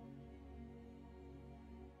children.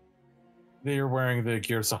 They are wearing the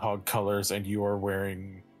Girsahog colors, and you are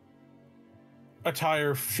wearing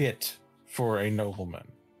attire fit for a nobleman.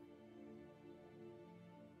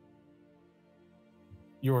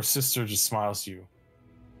 Your sister just smiles to you.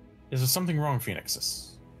 Is there something wrong,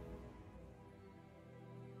 Fenixes?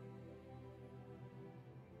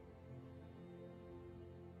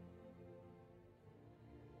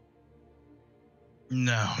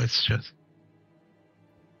 No, it's just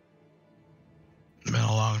been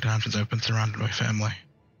a long time since I've been surrounded by family.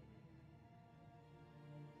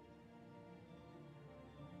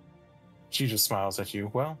 She just smiles at you.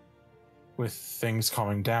 Well, with things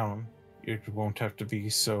calming down, it won't have to be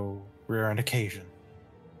so rare an occasion.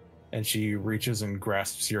 And she reaches and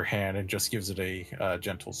grasps your hand and just gives it a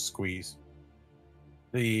gentle squeeze.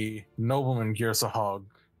 The nobleman Girsahog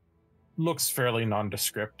looks fairly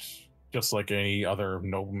nondescript, just like any other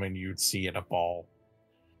nobleman you'd see at a ball.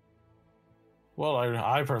 Well,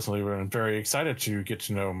 I personally have been very excited to get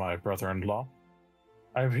to know my brother-in-law.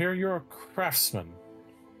 I hear you're a craftsman.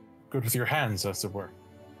 Good with your hands, as it were.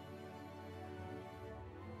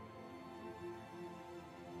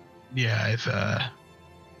 Yeah,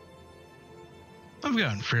 I've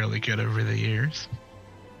gotten fairly good over the years.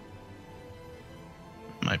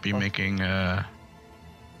 Might be making a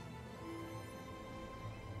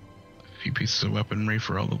few pieces of weaponry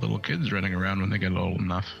for all the little kids running around when they get old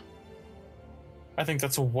enough. I think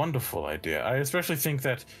that's a wonderful idea. I especially think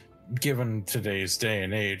that, given today's day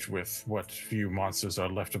and age with what few monsters are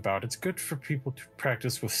left about, it's good for people to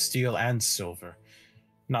practice with steel and silver.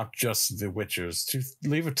 Not just the witchers. To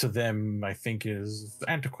leave it to them, I think, is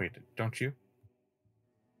antiquated, don't you?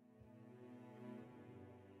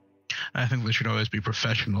 I think there should always be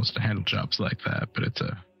professionals to handle jobs like that, but it's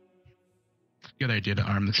a good idea to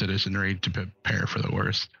arm the citizenry to prepare for the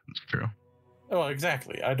worst. It's true. Oh,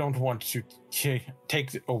 exactly. I don't want to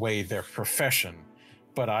take away their profession,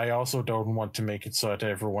 but I also don't want to make it so that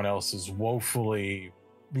everyone else is woefully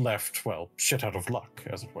left, well, shit out of luck,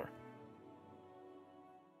 as it were.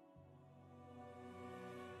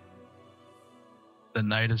 The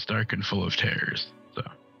night is dark and full of terrors, so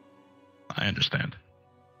I understand.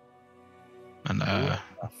 And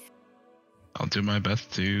I'll do my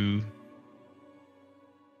best to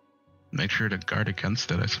make sure to guard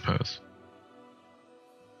against it, I suppose.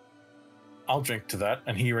 I'll drink to that.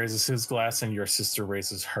 And he raises his glass and your sister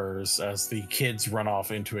raises hers as the kids run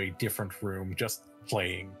off into a different room, just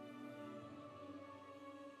playing.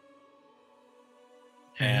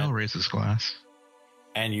 And he'll raise his glass.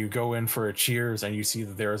 And you go in for a cheers and you see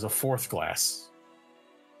that there is a fourth glass.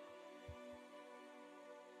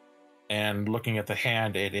 And looking at the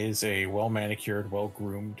hand, it is a well-manicured,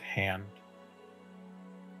 well-groomed hand.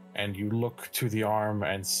 And you look to the arm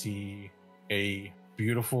and see a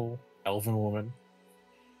beautiful elven woman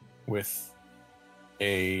with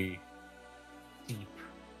a deep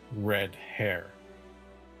red hair,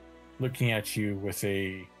 looking at you with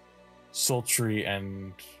a sultry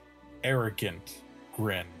and arrogant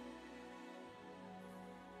grin.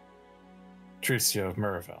 Tricia of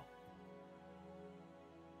Miravel.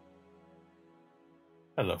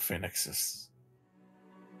 Hello, Phoenixes.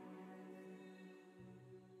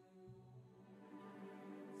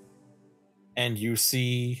 And you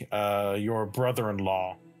see your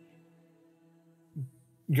brother-in-law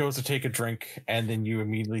goes to take a drink, and then you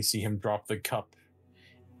immediately see him drop the cup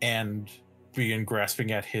and begin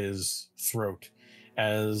grasping at his throat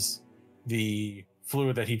as the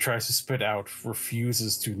fluid that he tries to spit out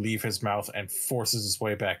refuses to leave his mouth and forces its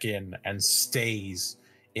way back in and stays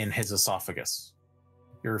in his esophagus.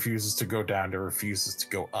 It refuses to go down, it refuses to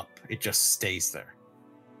go up. It just stays there.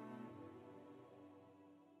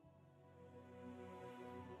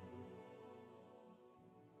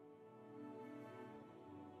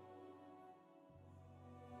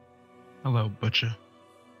 Hello, Butcher.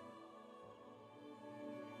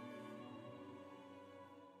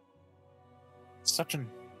 Such an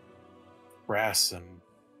brass and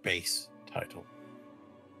bass title.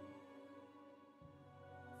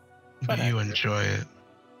 But you enjoy it.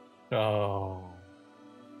 Oh,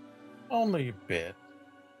 only a bit.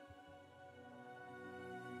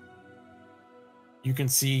 You can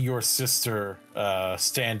see your sister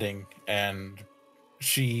standing, and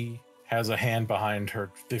she has a hand behind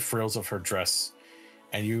her, the frills of her dress,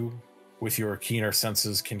 and you, with your keener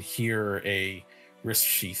senses, can hear a wrist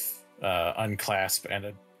sheath unclasp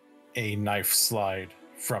and a knife slide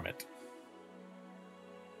from it.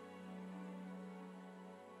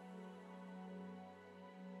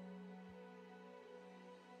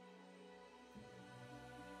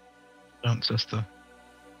 Don't, sister.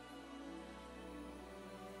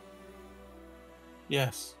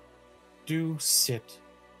 Yes. Do sit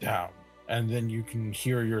down. And then you can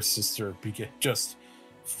hear your sister just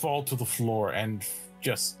fall to the floor, and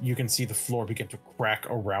just you can see the floor begin to crack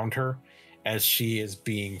around her as she is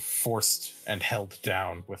being forced and held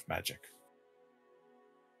down with magic.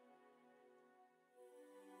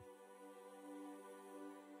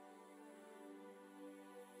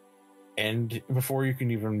 And before you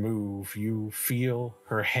can even move, you feel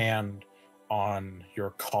her hand on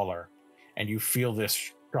your collar, and you feel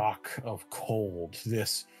this shock of cold,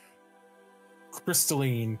 this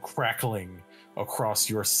crystalline crackling across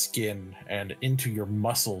your skin and into your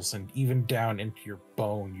muscles and even down into your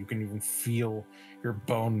bone. You can even feel your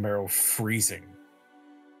bone marrow freezing.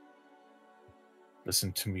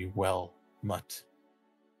 Listen to me well, Mutt.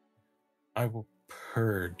 I will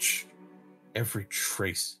purge every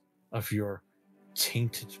trace of your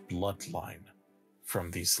tainted bloodline from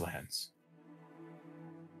these lands.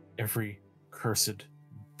 Every cursed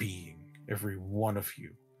being, every one of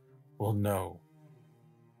you, will know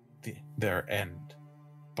their end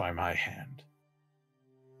by my hand.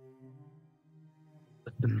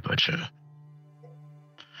 Listen, Butcher.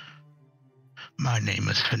 My name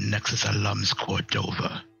is Fenix Alums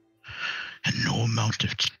Cordova, and no amount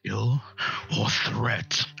of skill or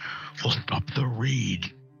threat will stop the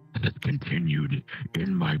reed that has continued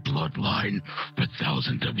in my bloodline for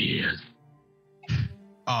thousands of years.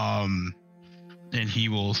 And he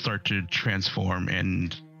will start to transform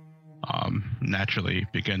and naturally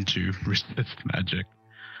begin to resist magic.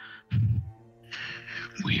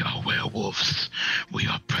 We are werewolves. We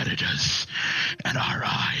are predators. And our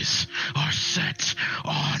eyes are set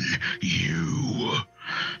on you.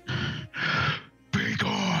 Be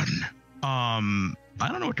gone. I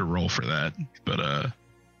don't know what to roll for that, but I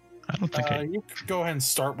don't think You can go ahead and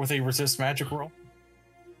start with a resist magic roll.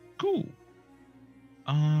 Cool.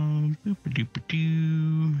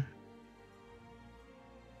 Boop-a-doop-a-doo.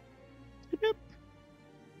 Yep.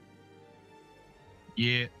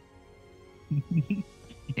 Yeah.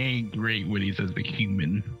 Ain't great when he says the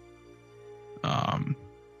human.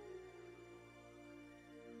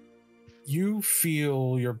 You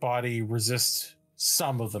feel your body resist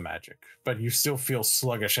some of the magic, but you still feel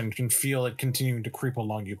sluggish and can feel it continuing to creep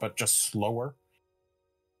along you, but just slower.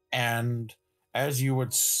 And as you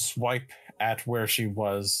would swipe at where she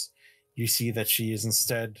was, you see that she is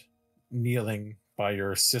instead kneeling by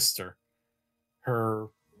your sister. Her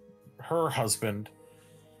husband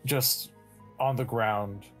just on the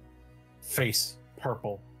ground, face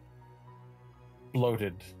purple,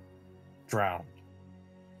 bloated, drowned.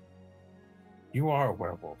 You are a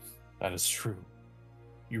werewolf, that is true.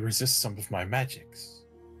 You resist some of my magics.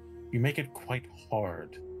 You make it quite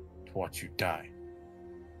hard to watch you die.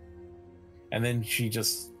 And then she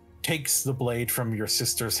just takes the blade from your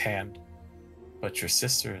sister's hand, but your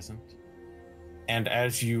sister isn't. And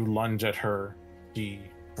as you lunge at her, she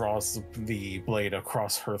draws the blade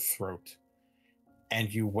across her throat,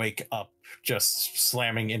 and you wake up just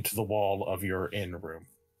slamming into the wall of your inn room.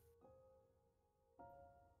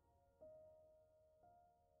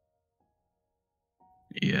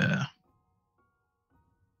 Yeah.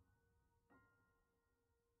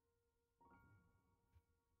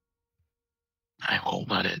 I won't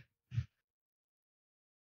let it.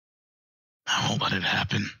 I won't let it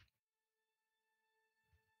happen.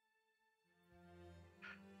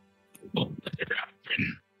 I won't let it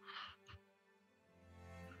happen.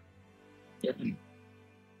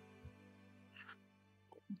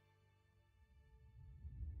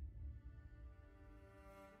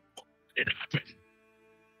 It happened.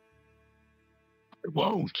 I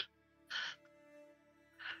won't.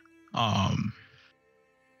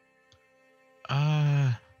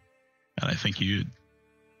 And I think you.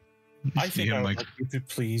 I think I would like you to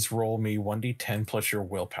please roll me 1d10 plus your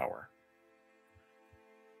willpower.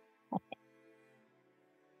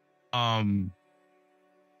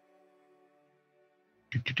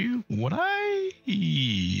 Would I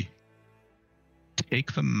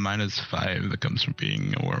take the -5 that comes from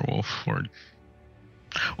being a werewolf? Or,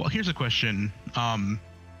 well, here's a question.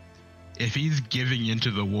 If he's giving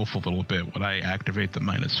into the wolf a little bit, would I activate the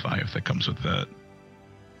 -5 that comes with that?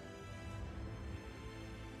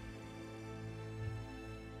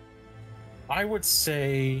 I would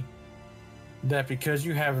say that because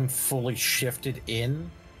you haven't fully shifted in,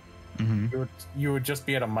 you would just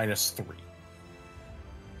be at a -3.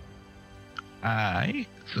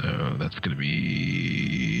 So that's going to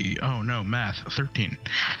be... Oh, no, math. 13.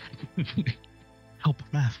 Help,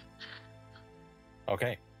 math.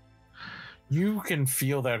 Okay. You can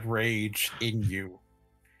feel that rage in you,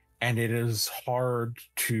 and it is hard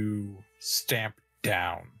to stamp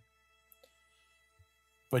down.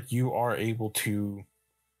 But you are able to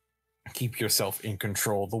keep yourself in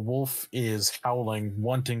control. The wolf is howling,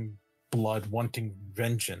 wanting blood, wanting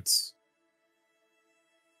vengeance.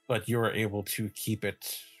 But you're able to keep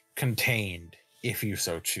it contained if you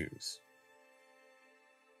so choose.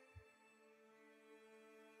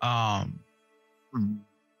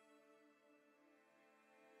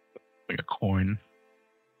 Like a coin.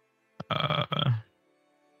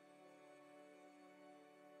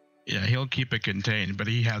 Yeah, he'll keep it contained, but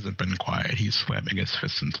he hasn't been quiet. He's slamming his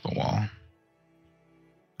fists into the wall.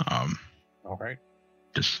 All right.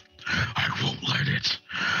 Just, I won't let it.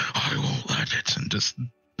 I won't let it. And just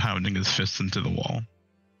pounding his fists into the wall.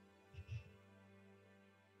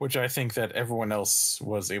 Which I think that everyone else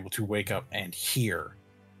was able to wake up and hear.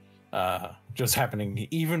 Just happening,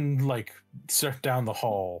 even like down the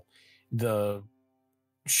hall, the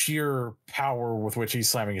sheer power with which he's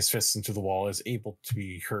slamming his fists into the wall is able to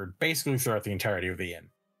be heard basically throughout the entirety of the inn.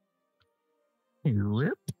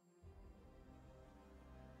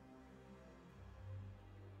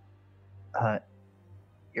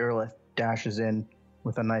 Irileth dashes in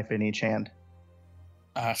with a knife in each hand.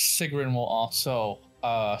 Siegryn will also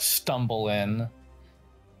stumble in.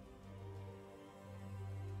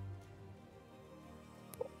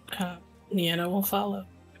 Nienna will follow.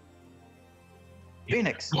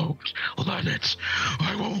 Fenix! I won't let it.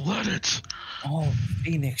 I won't let it. Oh,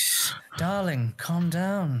 Fenix, darling, calm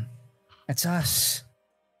down. It's us.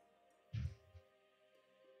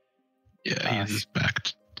 Yeah, he's just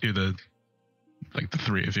back to the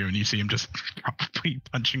three of you, and you see him just probably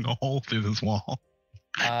punching a hole through this wall.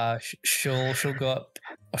 She'll go up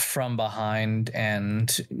from behind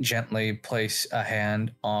and gently place a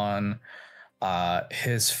hand on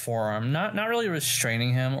his forearm, not really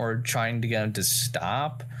restraining him or trying to get him to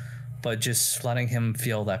stop, but just letting him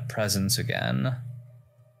feel that presence again.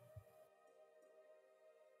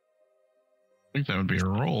 I think that would be a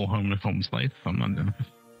roll, home slice from London.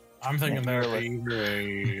 I'm thinking that would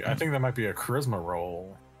be I think that might be a charisma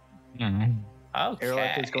roll. Mm-hmm. Okay.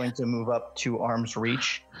 Irileth is going to move up to arm's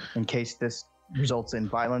reach in case this results in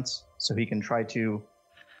violence, so he can try to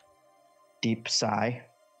deep sigh,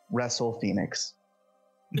 wrestle Fenix.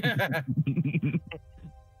 Crazy.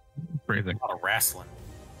 A lot of wrestling.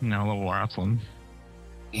 No, a little wrestling.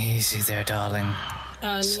 Easy there, darling.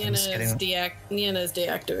 Nienna is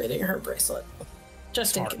deactivating her bracelet.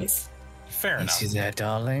 Just Smart. in case. Fair enough. Easy there,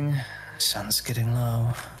 darling. Sun's getting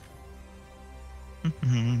low.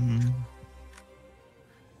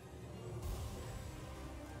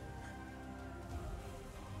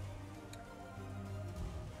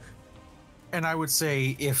 And I would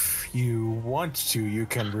say if you want to, you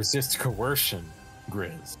can resist coercion,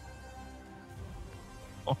 Grizz.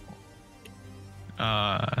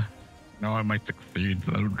 No, I might succeed.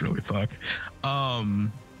 That would really suck.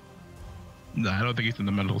 No, I don't think he's in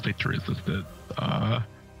the mental state to resist it. And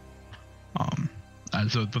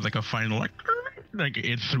so it's like a final, like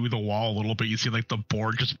it's through the wall a little bit. You see like the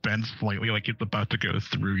board just bends slightly, like it's about to go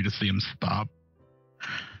through. You just see him stop.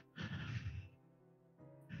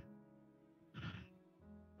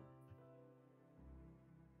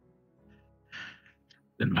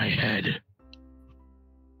 In my head.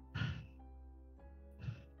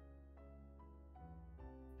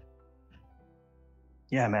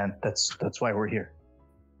 Yeah, man, that's why we're here.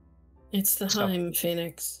 It's the So- Heim,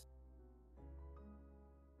 Phoenix.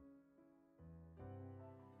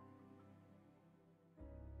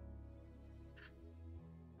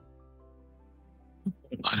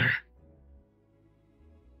 Letter.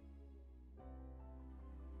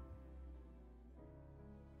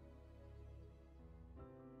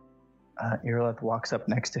 Irileth walks up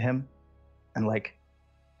next to him and like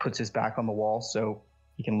puts his back on the wall so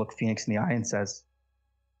he can look Phoenix in the eye and says,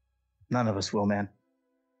 "None of us will, man."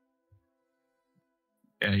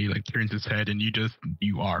 Yeah, he like turns his head and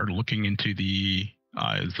you are looking into the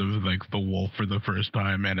eyes of like the wolf for the first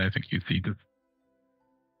time, and I think you see this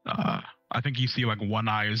I think you see like one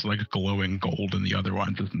eye is like glowing gold and the other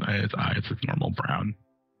one's his eyes is normal brown.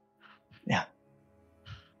 Yeah.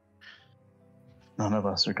 None of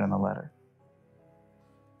us are gonna let her.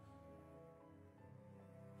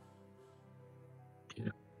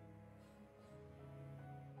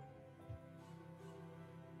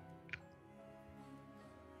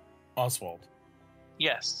 Oswald,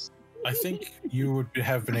 Yes. I think you would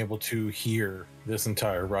have been able to hear this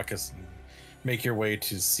entire ruckus and make your way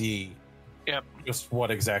to see just what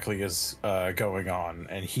exactly is going on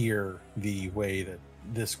and hear the way that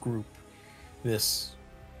this group, this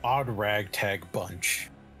odd ragtag bunch,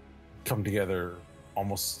 come together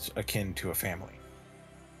almost akin to a family.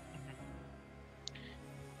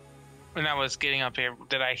 When I was getting up here,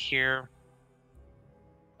 did I hear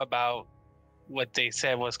about what they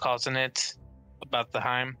said was causing it? About the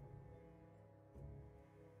Heim?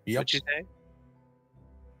 Yep. What'd you say?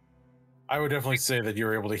 I would definitely say that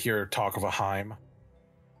you're able to hear talk of a Heim.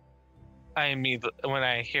 When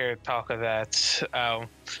I hear talk of that, I'll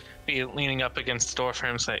be leaning up against the door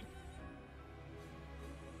frame, like,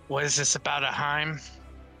 "What is this about a Heim?"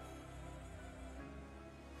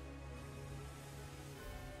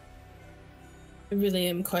 I really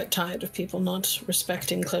am quite tired of people not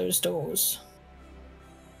respecting closed doors.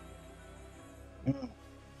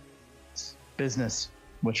 It's business,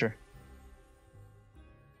 Witcher.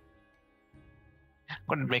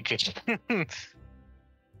 Wouldn't make it.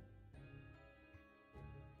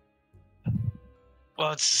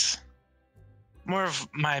 Well, it's more of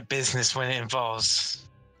my business when it involves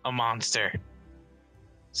a monster.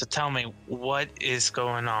 So tell me, what is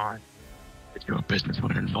going on? It's your business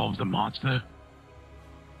when it involves a monster.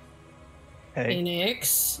 Hey,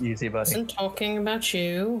 Phoenix, easy, buddy. isn't talking about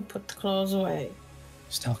you. Put the claws away.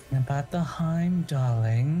 He's talking about the Heim,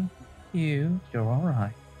 darling. You're all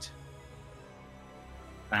right.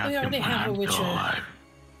 We already have a Witcher.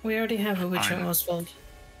 We already have a Witcher, I know. Oswald.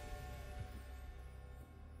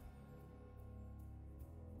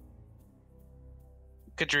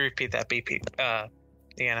 Could you repeat that, BP?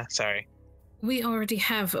 Nienna, sorry. We already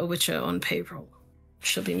have a Witcher on payroll.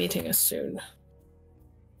 She'll be meeting us soon.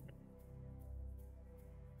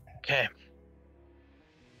 Okay.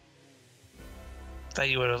 Thought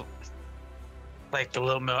you would have liked a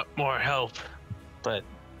little more help, but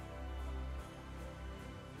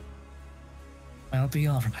I'll be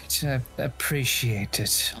all right. I appreciate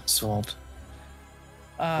it, Oswald.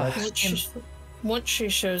 Once she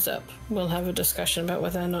shows up, we'll have a discussion about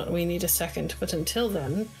whether or not we need a second. But until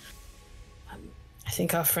then, I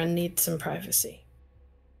think our friend needs some privacy.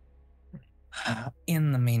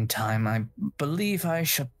 In the meantime, I believe I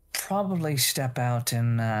should probably step out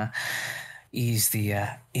and ease the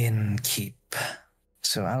innkeep.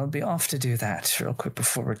 So I'll be off to do that real quick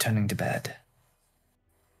before returning to bed.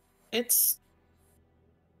 It's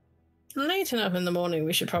late enough in the morning.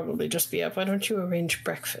 We should probably just be up. Why don't you arrange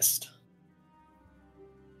breakfast?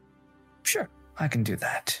 Sure, I can do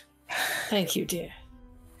that. Thank you, dear.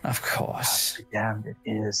 Of course. Damn, it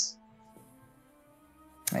is.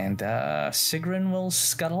 And Siegryn will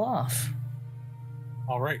scuttle off.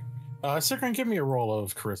 All right. Siegryn, give me a roll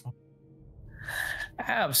of charisma.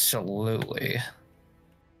 Absolutely.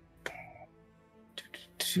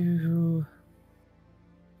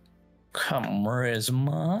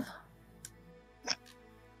 Charisma.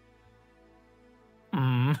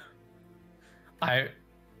 I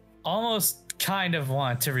almost kind of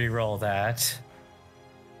want to re-roll that.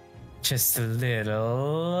 Just a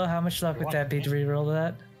little. How much luck would that be to re-roll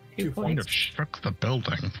that? 2 Kind points. of shook the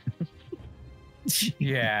building.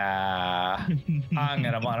 Yeah. I'm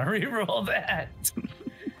gonna want to re-roll that.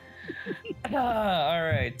 All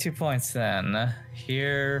right, 2 points then.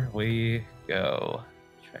 Here we go.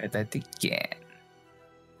 Try that again.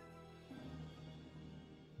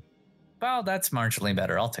 Well, that's marginally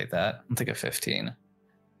better. I'll take that. I'll take a 15.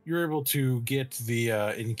 You're able to get the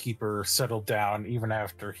innkeeper settled down even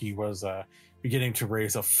after he was beginning to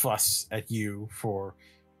raise a fuss at you for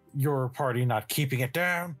your party not keeping it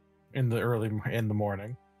down in the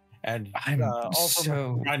morning, and I'm also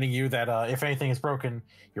so reminding you that if anything is broken,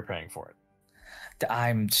 you're paying for it.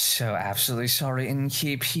 I'm so absolutely sorry,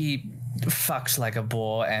 Innkeep. He fucks like a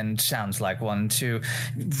boar and sounds like one too.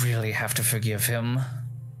 Really have to forgive him.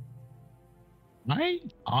 I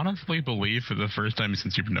honestly believe for the first time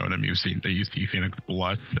since you've known him, you see Fenix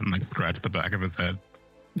blush and like scratch the back of his head.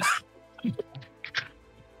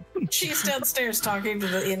 She's downstairs talking to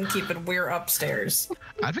the innkeep, and we're upstairs.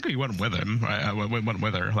 I think we went with him. I went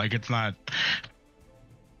with her. Like, it's not.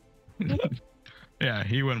 Yeah,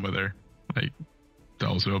 he went with her. Like, to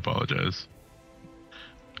also apologize.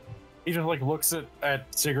 He just like looks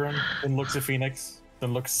at Siegryn, then looks at Fenix,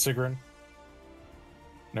 then looks at Siegryn.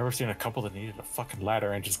 Never seen a couple that needed a fucking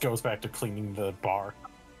ladder and just goes back to cleaning the bar.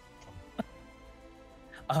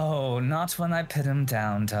 Oh, not when I put him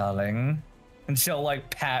down, darling. And she'll like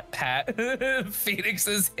pat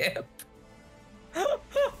Phoenix's hip. I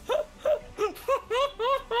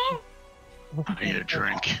need a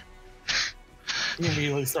drink. He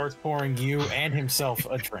immediately starts pouring you and himself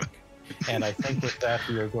a drink. And I think with that,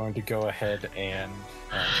 we are going to go ahead and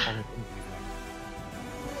call it an evening.